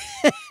places.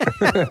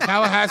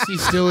 Tallahassee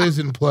still is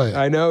in play.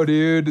 I know,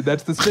 dude.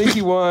 That's the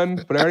stinky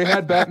one, but I already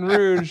had Baton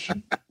Rouge.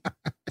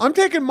 I'm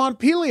taking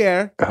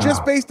Montpelier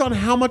just based on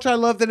how much I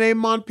love the name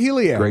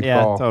Montpelier. Great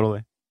Yeah, call.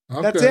 totally.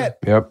 That's it.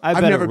 Yep.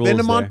 I've bet never it been to rules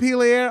there.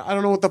 Montpelier. I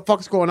don't know what the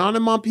fuck's going on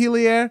in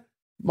Montpelier.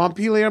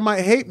 Montpelier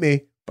might hate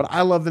me, but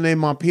I love the name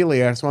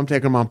Montpelier, so I'm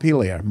taking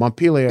Montpelier.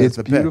 Montpelier is It's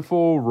the pick.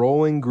 beautiful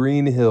rolling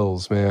green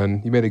hills,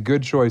 man. You made a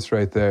good choice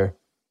right there.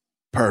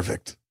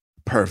 Perfect.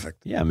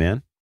 Yeah,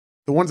 man.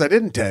 The ones I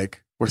didn't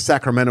take were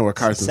Sacramento or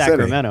Carson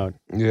Sacramento.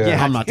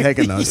 Yeah. I'm not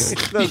taking those.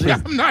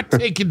 I'm not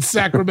taking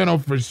Sacramento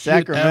for shit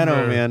Sacramento,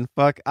 ever. man.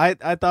 Fuck. I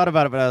thought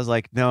about it, but I was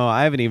like, no,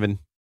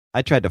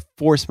 I tried to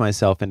force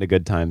myself into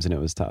good times, and it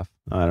was tough.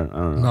 I don't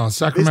know. No, They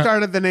Sacramento.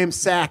 started the name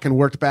Sac and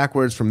worked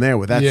backwards from there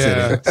with that Yeah. city.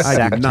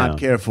 I did Sacktown. not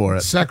care for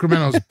it.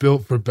 Sacramento's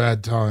built for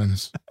bad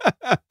times.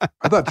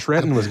 I thought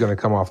Trenton was going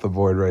to come off the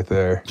board right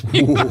there.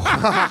 Ooh.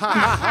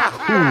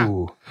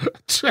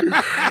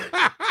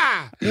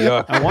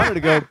 Yuck. I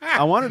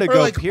wanted to Or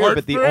go like Pier,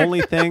 but the Hartford.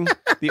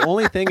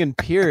 only thing in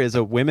Pier is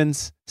a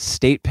women's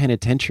state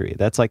penitentiary.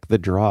 That's like the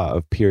draw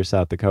of Pier,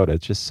 South Dakota.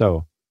 It's just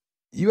so.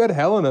 You had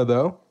Helena,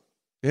 though.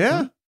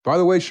 Yeah. By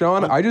the way,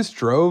 Sean, I just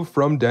drove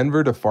from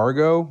Denver to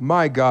Fargo.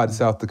 My God,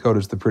 South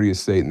Dakota's the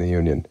prettiest state in the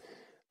union.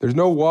 There's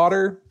no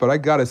water, but I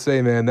got to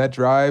say, man, that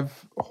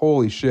drive,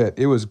 holy shit,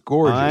 it was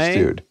gorgeous,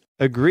 dude.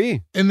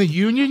 Agree. In the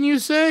Union, you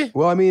say?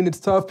 Well, I mean, it's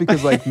tough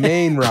because like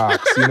Maine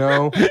rocks, you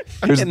know?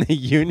 In the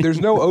Union. There's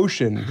no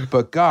ocean,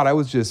 but God, it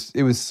was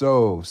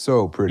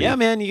so pretty. Yeah,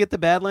 man. You get the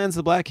Badlands,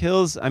 the Black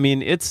Hills. I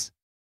mean, it's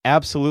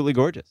absolutely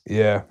gorgeous.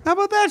 Yeah. How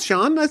about that,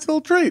 Sean? Nice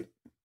little treat.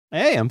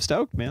 Hey, I'm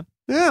stoked, man.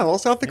 Yeah, a little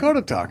South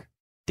Dakota talk.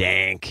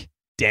 Dank,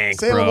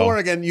 Salem, bro.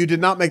 Oregon, you did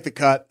not make the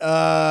cut.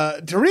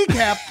 To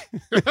recap,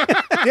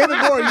 David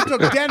Gborie, you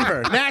took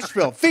Denver,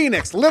 Nashville,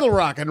 Phoenix, Little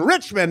Rock, and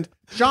Richmond.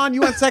 Sean, you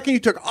went second. You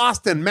took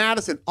Austin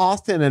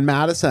and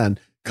Madison.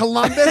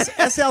 Columbus,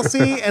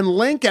 SLC, and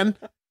Lincoln.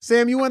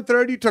 Sam, you went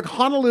third. You took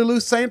Honolulu,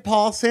 St.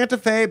 Paul, Santa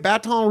Fe,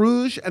 Baton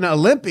Rouge, and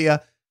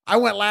Olympia. I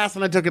went last,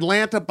 and I took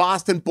Atlanta,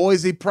 Boston,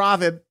 Boise,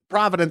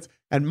 Providence,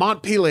 and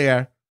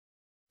Montpelier,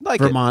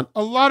 Vermont.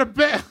 A lot of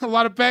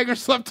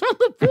bangers left on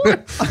the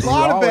board. A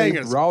lot of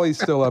bangers. Raleigh's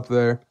still up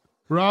there.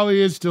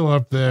 Raleigh is still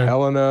up there.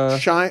 Helena.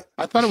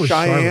 I thought it was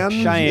Cheyenne.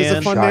 Is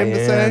a fun name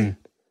to say.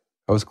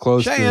 I was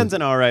close Cheyenne's to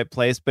an all right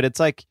place, but it's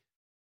like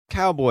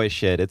cowboy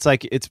shit. It's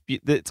like it's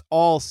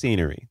all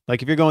scenery.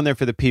 Like if you're going there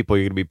for the people,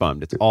 you're gonna be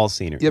bummed. It's all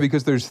scenery. Yeah,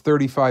 because there's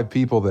 35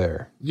 people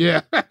there.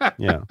 Yeah.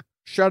 Yeah.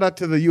 Shout out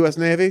to the U.S.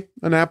 Navy,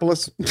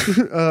 Annapolis,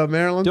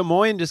 Maryland. Des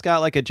Moines just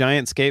got like a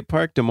giant skate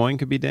park. Des Moines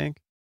could be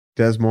dank.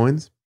 Des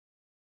Moines.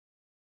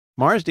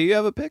 Mars, do you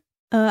have a pick?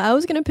 I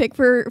was gonna pick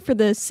for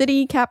the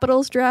city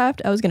capitals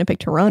draft. I was gonna pick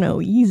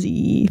Toronto.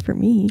 Easy for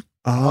me.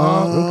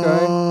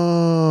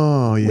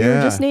 Oh, yeah. We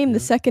were just named the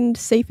second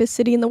safest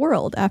city in the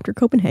world after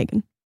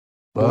Copenhagen.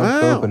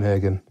 Love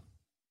Copenhagen.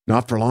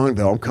 Not for long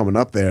though. I'm coming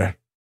up there,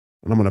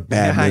 and I'm in a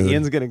bad Yeah, mood.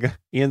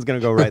 Ian's gonna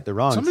go right the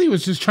wrongs. Somebody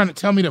was just trying to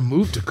tell me to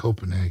move to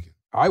Copenhagen.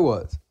 I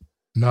was.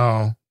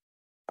 No.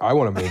 I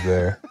want to move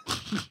there.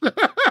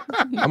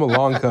 I'm a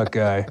long cut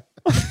guy.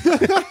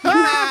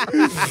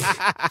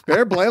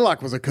 Bear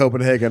Blaylock was a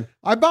Copenhagen.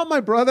 I bought my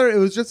brother. It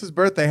was just his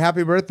birthday.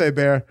 Happy birthday,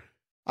 Bear!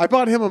 I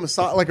bought him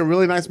like a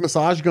really nice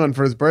massage gun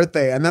for his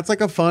birthday, and that's like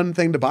a fun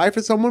thing to buy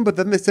for someone. But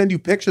then they send you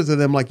pictures of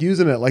them like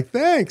using it, like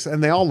thanks,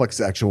 and they all look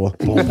sexual.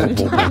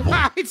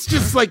 It's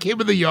just like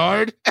him in the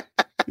yard.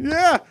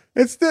 Yeah,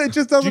 it just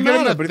doesn't Did you get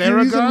him matter. a But if you're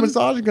using a Theragun?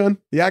 massage gun,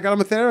 yeah, I got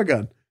him a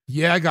Theragun.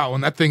 Yeah, I got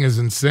one. That thing is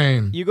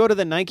insane. You go to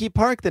the Nike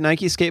park, the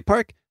Nike skate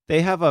park,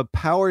 they have a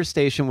power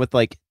station with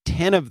like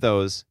 10 of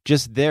those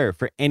just there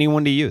for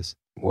anyone to use.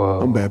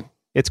 Whoa. I'm bad.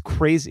 It's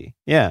crazy.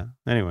 Yeah.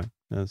 Anyway,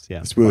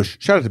 Swoosh.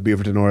 Shout out to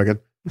Beaverton, Oregon.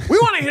 We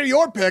want to hear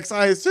your picks.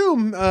 I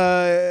assume.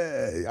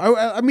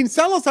 I mean,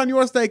 sell us on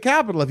your state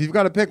capital if you've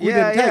got a pick we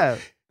didn't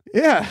take.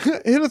 Yeah.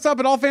 Hit us up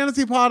at All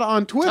Fantasy Pod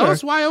on Twitter. Tell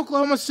us why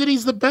Oklahoma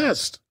City's the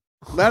best.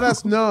 Let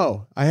us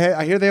know.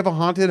 I hear they have a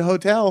haunted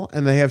hotel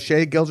and they have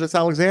Shea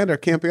Gilgeous-Alexander.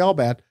 Can't be all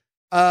bad.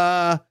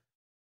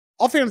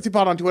 All Fantasy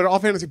Pod on Twitter. All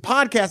Fantasy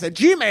Podcast at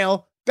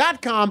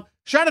gmail.com.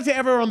 Shout out to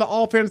everyone on the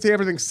All Fantasy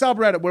Everything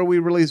subreddit where we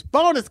release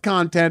bonus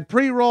content,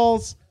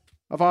 pre-rolls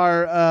of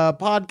our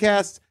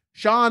podcasts,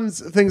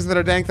 Sean's things that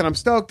are dank that I'm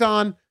stoked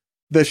on,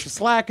 the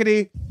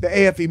Slackety, the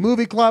AFE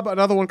Movie Club,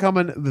 another one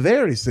coming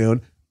very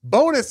soon,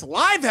 bonus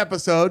live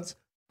episodes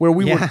where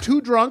we were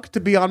too drunk to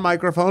be on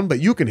microphone, but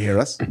you can hear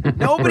us.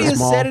 Nobody has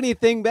Small. said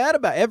anything bad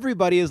about it.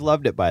 Everybody has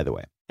loved it, by the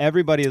way.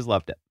 Everybody has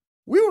loved it.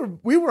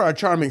 We were our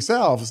charming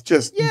selves,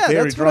 just Yeah,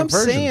 very that's what I'm drunk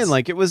versions. saying.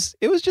 Like it was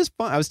just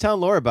fun. I was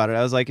telling Laura about it.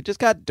 I was like, it just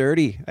got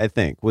dirty, I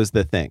think, was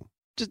the thing.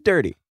 Just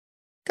dirty.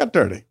 Got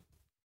dirty.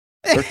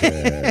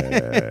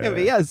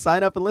 But yeah,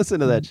 sign up and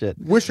listen to that shit.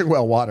 Wishing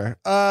well water.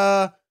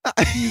 Shout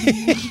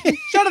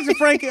out to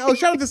Frankie. Oh,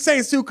 shout out to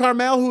Say Sue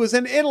Carmel, who is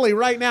in Italy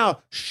right now.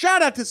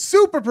 Shout out to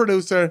super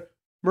producer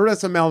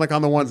Marissa Melnick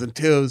on the ones and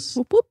twos.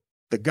 Whoop, whoop.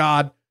 The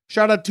God.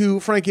 Shout out to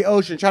Frankie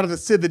Ocean. Shout out to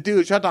Sid the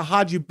Dude. Shout out to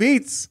Haji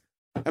Beats.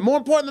 And more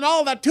important than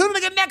all of that, tune in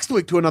again next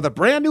week to another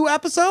brand new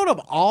episode of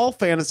All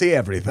Fantasy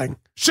Everything.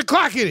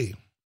 Shaklackety.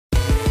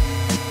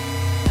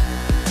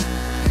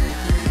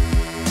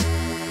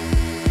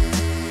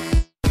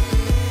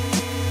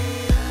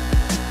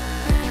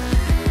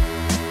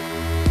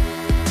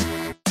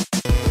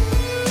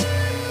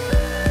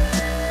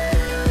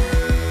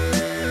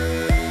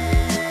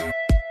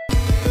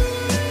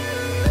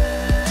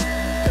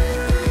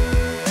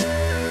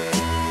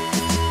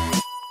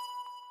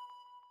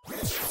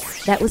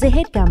 That was a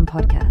HeadGum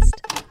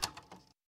podcast.